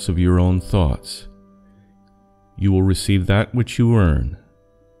results of your own thoughts. You will receive that which you earn,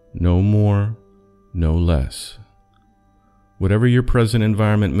 no more, no less. Whatever your present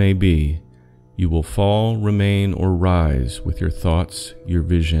environment may be, you will fall, remain, or rise with your thoughts, your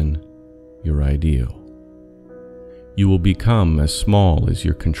vision, your ideal. You will become as small as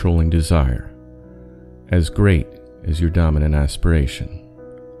your controlling desire, as great as your dominant aspiration.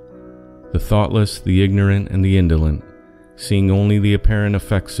 The thoughtless, the ignorant, and the indolent, seeing only the apparent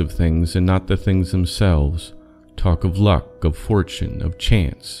effects of things and not the things themselves, talk of luck, of fortune, of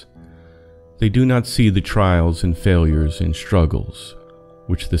chance. They do not see the trials and failures and struggles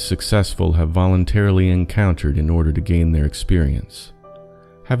which the successful have voluntarily encountered in order to gain their experience,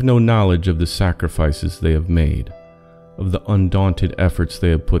 have no knowledge of the sacrifices they have made, of the undaunted efforts they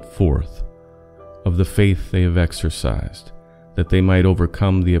have put forth, of the faith they have exercised, that they might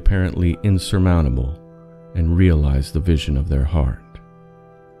overcome the apparently insurmountable and realize the vision of their heart.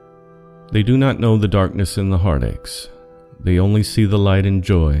 They do not know the darkness and the heartaches. They only see the light and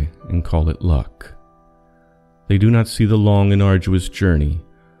joy and call it luck. They do not see the long and arduous journey,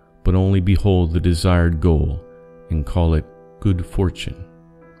 but only behold the desired goal and call it good fortune.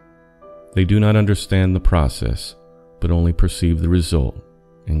 They do not understand the process, but only perceive the result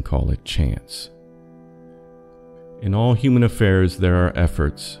and call it chance. In all human affairs there are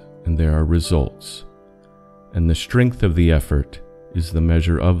efforts and there are results, and the strength of the effort is the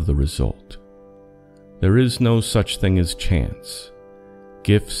measure of the result. There is no such thing as chance.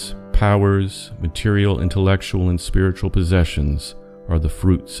 Gifts, powers, material, intellectual, and spiritual possessions are the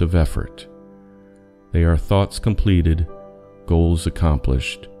fruits of effort. They are thoughts completed, goals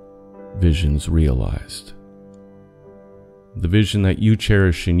accomplished, visions realized. The vision that you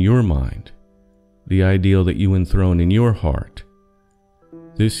cherish in your mind, the ideal that you enthrone in your heart,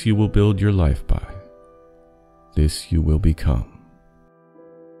 this you will build your life by. This you will become.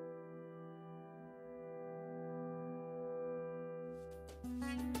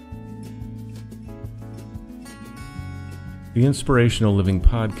 The Inspirational Living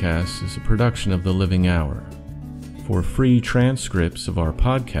podcast is a production of The Living Hour. For free transcripts of our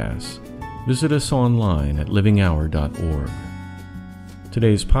podcasts, visit us online at livinghour.org.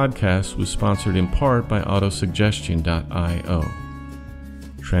 Today's podcast was sponsored in part by autosuggestion.io.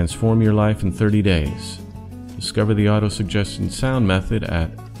 Transform your life in 30 days. Discover the autosuggestion sound method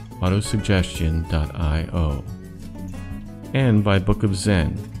at autosuggestion.io. And by Book of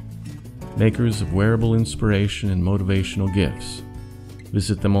Zen, makers of wearable inspiration and motivational gifts.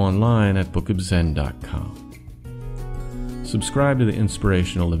 Visit them online at bookofzen.com. Subscribe to the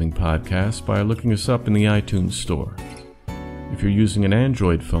Inspirational Living podcast by looking us up in the iTunes Store. If you're using an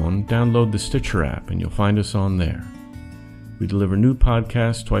Android phone, download the Stitcher app and you'll find us on there. We deliver new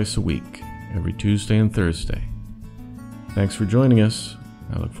podcasts twice a week, every Tuesday and Thursday. Thanks for joining us.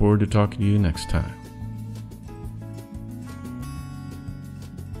 I look forward to talking to you next time.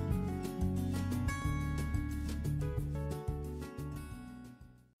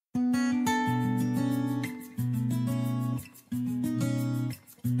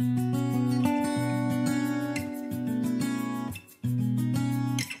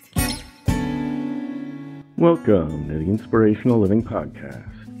 Welcome to the Inspirational Living Podcast.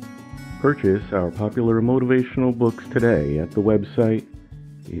 Purchase our popular motivational books today at the website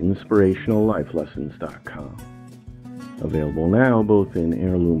inspirationallifelessons.com. Available now both in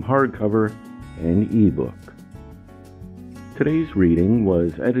heirloom hardcover and ebook. Today's reading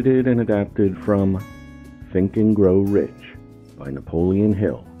was edited and adapted from Think and Grow Rich by Napoleon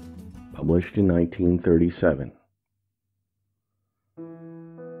Hill, published in 1937.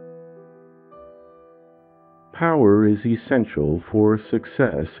 Power is essential for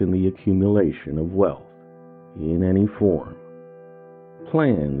success in the accumulation of wealth, in any form.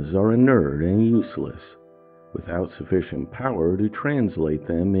 Plans are inert and useless, without sufficient power to translate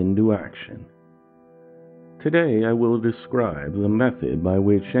them into action. Today I will describe the method by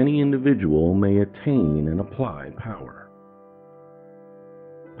which any individual may attain and apply power.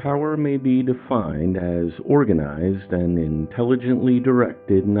 Power may be defined as organized and intelligently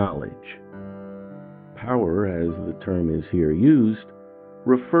directed knowledge. Power, as the term is here used,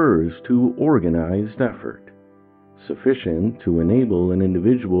 refers to organized effort, sufficient to enable an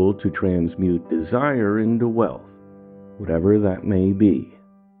individual to transmute desire into wealth, whatever that may be.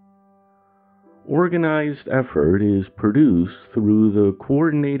 Organized effort is produced through the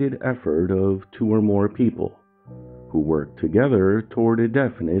coordinated effort of two or more people who work together toward a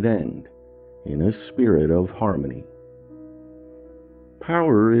definite end in a spirit of harmony.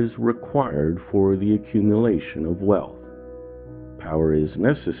 Power is required for the accumulation of wealth. Power is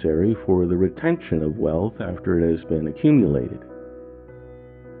necessary for the retention of wealth after it has been accumulated.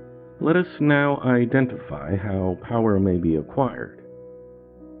 Let us now identify how power may be acquired.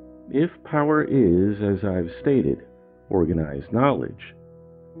 If power is, as I've stated, organized knowledge,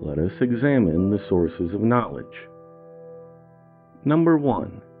 let us examine the sources of knowledge. Number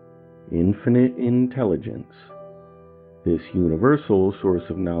 1. Infinite intelligence. This universal source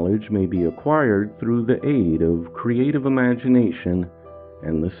of knowledge may be acquired through the aid of creative imagination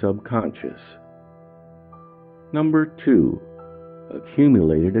and the subconscious. Number 2.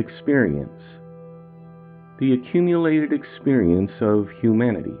 Accumulated experience. The accumulated experience of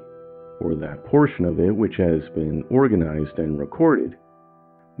humanity, or that portion of it which has been organized and recorded,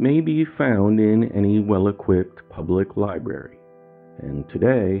 may be found in any well-equipped public library, and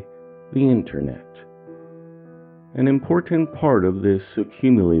today, the Internet. An important part of this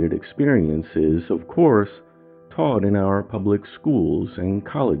accumulated experience is, of course, taught in our public schools and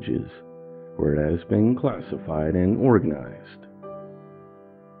colleges, where it has been classified and organized.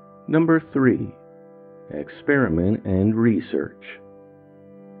 Number 3. Experiment and research.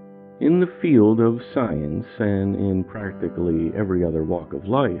 In the field of science and in practically every other walk of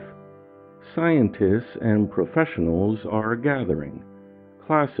life, scientists and professionals are gathering,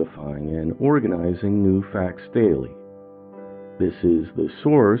 classifying, and organizing new facts daily. This is the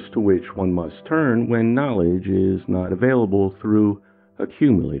source to which one must turn when knowledge is not available through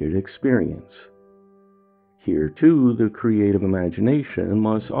accumulated experience. Here, too, the creative imagination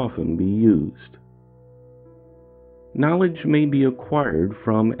must often be used. Knowledge may be acquired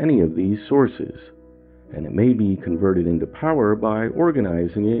from any of these sources, and it may be converted into power by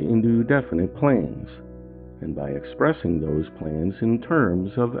organizing it into definite plans, and by expressing those plans in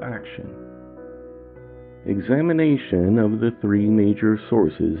terms of action. Examination of the three major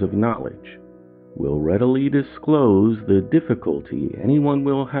sources of knowledge will readily disclose the difficulty anyone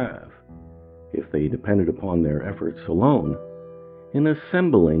will have, if they depended upon their efforts alone, in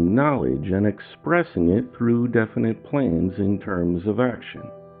assembling knowledge and expressing it through definite plans in terms of action.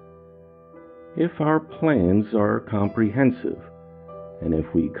 If our plans are comprehensive, and if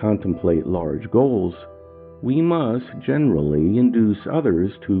we contemplate large goals, we must generally induce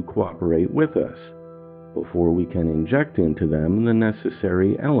others to cooperate with us before we can inject into them the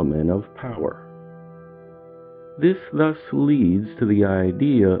necessary element of power. This thus leads to the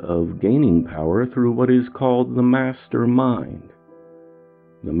idea of gaining power through what is called the master mind.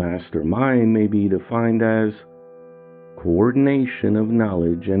 The master mind may be defined as coordination of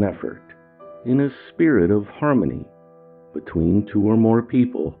knowledge and effort in a spirit of harmony between two or more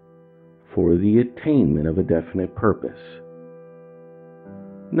people for the attainment of a definite purpose.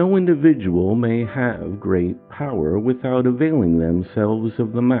 No individual may have great power without availing themselves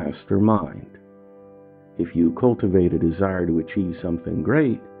of the master mind. If you cultivate a desire to achieve something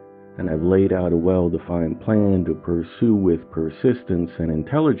great, and have laid out a well-defined plan to pursue with persistence and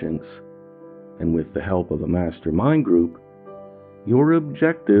intelligence, and with the help of a mastermind group, your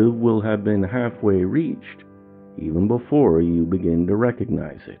objective will have been halfway reached even before you begin to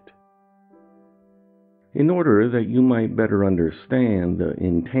recognize it. In order that you might better understand the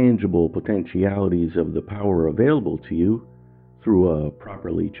intangible potentialities of the power available to you through a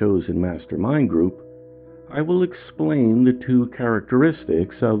properly chosen mastermind group, I will explain the two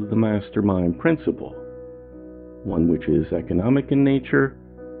characteristics of the mastermind principle, one which is economic in nature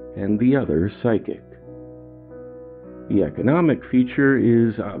and the other psychic. The economic feature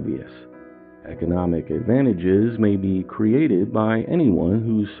is obvious. Economic advantages may be created by anyone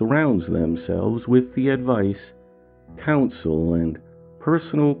who surrounds themselves with the advice, counsel, and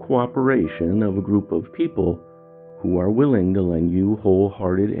personal cooperation of a group of people who are willing to lend you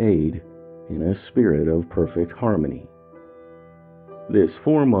wholehearted aid in a spirit of perfect harmony. This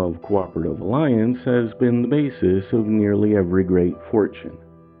form of cooperative alliance has been the basis of nearly every great fortune.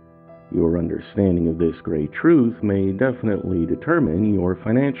 Your understanding of this great truth may definitely determine your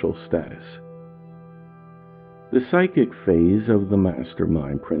financial status. The psychic phase of the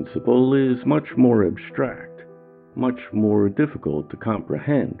mastermind principle is much more abstract, much more difficult to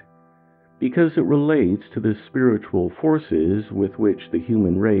comprehend, because it relates to the spiritual forces with which the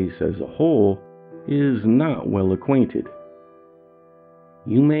human race as a whole is not well acquainted.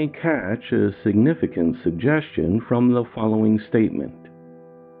 you may catch a significant suggestion from the following statement.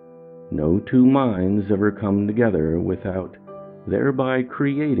 No two minds ever come together without thereby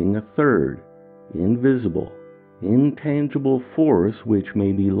creating a third, invisible, intangible force which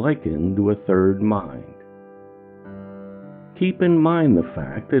may be likened to a third mind. Keep in mind the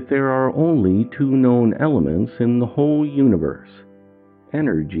fact that there are only two known elements in the whole universe,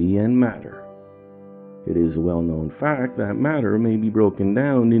 energy and matter. It is a well-known fact that matter may be broken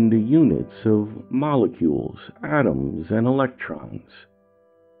down into units of molecules, atoms, and electrons.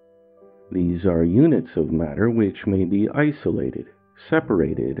 These are units of matter which may be isolated,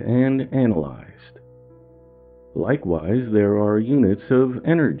 separated, and analyzed. Likewise, there are units of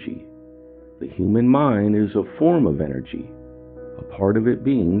energy. The human mind is a form of energy, a part of it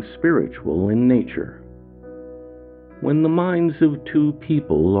being spiritual in nature. When the minds of two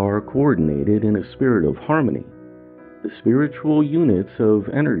people are coordinated in a spirit of harmony, the spiritual units of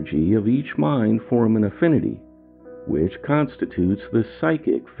energy of each mind form an affinity, which constitutes the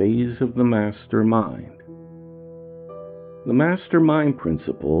psychic phase of the master mind. The master mind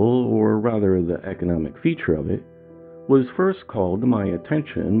principle, or rather the economic feature of it, was first called to my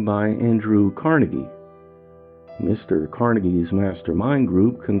attention by Andrew Carnegie. Mr. Carnegie's mastermind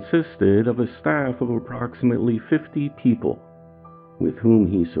group consisted of a staff of approximately 50 people, with whom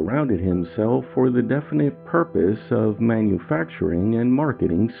he surrounded himself for the definite purpose of manufacturing and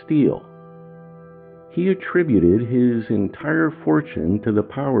marketing steel. He attributed his entire fortune to the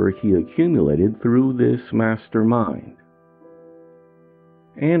power he accumulated through this mastermind.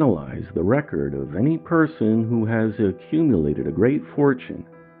 Analyze the record of any person who has accumulated a great fortune,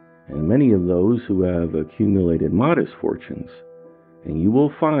 and many of those who have accumulated modest fortunes, and you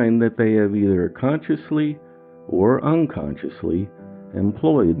will find that they have either consciously or unconsciously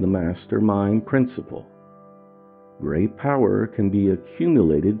employed the mastermind principle. Great power can be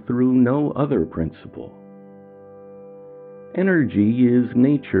accumulated through no other principle. Energy is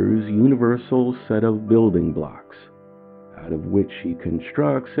nature's universal set of building blocks, out of which she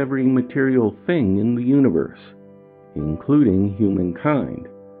constructs every material thing in the universe, including humankind,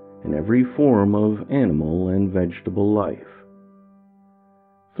 and every form of animal and vegetable life.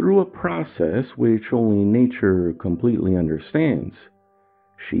 Through a process which only nature completely understands,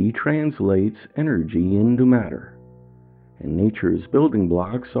 she translates energy into matter, and nature's building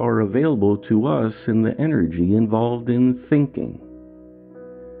blocks are available to us in the energy involved in thinking.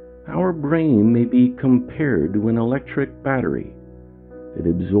 Our brain may be compared to an electric battery. It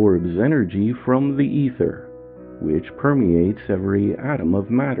absorbs energy from the ether, which permeates every atom of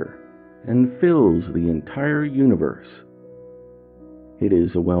matter and fills the entire universe. It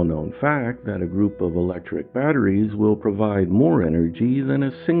is a well-known fact that a group of electric batteries will provide more energy than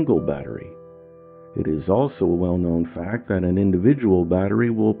a single battery. It is also a well-known fact that an individual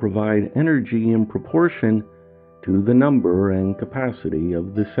battery will provide energy in proportion to the number and capacity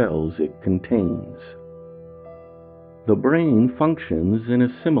of the cells it contains. The brain functions in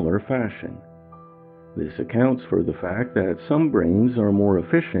a similar fashion. This accounts for the fact that some brains are more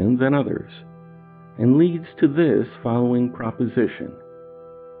efficient than others, and leads to this following proposition.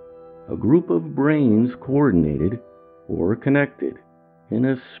 A group of brains coordinated or connected in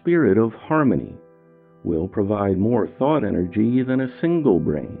a spirit of harmony will provide more thought energy than a single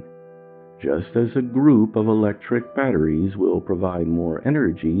brain, just as a group of electric batteries will provide more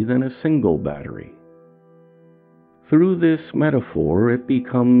energy than a single battery. Through this metaphor, it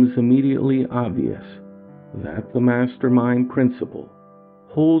becomes immediately obvious that the mastermind principle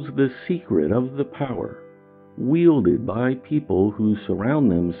holds the secret of the power wielded by people who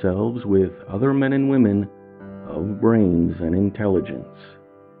surround themselves with other men and women of brains and intelligence.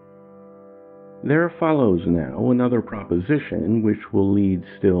 There follows now another proposition which will lead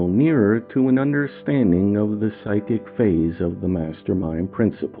still nearer to an understanding of the psychic phase of the mastermind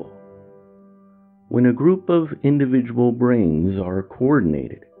principle. When a group of individual brains are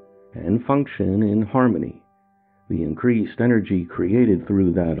coordinated and function in harmony, the increased energy created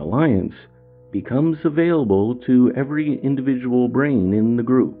through that alliance becomes available to every individual brain in the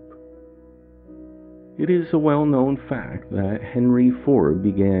group. It is a well-known fact that Henry Ford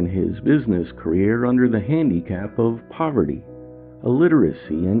began his business career under the handicap of poverty,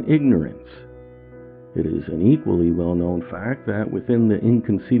 illiteracy, and ignorance. It is an equally well-known fact that within the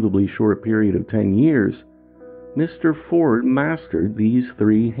inconceivably short period of 10 years, Mr. Ford mastered these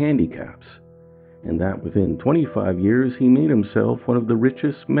three handicaps, and that within 25 years he made himself one of the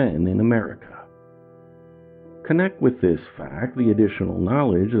richest men in America. Connect with this fact the additional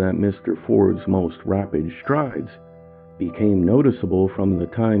knowledge that Mr. Ford's most rapid strides became noticeable from the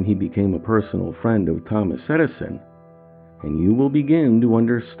time he became a personal friend of Thomas Edison, and you will begin to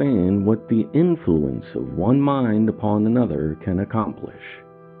understand what the influence of one mind upon another can accomplish.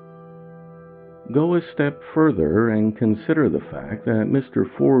 Go a step further and consider the fact that Mr.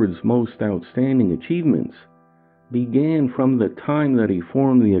 Ford's most outstanding achievements began from the time that he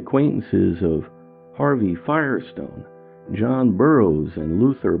formed the acquaintances of Harvey Firestone, John Burroughs, and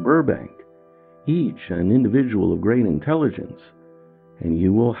Luther Burbank, each an individual of great intelligence, and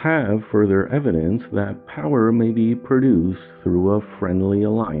you will have further evidence that power may be produced through a friendly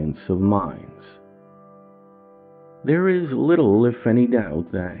alliance of minds. There is little, if any,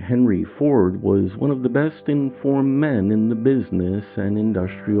 doubt that Henry Ford was one of the best informed men in the business and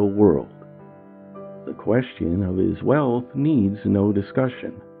industrial world. The question of his wealth needs no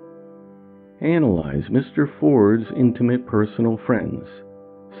discussion. Analyze Mr. Ford's intimate personal friends,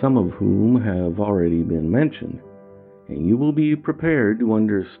 some of whom have already been mentioned, and you will be prepared to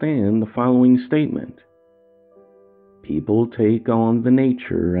understand the following statement. People take on the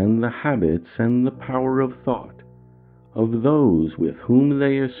nature and the habits and the power of thought of those with whom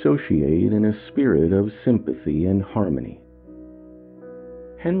they associate in a spirit of sympathy and harmony.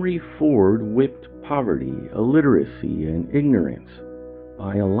 Henry Ford whipped poverty, illiteracy, and ignorance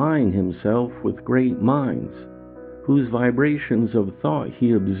by allying himself with great minds, whose vibrations of thought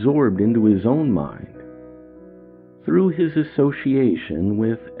he absorbed into his own mind. Through his association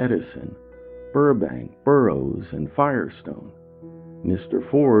with Edison, Burbank, Burroughs, and Firestone, Mr.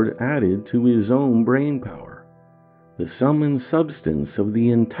 Ford added to his own brain power the sum and substance of the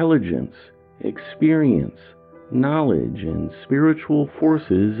intelligence, experience, knowledge, and spiritual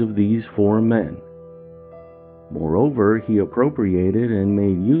forces of these four men. Moreover, he appropriated and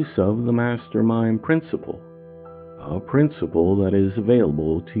made use of the mastermind principle, a principle that is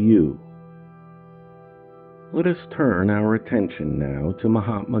available to you. Let us turn our attention now to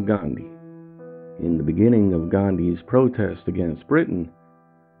Mahatma Gandhi. In the beginning of Gandhi's protest against Britain,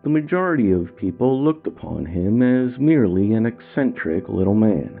 the majority of people looked upon him as merely an eccentric little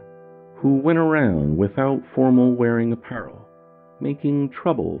man who went around without formal wearing apparel, making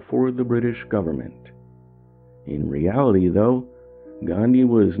trouble for the British government. In reality, though, Gandhi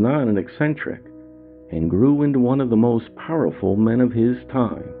was not an eccentric and grew into one of the most powerful men of his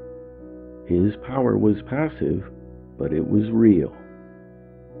time. His power was passive, but it was real.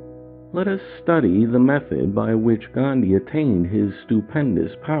 Let us study the method by which Gandhi attained his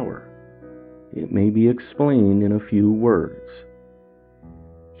stupendous power. It may be explained in a few words.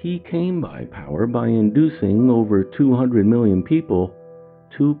 He came by power by inducing over 200 million people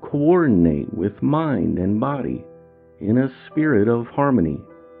to coordinate with mind and body in a spirit of harmony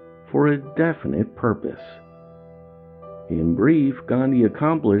for a definite purpose. In brief, Gandhi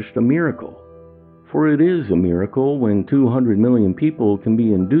accomplished a miracle, for it is a miracle when 200 million people can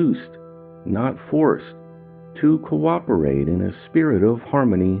be induced, not forced, to cooperate in a spirit of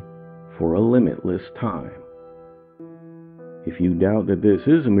harmony for a limitless time. If you doubt that this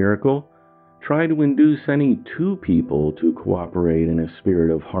is a miracle, try to induce any two people to cooperate in a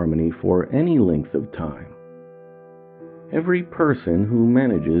spirit of harmony for any length of time. Every person who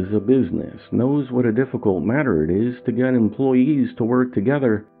manages a business knows what a difficult matter it is to get employees to work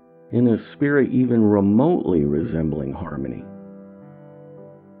together in a spirit even remotely resembling harmony.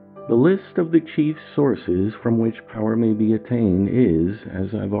 The list of the chief sources from which power may be attained is,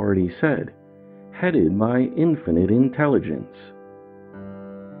 as I've already said, headed by infinite intelligence.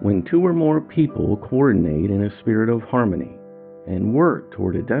 When two or more people coordinate in a spirit of harmony and work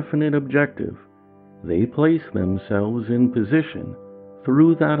toward a definite objective, they place themselves in position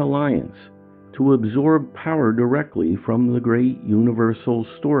through that alliance to absorb power directly from the great universal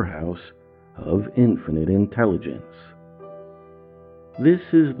storehouse of infinite intelligence. This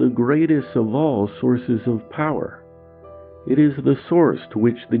is the greatest of all sources of power. It is the source to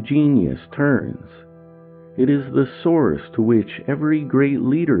which the genius turns. It is the source to which every great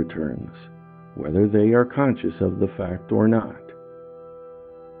leader turns, whether they are conscious of the fact or not.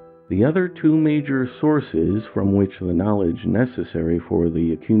 The other two major sources from which the knowledge necessary for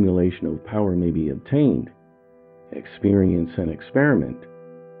the accumulation of power may be obtained, experience and experiment,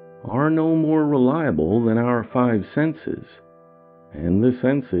 are no more reliable than our five senses, and the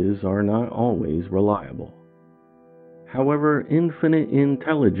senses are not always reliable. However, infinite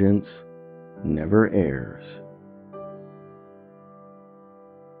intelligence never errs.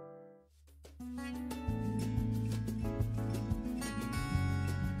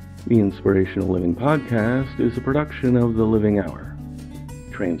 The Inspirational Living podcast is a production of The Living Hour.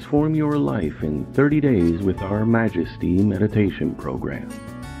 Transform your life in 30 days with our Majesty meditation program.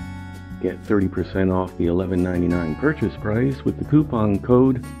 Get 30% off the $11.99 purchase price with the coupon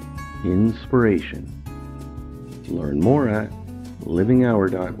code INSPIRATION. Learn more at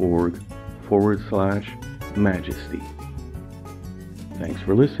livinghour.org/majesty. Thanks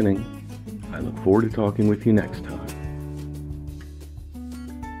for listening. I look forward to talking with you next time.